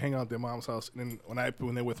school, they hang out at their mom's house, and then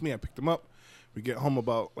when they're with me, I pick them up. We get home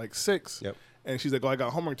about like 6, Yep. and she's like, "Oh, I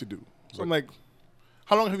got homework to do." So I'm like,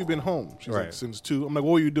 "How long have you been home?" She's like, Right. "Since 2." I'm like,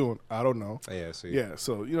 "What were you doing?" "I don't know." Yeah. See. Yeah,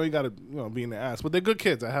 so you got to be in the ass. But they're good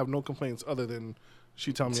kids. I have no complaints other than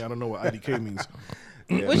she telling me I don't know what IDK means.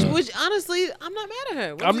 Yeah. Which honestly, I'm not mad at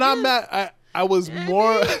her. Once I'm not again, mad. I was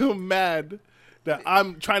more mad that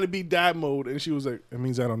I'm trying to be dad mode, and she was like, "It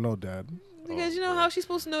means I don't know, Dad." Because you know how she's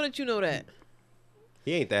supposed to know that you know that.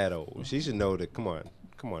 He ain't that old. She should know that. Come on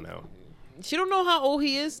now. She don't know how old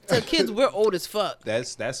he is. To kids, we're old as fuck.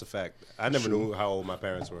 That's a fact. I never knew how old my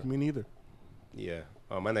parents were. Me neither. Yeah.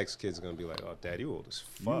 My next kid's gonna be like, "Oh, Dad, you old as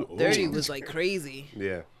fuck." old. 30 was like crazy.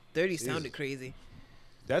 Yeah. 30 sounded crazy.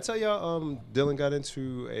 That's how y'all Dylan got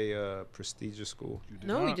into a prestigious school,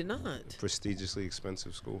 No, he did not. prestigiously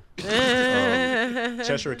expensive school, That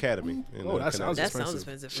Cheshire Academy. in, Oh, that sounds Connecticut. sounds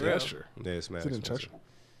expensive for real. Cheshire. Yeah, it's mad Is it in expensive. Cheshire?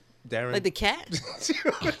 Darren, Like the cat?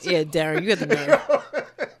 Yeah, Darren, you had the nerve.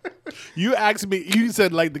 You asked me. You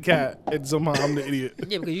said like the cat, and somehow I'm the idiot.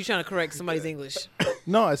 Yeah, because you're trying to correct somebody's English.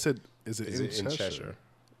 No, I said, "Is it, is in, it in Cheshire? Cheshire?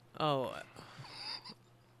 Oh,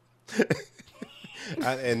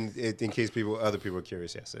 In case other people are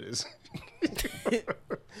curious, yes, it is.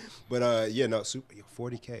 But yeah, no,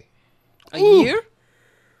 40K. a year?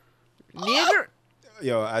 Nigger?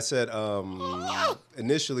 Yo, I said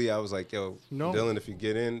initially I was like, "Yo, No. Dylan, if you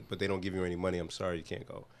get in, but they don't give you any money, I'm sorry, you can't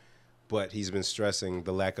go." But he's been stressing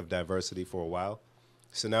the lack of diversity for a while,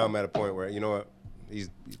 so now I'm at a point where you know what, he's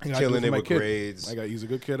I gotta do killing for it my with kid. grades. He's a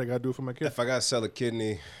good kid. I got to do it for my kid. If I gotta sell a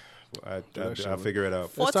kidney, I'll figure it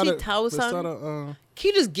out. Let's start a- 40,000? let's start a, Can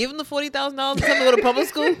you just give him the $40,000 and tell him to go to public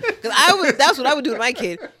school? Because that's what I would do to my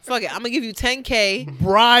kid. Fuck it, I'm gonna give you $10K.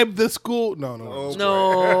 bribe the school. No. Oh,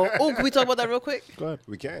 No. Oh, can we talk about that real quick? Go ahead.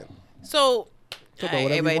 We can. So, Talk about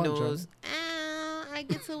whatever everybody you want, knows. I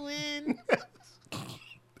get to win.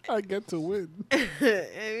 I get to win.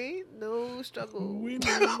 I mean, no struggle. Win.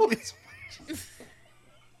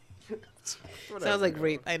 Sounds like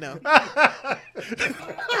rape. I know.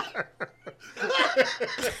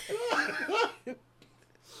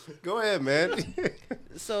 Go ahead, man.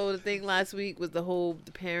 So the thing last week was the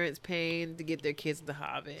parents paying to get their kids to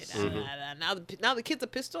Harvard. Now the kids are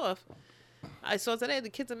pissed off. I saw today the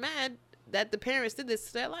kids are mad that the parents did this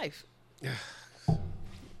to their life.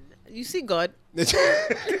 You see God.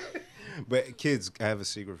 But kids, I have a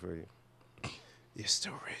secret for you. You're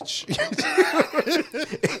still rich.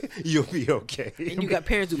 You'll be okay. And you got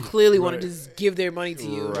parents who clearly want to just give their money to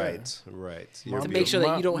you. Right. To make sure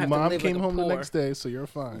that you don't have to live came like a home poor. the next day, so you're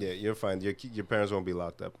fine. Yeah, you're fine. Your parents won't be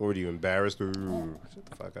locked up. Or are you embarrassed? Ooh, shut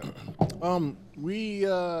the fuck up.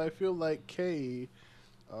 I feel like Kay.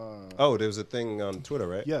 Oh, there was a thing on Twitter,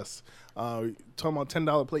 right? Yes. Talking about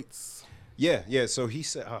 $10 plates. Yeah. So he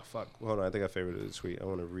said, "Oh fuck, hold on. I think I favorited the tweet. I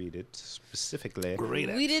want to read it specifically." Great.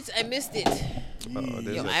 Read it. I missed it.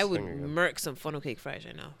 There's Yo, that I would thing again. murk some funnel cake fries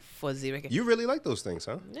right now for zero. You really like those things,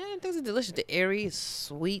 huh? Yeah, things are delicious. The airy is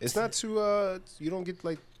sweet. It's not too. You don't get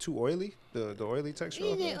like too oily. The oily texture.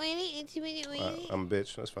 of it? I'm a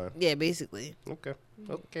bitch. That's fine. Yeah, basically. Okay.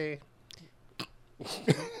 Okay.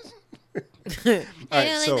 I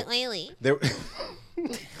don't like the oily. There.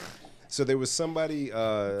 So there was somebody.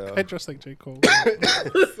 I dress like J. Cole.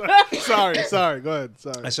 sorry. Go ahead.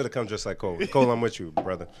 Sorry. I should have come just like Cole. Cole, I'm with you,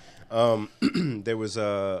 brother. There was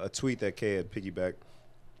a tweet that Kay had piggybacked.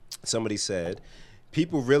 Somebody said,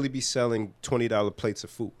 "People really be selling $20 plates of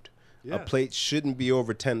food. Yeah. A plate shouldn't be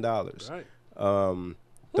over $10. Right.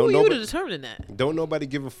 Who are you to determine that? Don't nobody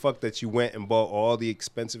give a fuck that you went and bought all the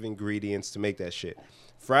expensive ingredients to make that shit.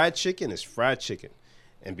 Fried chicken is fried chicken,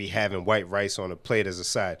 and be having white rice on a plate as a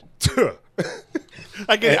side."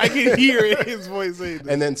 I can hear his voice saying this.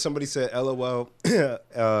 And then somebody said, "LOL,"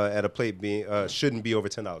 at a plate being shouldn't be over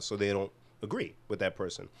 $10, so they don't agree with that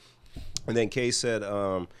person. And then Kay said,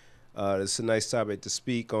 "This is a nice topic to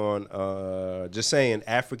speak on. Just saying,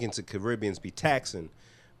 Africans and Caribbeans be taxing,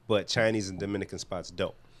 but Chinese and Dominican spots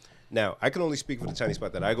don't." Now, I can only speak for the Chinese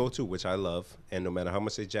spot that I go to, which I love, and no matter how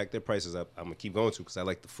much they jack their prices up, I'm gonna keep going to because I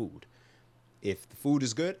like the food. If the food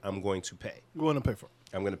is good, I'm going to pay. You want to pay for it.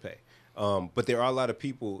 I'm going to pay. But there are a lot of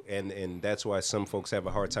people, and that's why some folks have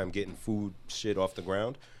a hard time getting food shit off the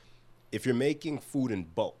ground. If you're making food in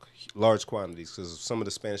bulk, large quantities, because some of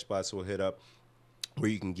the Spanish spots will hit up where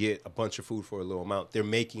you can get a bunch of food for a little amount. They're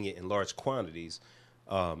making it in large quantities,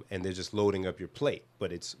 and they're just loading up your plate.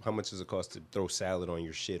 But it's how much does it cost to throw salad on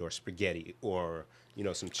your shit, or spaghetti, or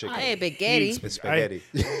some chicken? Hey, spaghetti. It's spaghetti.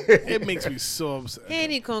 It makes me so upset.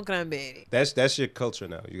 Henny con cranberry. That's your culture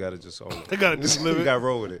now. You got to just own it. I gotta just live You it. got to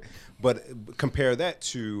roll with it. But compare that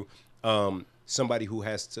to somebody who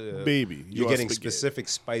has to. Baby, you're you getting are spaghetti. specific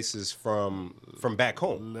spices from back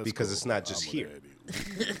home Let's because go. it's not just I'm here. ready.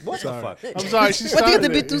 What Sorry. the fuck? I'm sorry. She What do you started have to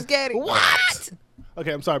be it. too scary? What?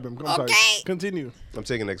 Okay, I'm sorry, Bim. I'm sorry. Okay. Continue. I'm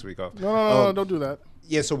taking next week off. No, don't do that.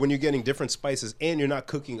 Yeah, so when you're getting different spices and you're not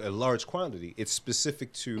cooking a large quantity, it's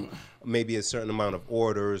specific to maybe a certain amount of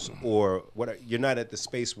orders or what. You're not at the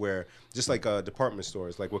space where, just like department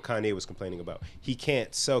stores, like what Kanye was complaining about, he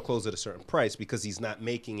can't sell clothes at a certain price because he's not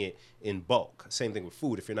making it in bulk. Same thing with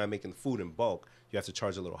food. If you're not making the food in bulk, you have to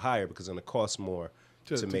charge a little higher because it's going to cost more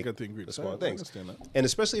to make get the the ingredients. small I things. understand that. And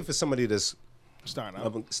especially if it's somebody that's Starting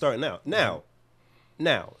out. starting out.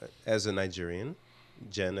 Now, as a Nigerian,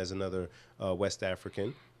 Jen as another West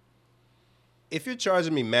African, if you're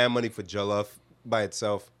charging me mad money for jollof by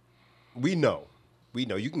itself, we know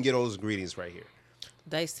you can get all those ingredients right here.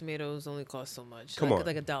 Diced tomatoes only cost so much. Come like, on.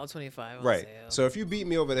 like $1.25. Right. So if you beat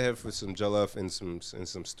me over the head for some jollof and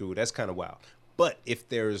some stew, that's kind of wild. But if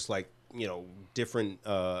there's different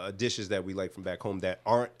dishes that we like from back home that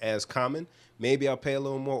aren't as common, maybe I'll pay a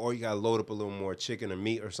little more, or you gotta load up a little more chicken or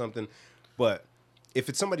meat or something. But if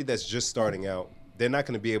it's somebody that's just starting out, they're not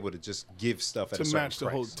going to be able to just give stuff at To a certain match the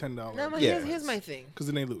price. whole $10. No, but Yeah. here's my thing. Because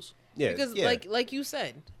then they lose. Yeah, Because yeah. like you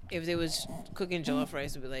said, if they was cooking jollof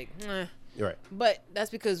rice, it'd be like, nah. You're right. But that's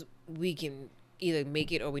because we can either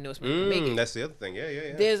make it or we know somebody can make it. That's the other thing.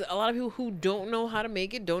 Yeah. There's a lot of people who don't know how to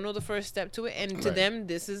make it, don't know the first step to it, and to Right. them,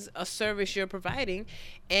 this is a service you're providing.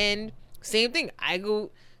 And same thing, I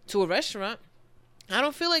go to a restaurant, I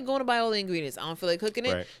don't feel like going to buy all the ingredients. I don't feel like cooking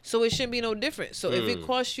it, Right. so it shouldn't be no different. So if it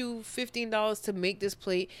costs you $15 to make this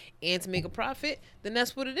plate and to make a profit, then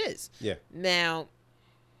that's what it is. Yeah. Now,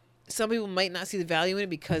 some people might not see the value in it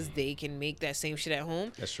because they can make that same shit at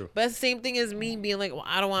home. That's true. But that's the same thing as me being like, well,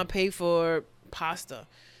 I don't want to pay for pasta.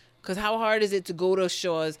 Because how hard is it to go to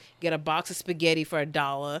Shaw's, get a box of spaghetti for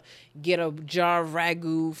 $1, get a jar of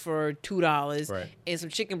ragu for $2, Right. and some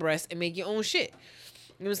chicken breast and make your own shit?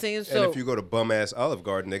 You know what I'm saying? And So if you go to bum ass Olive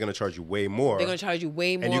Garden, they're gonna charge you way more. they're gonna charge you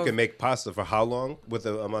way more. And you can make pasta for how long with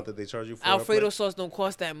the amount that they charge you for? Alfredo sauce don't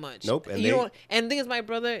cost that much. Nope, and And they- don't. And the thing is, my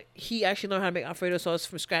brother, he actually learned how to make Alfredo sauce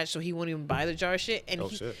from scratch, so he won't even buy the jar of shit. And Oh,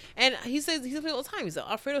 shit. And he says all the time. He's like,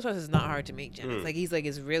 Alfredo sauce is not hard to make, Janice. Like he's like,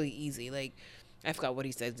 it's really easy. Like I forgot what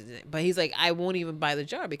he says, but he's like, I won't even buy the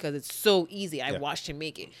jar because it's so easy. I Yeah. watched him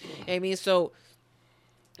make it. I mean, so.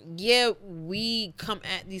 Yeah, we come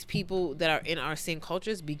at these people that are in our same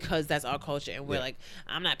cultures because that's our culture, and we're like,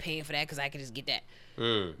 I'm not paying for that because I can just get that.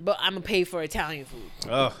 But I'm gonna pay for Italian food.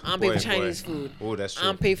 Oh, I'm boy, paying for Chinese boy. food. Oh, that's true.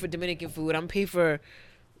 I'm paying for Dominican food. I'm paying for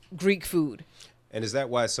Greek food. And is that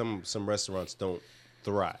why some restaurants don't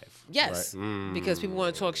thrive? Yes, Right? because people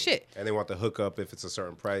want to talk shit. And they want the hookup if it's a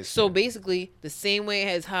certain price. So basically, the same way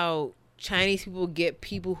as how Chinese people get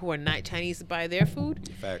people who are not Chinese to buy their food.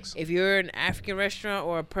 Facts. If you're an African restaurant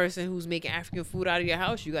or a person who's making African food out of your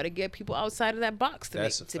house, you got to get people outside of that box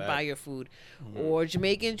That's a to fact. buy your food. Or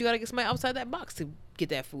Jamaicans, you got to get somebody outside that box to get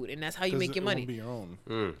that food, and that's how you 'Cause make your it won't money. Be your own.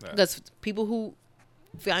 Yeah. Because people who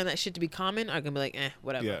find that shit to be common are gonna be like,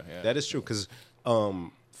 whatever. Yeah. That is true because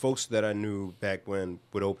folks that I knew back when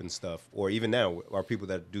would open stuff, or even now, are people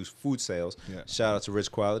that do food sales. Yeah. Shout out to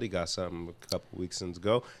Rich Quality, got something a couple weeks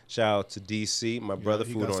ago. Shout out to DC, my brother,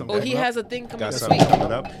 he Food got on something Oh, Deck. he has a thing coming Got this something week.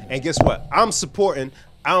 coming up. And guess what? I'm supporting.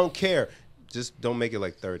 I don't care. Just don't make it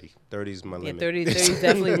like 30. 30 is my Yeah, limit. 30 is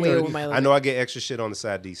definitely way over my limit. I know I get extra shit on the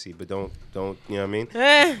side, DC, but don't, you know what I mean?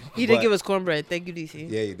 He did But- give us cornbread. Thank you, DC.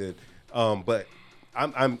 Yeah, you did. But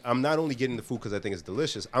I'm not only getting the food because I think it's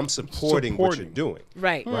delicious. I'm supporting what you're Supporting. doing.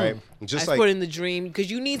 Right. Right. Just I like put in the dream because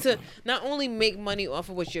you need to not only make money off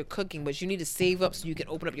of what you're cooking, but you need to save up so you can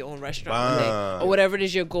open up your own restaurant one day, Bond. or whatever it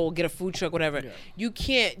is your goal. Get a food truck, whatever. You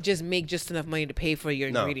can't just make just enough money to pay for your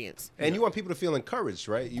No. ingredients. And you want people to feel encouraged,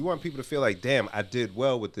 right? You want people to feel like, damn, I did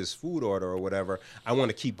well with this food order or whatever. I want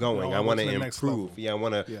to keep going. No, I I want went to to the next improve. level. Yeah, I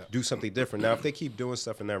want to Yeah. do something different. Now, if they keep doing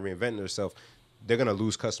stuff and not reinventing themselves, they're going to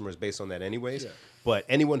lose customers based on that anyways. Yeah. But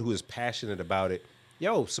anyone who is passionate about it,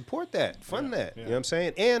 yo, support that. Fund that. yeah. You know what I'm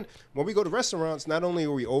saying? And when we go to restaurants, not only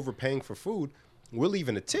are we overpaying for food, we're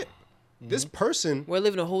leaving a tip. This person We're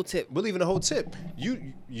living a whole tip. we're leaving a whole tip.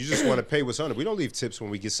 You just want to pay what's on it. We don't leave tips when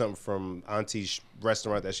we get something from Auntie's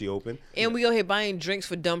restaurant that she opened. And we go here buying drinks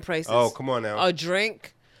for dumb prices. Oh, come on now. A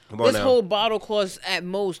drink. Come on This now. whole bottle costs at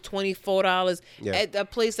most $24. Yeah. At a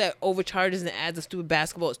place that overcharges and adds a stupid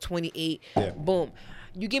basketball, it's $28. Yeah. Boom.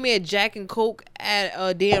 You give me a Jack and Coke at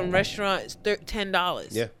a damn restaurant, it's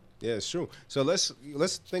 $10. Yeah, it's true. So let's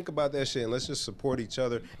think about that shit and let's just support each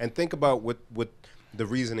other and think about what the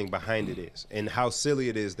reasoning behind it is and how silly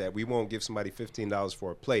it is that we won't give somebody $15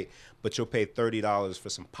 for a plate, but you'll pay $30 for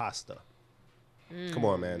some pasta. Come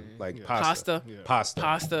on, man. Like pasta. Pasta. Pasta.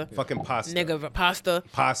 Pasta. Fucking pasta. Nigga, pasta.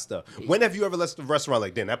 Pasta. When have you ever left the restaurant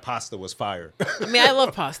like, damn, that pasta was fire? I mean, I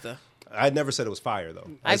love pasta. I never said it was fire, though.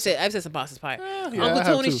 I've said some pasta's fire. yeah, I Uncle have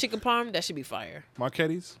Tony's too. chicken parm, that should be fire.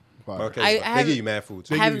 Marquetti's. Fire. Marquette's, I they haven't- give you mad food,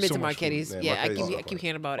 too. I give haven't you been so to much food. Marquette's. Yeah, Yeah, Marquette's is I keep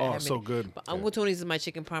hearing about it. Oh, I haven't so been. good. But Uncle Tony's is my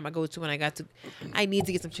chicken parm I go to when I got to. I need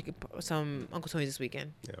to get some Uncle Tony's this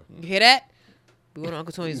weekend. Yeah. You hear that? We going to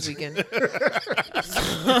Uncle Tony's this weekend.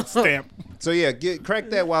 Stamp. So, yeah, crack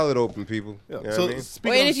that wallet open, people. Yeah. You know So what I mean?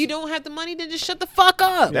 speaking Wait, of if you don't have the money, then just shut the fuck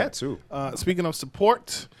up. That, too. speaking of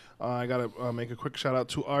support, I gotta make a quick shout out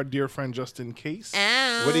to our dear friend Justin Case.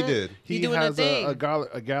 Ow. What he did? He He doing has a thing.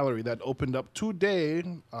 a gallery that opened up today.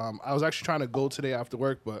 I was actually trying to go today after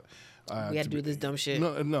work, but We had to do this dumb shit.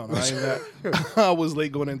 No, not even that. I was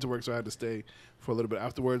late going into work, so I had to stay for a little bit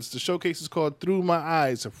afterwards. The showcase is called Through My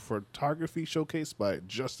Eyes, a photography showcase by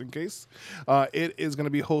Justin Case. It is going to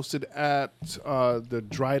be hosted at the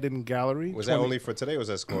Dryden Gallery. Was that only for today or was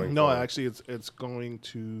that going No, for- actually, it's going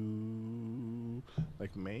to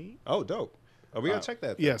like May. Oh, dope. Oh, we got to check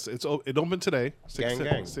that. then. Yes, it opened today, 6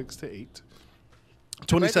 Gang. to 8. in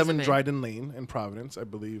 27 May. Dryden Lane in Providence, I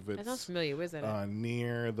believe That sounds it's familiar. Where's that at?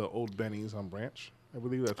 near the old Benny's on Branch. I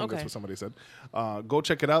believe. I think Okay. that's what somebody said. Go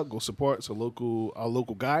check it out. Go support. It's our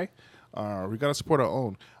local guy. We gotta support our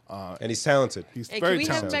own. And he's talented. He's Hey, very can we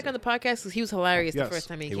have him talented. back on the podcast? Because he was hilarious Yes. the first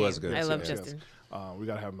time he He came. was good, I love yes. Justin. We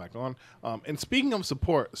gotta have him back on. And speaking of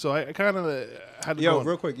support, so I kind of had to Yo, go.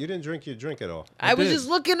 real quick, you didn't drink your drink at all. I was did. just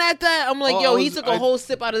looking at that. I'm like, Oh, yo, I he was- took a I- whole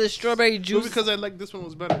sip out of this strawberry No, juice. because I like this one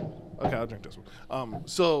was better. Okay, I'll drink this one.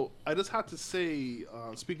 So I just had to say,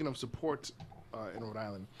 speaking of support in Rhode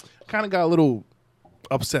Island, kind of got a little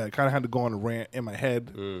upset. Kind of had to go on a rant in my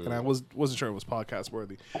head, and I wasn't sure it was podcast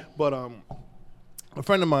worthy. But a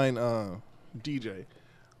friend of mine, DJ,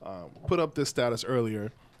 put up this status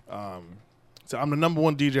earlier. So I'm the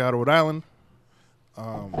 #1 DJ out of Rhode Island.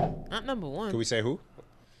 Not number one. Can we say who?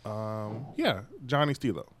 Yeah, Johnny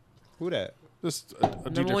Stilo. Who that? Just a Number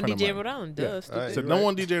DJ one friend of DJ in mine. Rhode Island. Yeah. Duh, stupid. Alright. Said You're no right.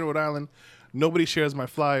 one DJ in Rhode Island. Nobody shares my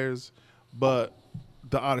flyers, but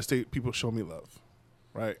the out of state people show me love.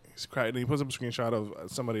 Right? He's cried, and he puts up a screenshot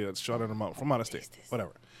of somebody that's shouting him out from out of state.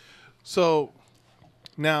 Whatever. So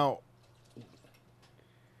now,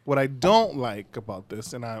 what I don't like about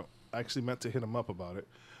this, and I actually meant to hit him up about it,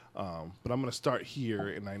 but I'm going to start here,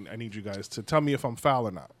 and I need you guys to tell me if I'm foul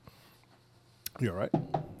or not. You all right?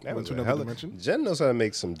 That was to a another hell dimension? Jen knows how to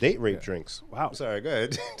make some date rape drinks. Wow. Sorry, go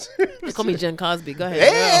ahead. They call me Jen Cosby. Go ahead.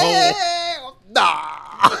 Hey,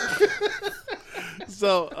 nah.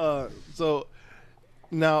 So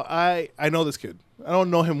now I know this kid. I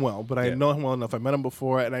don't know him well, but I Yeah. know him well enough. I met him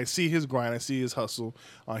before, and I see his grind. I see his hustle.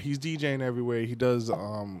 He's DJing everywhere. He does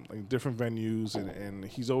like different venues, and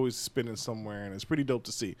he's always spinning somewhere, and it's pretty dope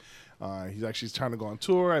to see. He's actually trying to go on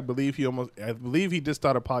tour. I believe he did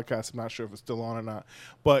start a podcast. I'm not sure if it's still on or not,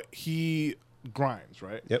 but he grinds,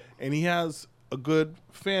 right? Yep. And he has a good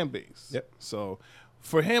fan base. Yep. So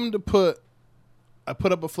for him to I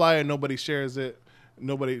put up a flyer, nobody shares it.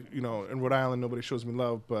 Nobody, in Rhode Island, nobody shows me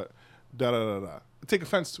love, but I take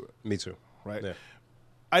offense to it, Me too. right? Yeah.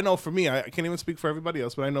 I know for me, I can't even speak for everybody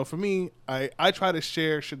else, but I know for me, I try to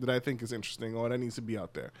share shit that I think is interesting or that needs to be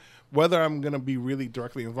out there. Whether I'm going to be really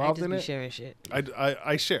directly I involved just in be it, sharing shit.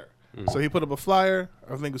 I share. So he put up a flyer.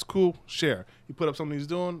 I think it's cool. Share. He put up something he's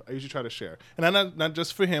doing. I usually try to share, and I'm not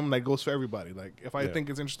just for him. Like goes for everybody. Like if I Yeah. think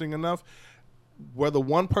it's interesting enough, whether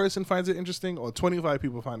one person finds it interesting or 25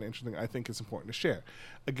 people find it interesting, I think it's important to share.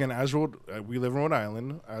 Again, we live in Rhode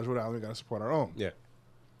Island. As Rhode Island, we got to support our own. Yeah.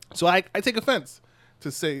 So I take offense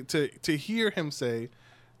to hear him say,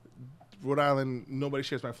 Rhode Island, nobody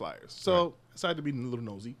shares my flyers. So I decided to be a little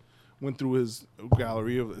nosy. Went through his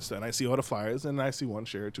gallery of this, and I see all the flyers, and I see 1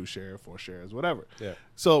 share, 2 share, 4 shares, whatever. Yeah.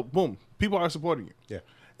 So boom, people are supporting you. Yeah.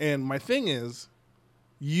 And my thing is,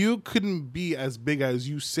 you couldn't be as big as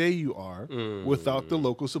you say you are without the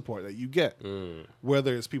local support that you get.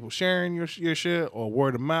 Whether it's people sharing your shit or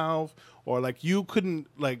word of mouth, or like you couldn't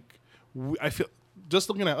I feel just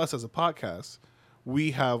looking at us as a podcast,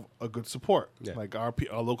 we have a good support. Yeah. Like our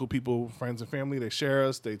local people, friends and family, they share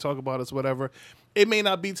us, they talk about us, whatever. It may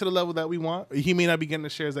not be to the level that we want. He may not be getting the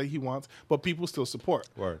shares that he wants, but people still support.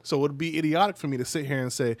 Word. So it would be idiotic for me to sit here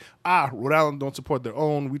and say, Rhode Island don't support their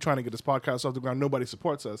own. We're trying to get this podcast off the ground. Nobody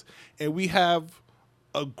supports us. And we have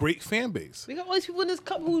a great fan base. We got all these people in this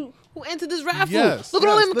cup who entered this raffle. Yes. Look at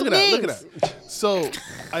all yes, them look names. at that. Look at that. So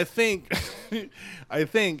I think,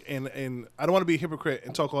 and I don't want to be a hypocrite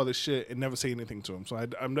and talk all this shit and never say anything to him. So I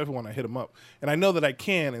definitely want to hit him up. And I know that I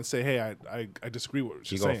can and say, hey, I disagree with what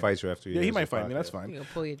He you're gonna saying. fight you after you. Yeah, he use might the fight me. podcast. That's You fine. gonna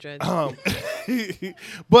pull your dreads.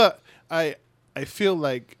 But I feel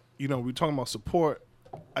like, we're talking about support.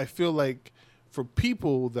 I feel like for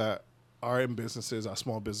people that are in businesses, are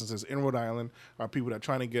small businesses in Rhode Island, are people that are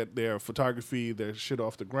trying to get their photography, their shit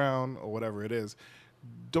off the ground or whatever it is,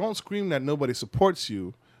 don't scream that nobody supports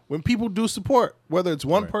you when people do support, whether it's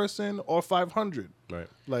one Right. person or 500. Right.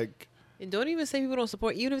 Like, And don't even say people don't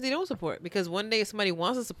support, even if they don't support, because one day if somebody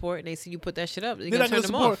wants to support and they see you put that shit up, they're they're gonna not turn going to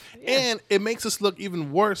them support. off. Yeah. And it makes us look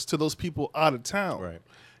even worse to those people out of town. Right.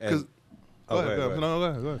 Because, And- go ahead. go ahead. No,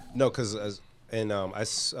 go ahead. No, because I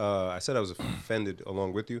said I was offended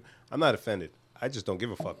along with you. I'm not offended. I just don't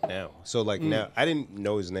give a fuck now. So now, I didn't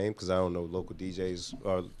know his name because I don't know local DJs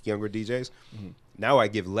or younger DJs. Now I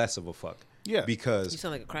give less of a fuck. Yeah. You Because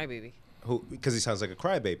sound like a crybaby. he sounds like a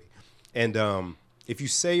crybaby. And if you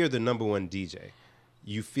say you're the number one DJ,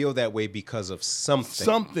 you feel that way because of something.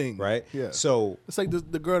 Something. Right? Yeah. So It's like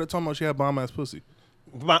the girl that told me she had bomb ass pussy.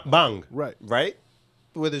 bang. Right. Right?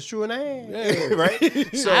 With his true name. Yeah.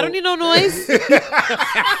 Right? So, I don't need no noise.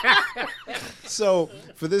 So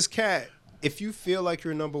for this cat, if you feel like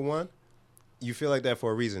you're number one, you feel like that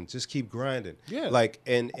for a reason. Just keep grinding. Yeah. Like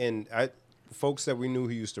and folks that we knew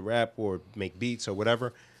who used to rap or make beats or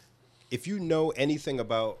whatever. If you know anything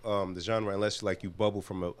about the genre, unless you bubble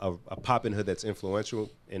from a poppin' hood that's influential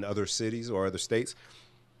in other cities or other states,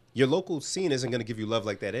 your local scene isn't going to give you love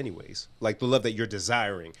like that anyways. Like the love that you're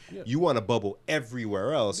desiring. Yeah. You want to bubble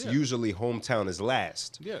everywhere else. Yeah. Usually hometown is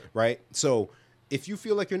last. Yeah. Right? So if you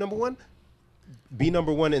feel like you're number one, be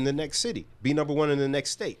number one in the next city. Be number one in the next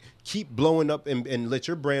state. Keep blowing up and let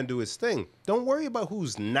your brand do its thing. Don't worry about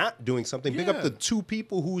who's not doing something. Big up Yeah. the 2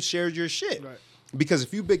 people who shared your shit. Right. Because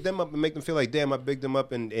if you big them up and make them feel like, damn, I bigged them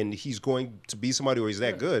up and he's going to be somebody or he's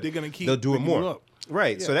that good, They're gonna keep they'll do it bigging you more. up.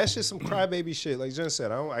 Right. So Yeah. that's just some crybaby shit. Like Jen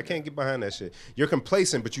said, I can't get behind that shit. You're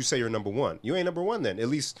complacent, but you say you're number one. You ain't number one then. At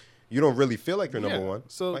least you don't really feel like you're number one.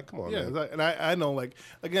 So like, come on, yeah, man. and I know, like,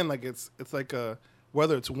 again, like it's like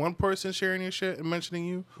whether it's one person sharing your shit and mentioning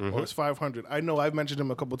you, or it's 500. I know I've mentioned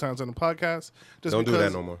him a couple times on the podcast. Just Don't do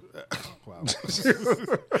that because- no more. Wow.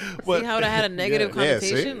 See how that had a negative Yeah, see?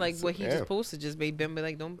 connotation? Like what he Yeah. just posted just made Ben be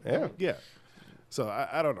like, don't. Yeah. Yeah. So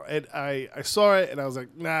I don't know. And I saw it and I was like,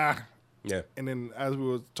 nah. Yeah. And then as we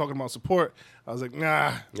were talking about support, I was like,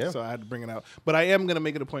 nah. Yeah. So I had to bring it out. But I am going to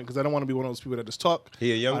make it a point because I don't want to be one of those people that just talk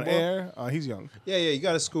He a young on boy? air. He's young. Yeah, you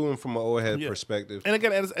got to school him from an old head Yeah. perspective. And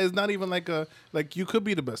again, it's not even like you could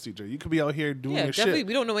be the best DJ. You could be out here doing Yeah, your definitely. shit.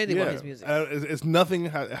 We don't know anything about his music. It's nothing.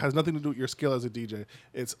 It has nothing to do with your skill as a DJ.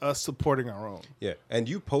 It's us supporting our own. Yeah, and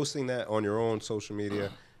you posting that on your own social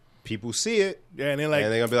media, people see it, Yeah, and they're like,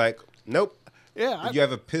 and they're gonna be like, "Nope." yeah, You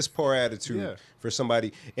have a piss poor attitude Yeah. for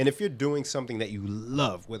somebody, and if you're doing something that you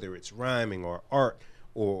love, whether it's rhyming or art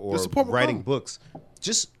or The support will writing come. books,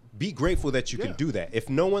 just be grateful that you Yeah. can do that. If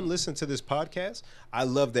no one listened to this podcast, I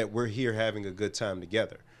love that we're here having a good time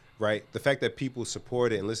together. Right? The fact that people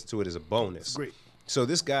support it and listen to it is a bonus. Great. So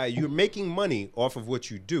this guy, you're making money off of what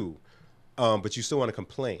you do, but you still want to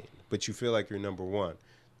complain, but you feel like you're number one.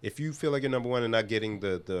 If you feel like you're number one and not getting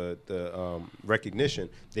the recognition,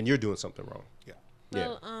 then you're doing something wrong. yeah.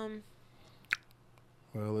 Well,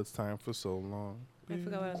 Well, it's time for so long. I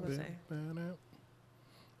forgot what I was gonna say.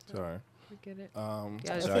 Sorry. Forget it. I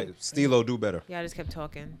Yeah, I just, Sorry, Stilo, do better. yeah, I just kept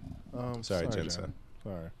talking. Sorry, Jen. Jen.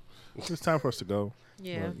 Sorry. It's time for us to go.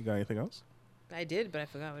 Yeah, Well, you got anything else? I did, but I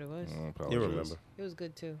forgot what it was. Apologies. You remember? It was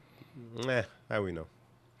good too. Nah, how we know?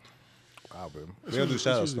 I'll be. We don't do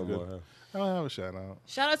shout outs no usually more, good. huh? I don't have a shout out.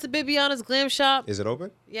 Shout out to Bibiana's Glam Shop. Is it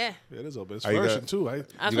open? Yeah, Yeah, it is open. It's Are you flourishing gonna- too. I was You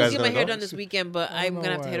supposed guys to get my gonna hair go? done this weekend, but I I'm don't gonna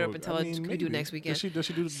know have to why hit her I up would- and tell I her mean, we do maybe. next weekend. Does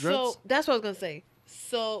she do the dreads? So that's what I was gonna say.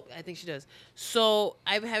 So I think she does. So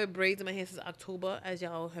I've been having braids in my hair since October, as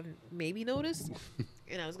y'all have maybe noticed.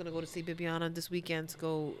 And I was gonna go to see Bibiana this weekend to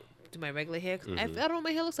go do my regular hair. 'Cause I don't know what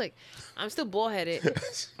my hair looks like. I'm still bald headed,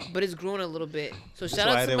 but it's grown a little bit. So shout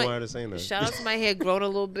why I out to didn't my want her to say that. shout out to my hair grown a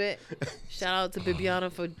little bit. Shout out to Bibiana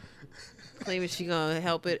for claiming she gonna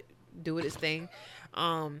help it do its thing.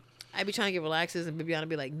 I be trying to get relaxes and Bibiana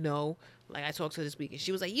be like, no. Like I talked to her this week and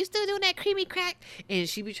she was like, you still doing that creamy crack? And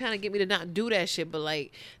she be trying to get me to not do that shit, but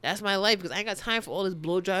like that's my life because I ain't got time for all this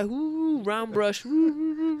blow dry, round brush,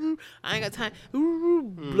 I ain't got time,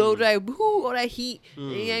 blow dry, all that heat. You know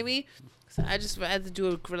what I mean? So I just had to do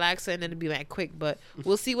a relaxer and then it'd be like quick, but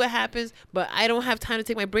we'll see what happens. But I don't have time to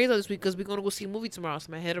take my braids out this week because we're gonna go see a movie tomorrow. So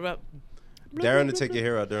my head are up. Darren to take your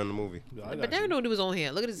hair out during the movie. Yeah, I got But you. Darren don't do his own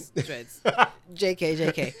hair. Look at his dreads.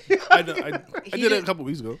 JK. I did it a did- couple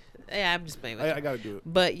weeks ago. Yeah, I'm just playing with I him. got to do it.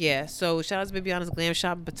 But yeah, so shout out to Bibiana's Glam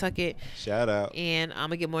Shop in Pawtucket. Shout out. And I'm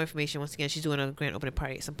going to get more information once again. She's doing a grand opening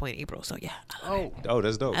party at some point in April. So yeah. I love it. Oh,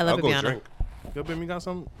 that's dope. I love I'll go Bibiana. drink. Yo, baby, got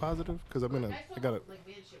something positive? Because I got it.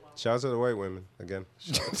 Shout out to the white women again.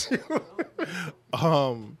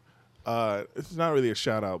 It's not really a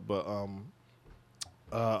shout out, but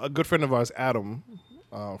a good friend of ours, Adam,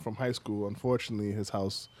 from high school, unfortunately, his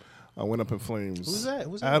house went up in flames. Who's that?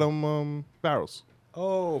 Who's that? Adam Barrows.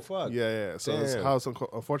 Oh, fuck. Yeah. So his Damn. house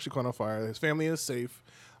unfortunately caught on fire. His family is safe.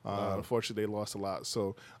 Unfortunately, they lost a lot.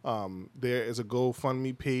 So there is a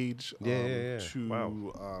GoFundMe page Yeah. to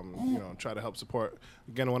Wow. try to help support.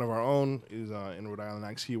 Again, one of our own is in Rhode Island.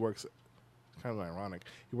 Actually, he works. Kind of ironic.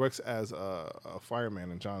 He works as a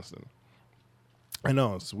fireman in Johnston. I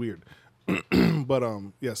know it's weird. But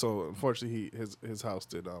yeah, so unfortunately, his house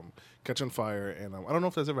did catch on fire, and I don't know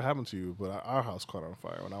if that's ever happened to you, but our house caught on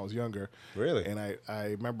fire when I was younger. Really? And I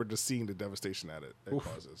remember just seeing the devastation that it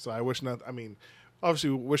causes. So I wish not. I mean,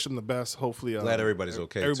 obviously, wish them the best. Hopefully, Glad everybody's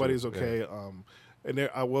okay, Everybody's too. okay. And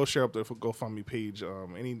there, I will share up the GoFundMe page.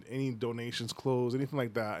 Any donations closed, anything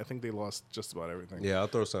like that. I think they lost just about everything. Yeah, I'll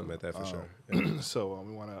throw something at that for sure. Yeah. So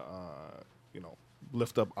we want to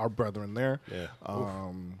lift up our brethren there. Yeah.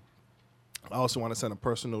 I also want to send a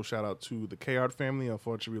personal shout out to the K-Art family.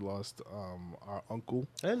 Unfortunately, we lost our uncle.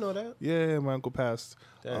 I didn't know that. Yeah, my uncle passed.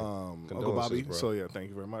 Dang. Uncle Condolences, Bobby. bro. So yeah, thank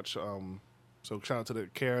you very much. So shout out to the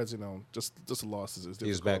K-Arts. Just a loss is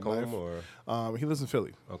He's difficult back in home, life. or He lives in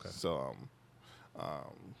Philly. Okay. So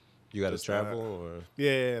you got to Just, travel, or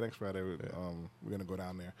yeah, next Friday we're gonna go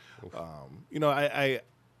down there.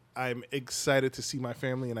 I'm excited to see my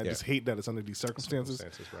family, and I Yeah. just hate that it's under these circumstances.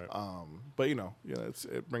 right. But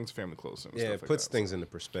it brings family closer. And Yeah, stuff it like puts that. things into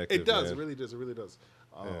perspective. It does. man. It really does. It really does.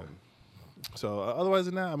 So otherwise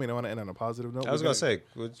than that, I mean, I want to end on a positive note. I was We're gonna say.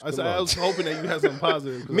 I was hoping that you had something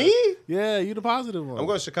positive. 'cause Me? Yeah, you the positive one. I'm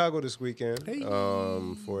going to Chicago this weekend Hey.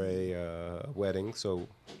 for a wedding. So,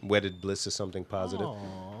 wedded bliss is something positive.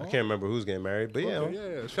 Aw. I can't remember who's getting married, but Okay,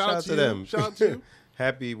 yeah, yeah. shout out to you. them. Shout out to you.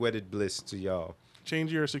 Happy wedded bliss to y'all.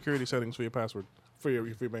 Change your security settings for your password for your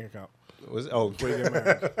bank account. before you get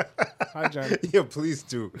married. Hi, Jen. Yeah, please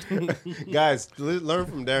do. Guys, learn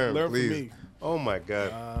from Darren, Learn from please. me. Oh, my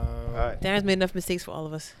God. All right. Darren's made enough mistakes for all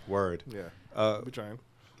of us. Word. Yeah. We trying.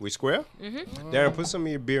 We square? Mm-hmm. Darren, put some of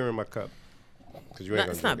your beer in my cup. Because you ain't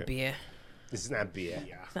It's going not to drink it. beer. It's not beer.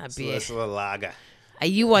 It's not So beer. it's a little lager.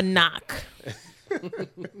 You are knock.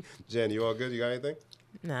 Jen, you all good? You got anything?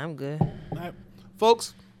 Nah, I'm good. All right.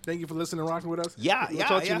 Folks, thank you for listening and rocking with us. We'll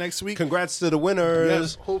talk to you next week. Congrats to the winners.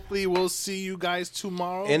 Yes, hopefully we'll see you guys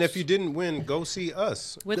tomorrow. And if you didn't win, go see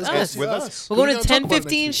us. With Just us. go see With us. We're going We're to gonna talk about it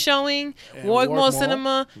 10:15 next week. showing, And Warwick Mall Warwick Mall.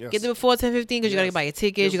 Cinema. Yes. Get there before 10:15 because you got to Yes. buy your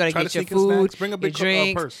tickets. You got to Try get to your sneak in food, snacks. Bring a big your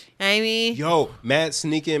drinks. purse. I mean, Yo, mad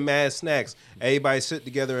sneaking, mad snacks. Everybody sit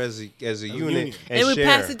together as a unit unit. and we share.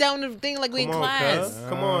 pass it down the thing like we in Come on, class. cuz.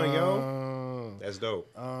 Come on, yo. That's dope.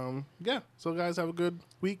 Yeah. So guys, have a good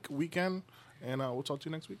weekend, and we'll talk to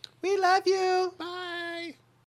you next week. We love you. Bye.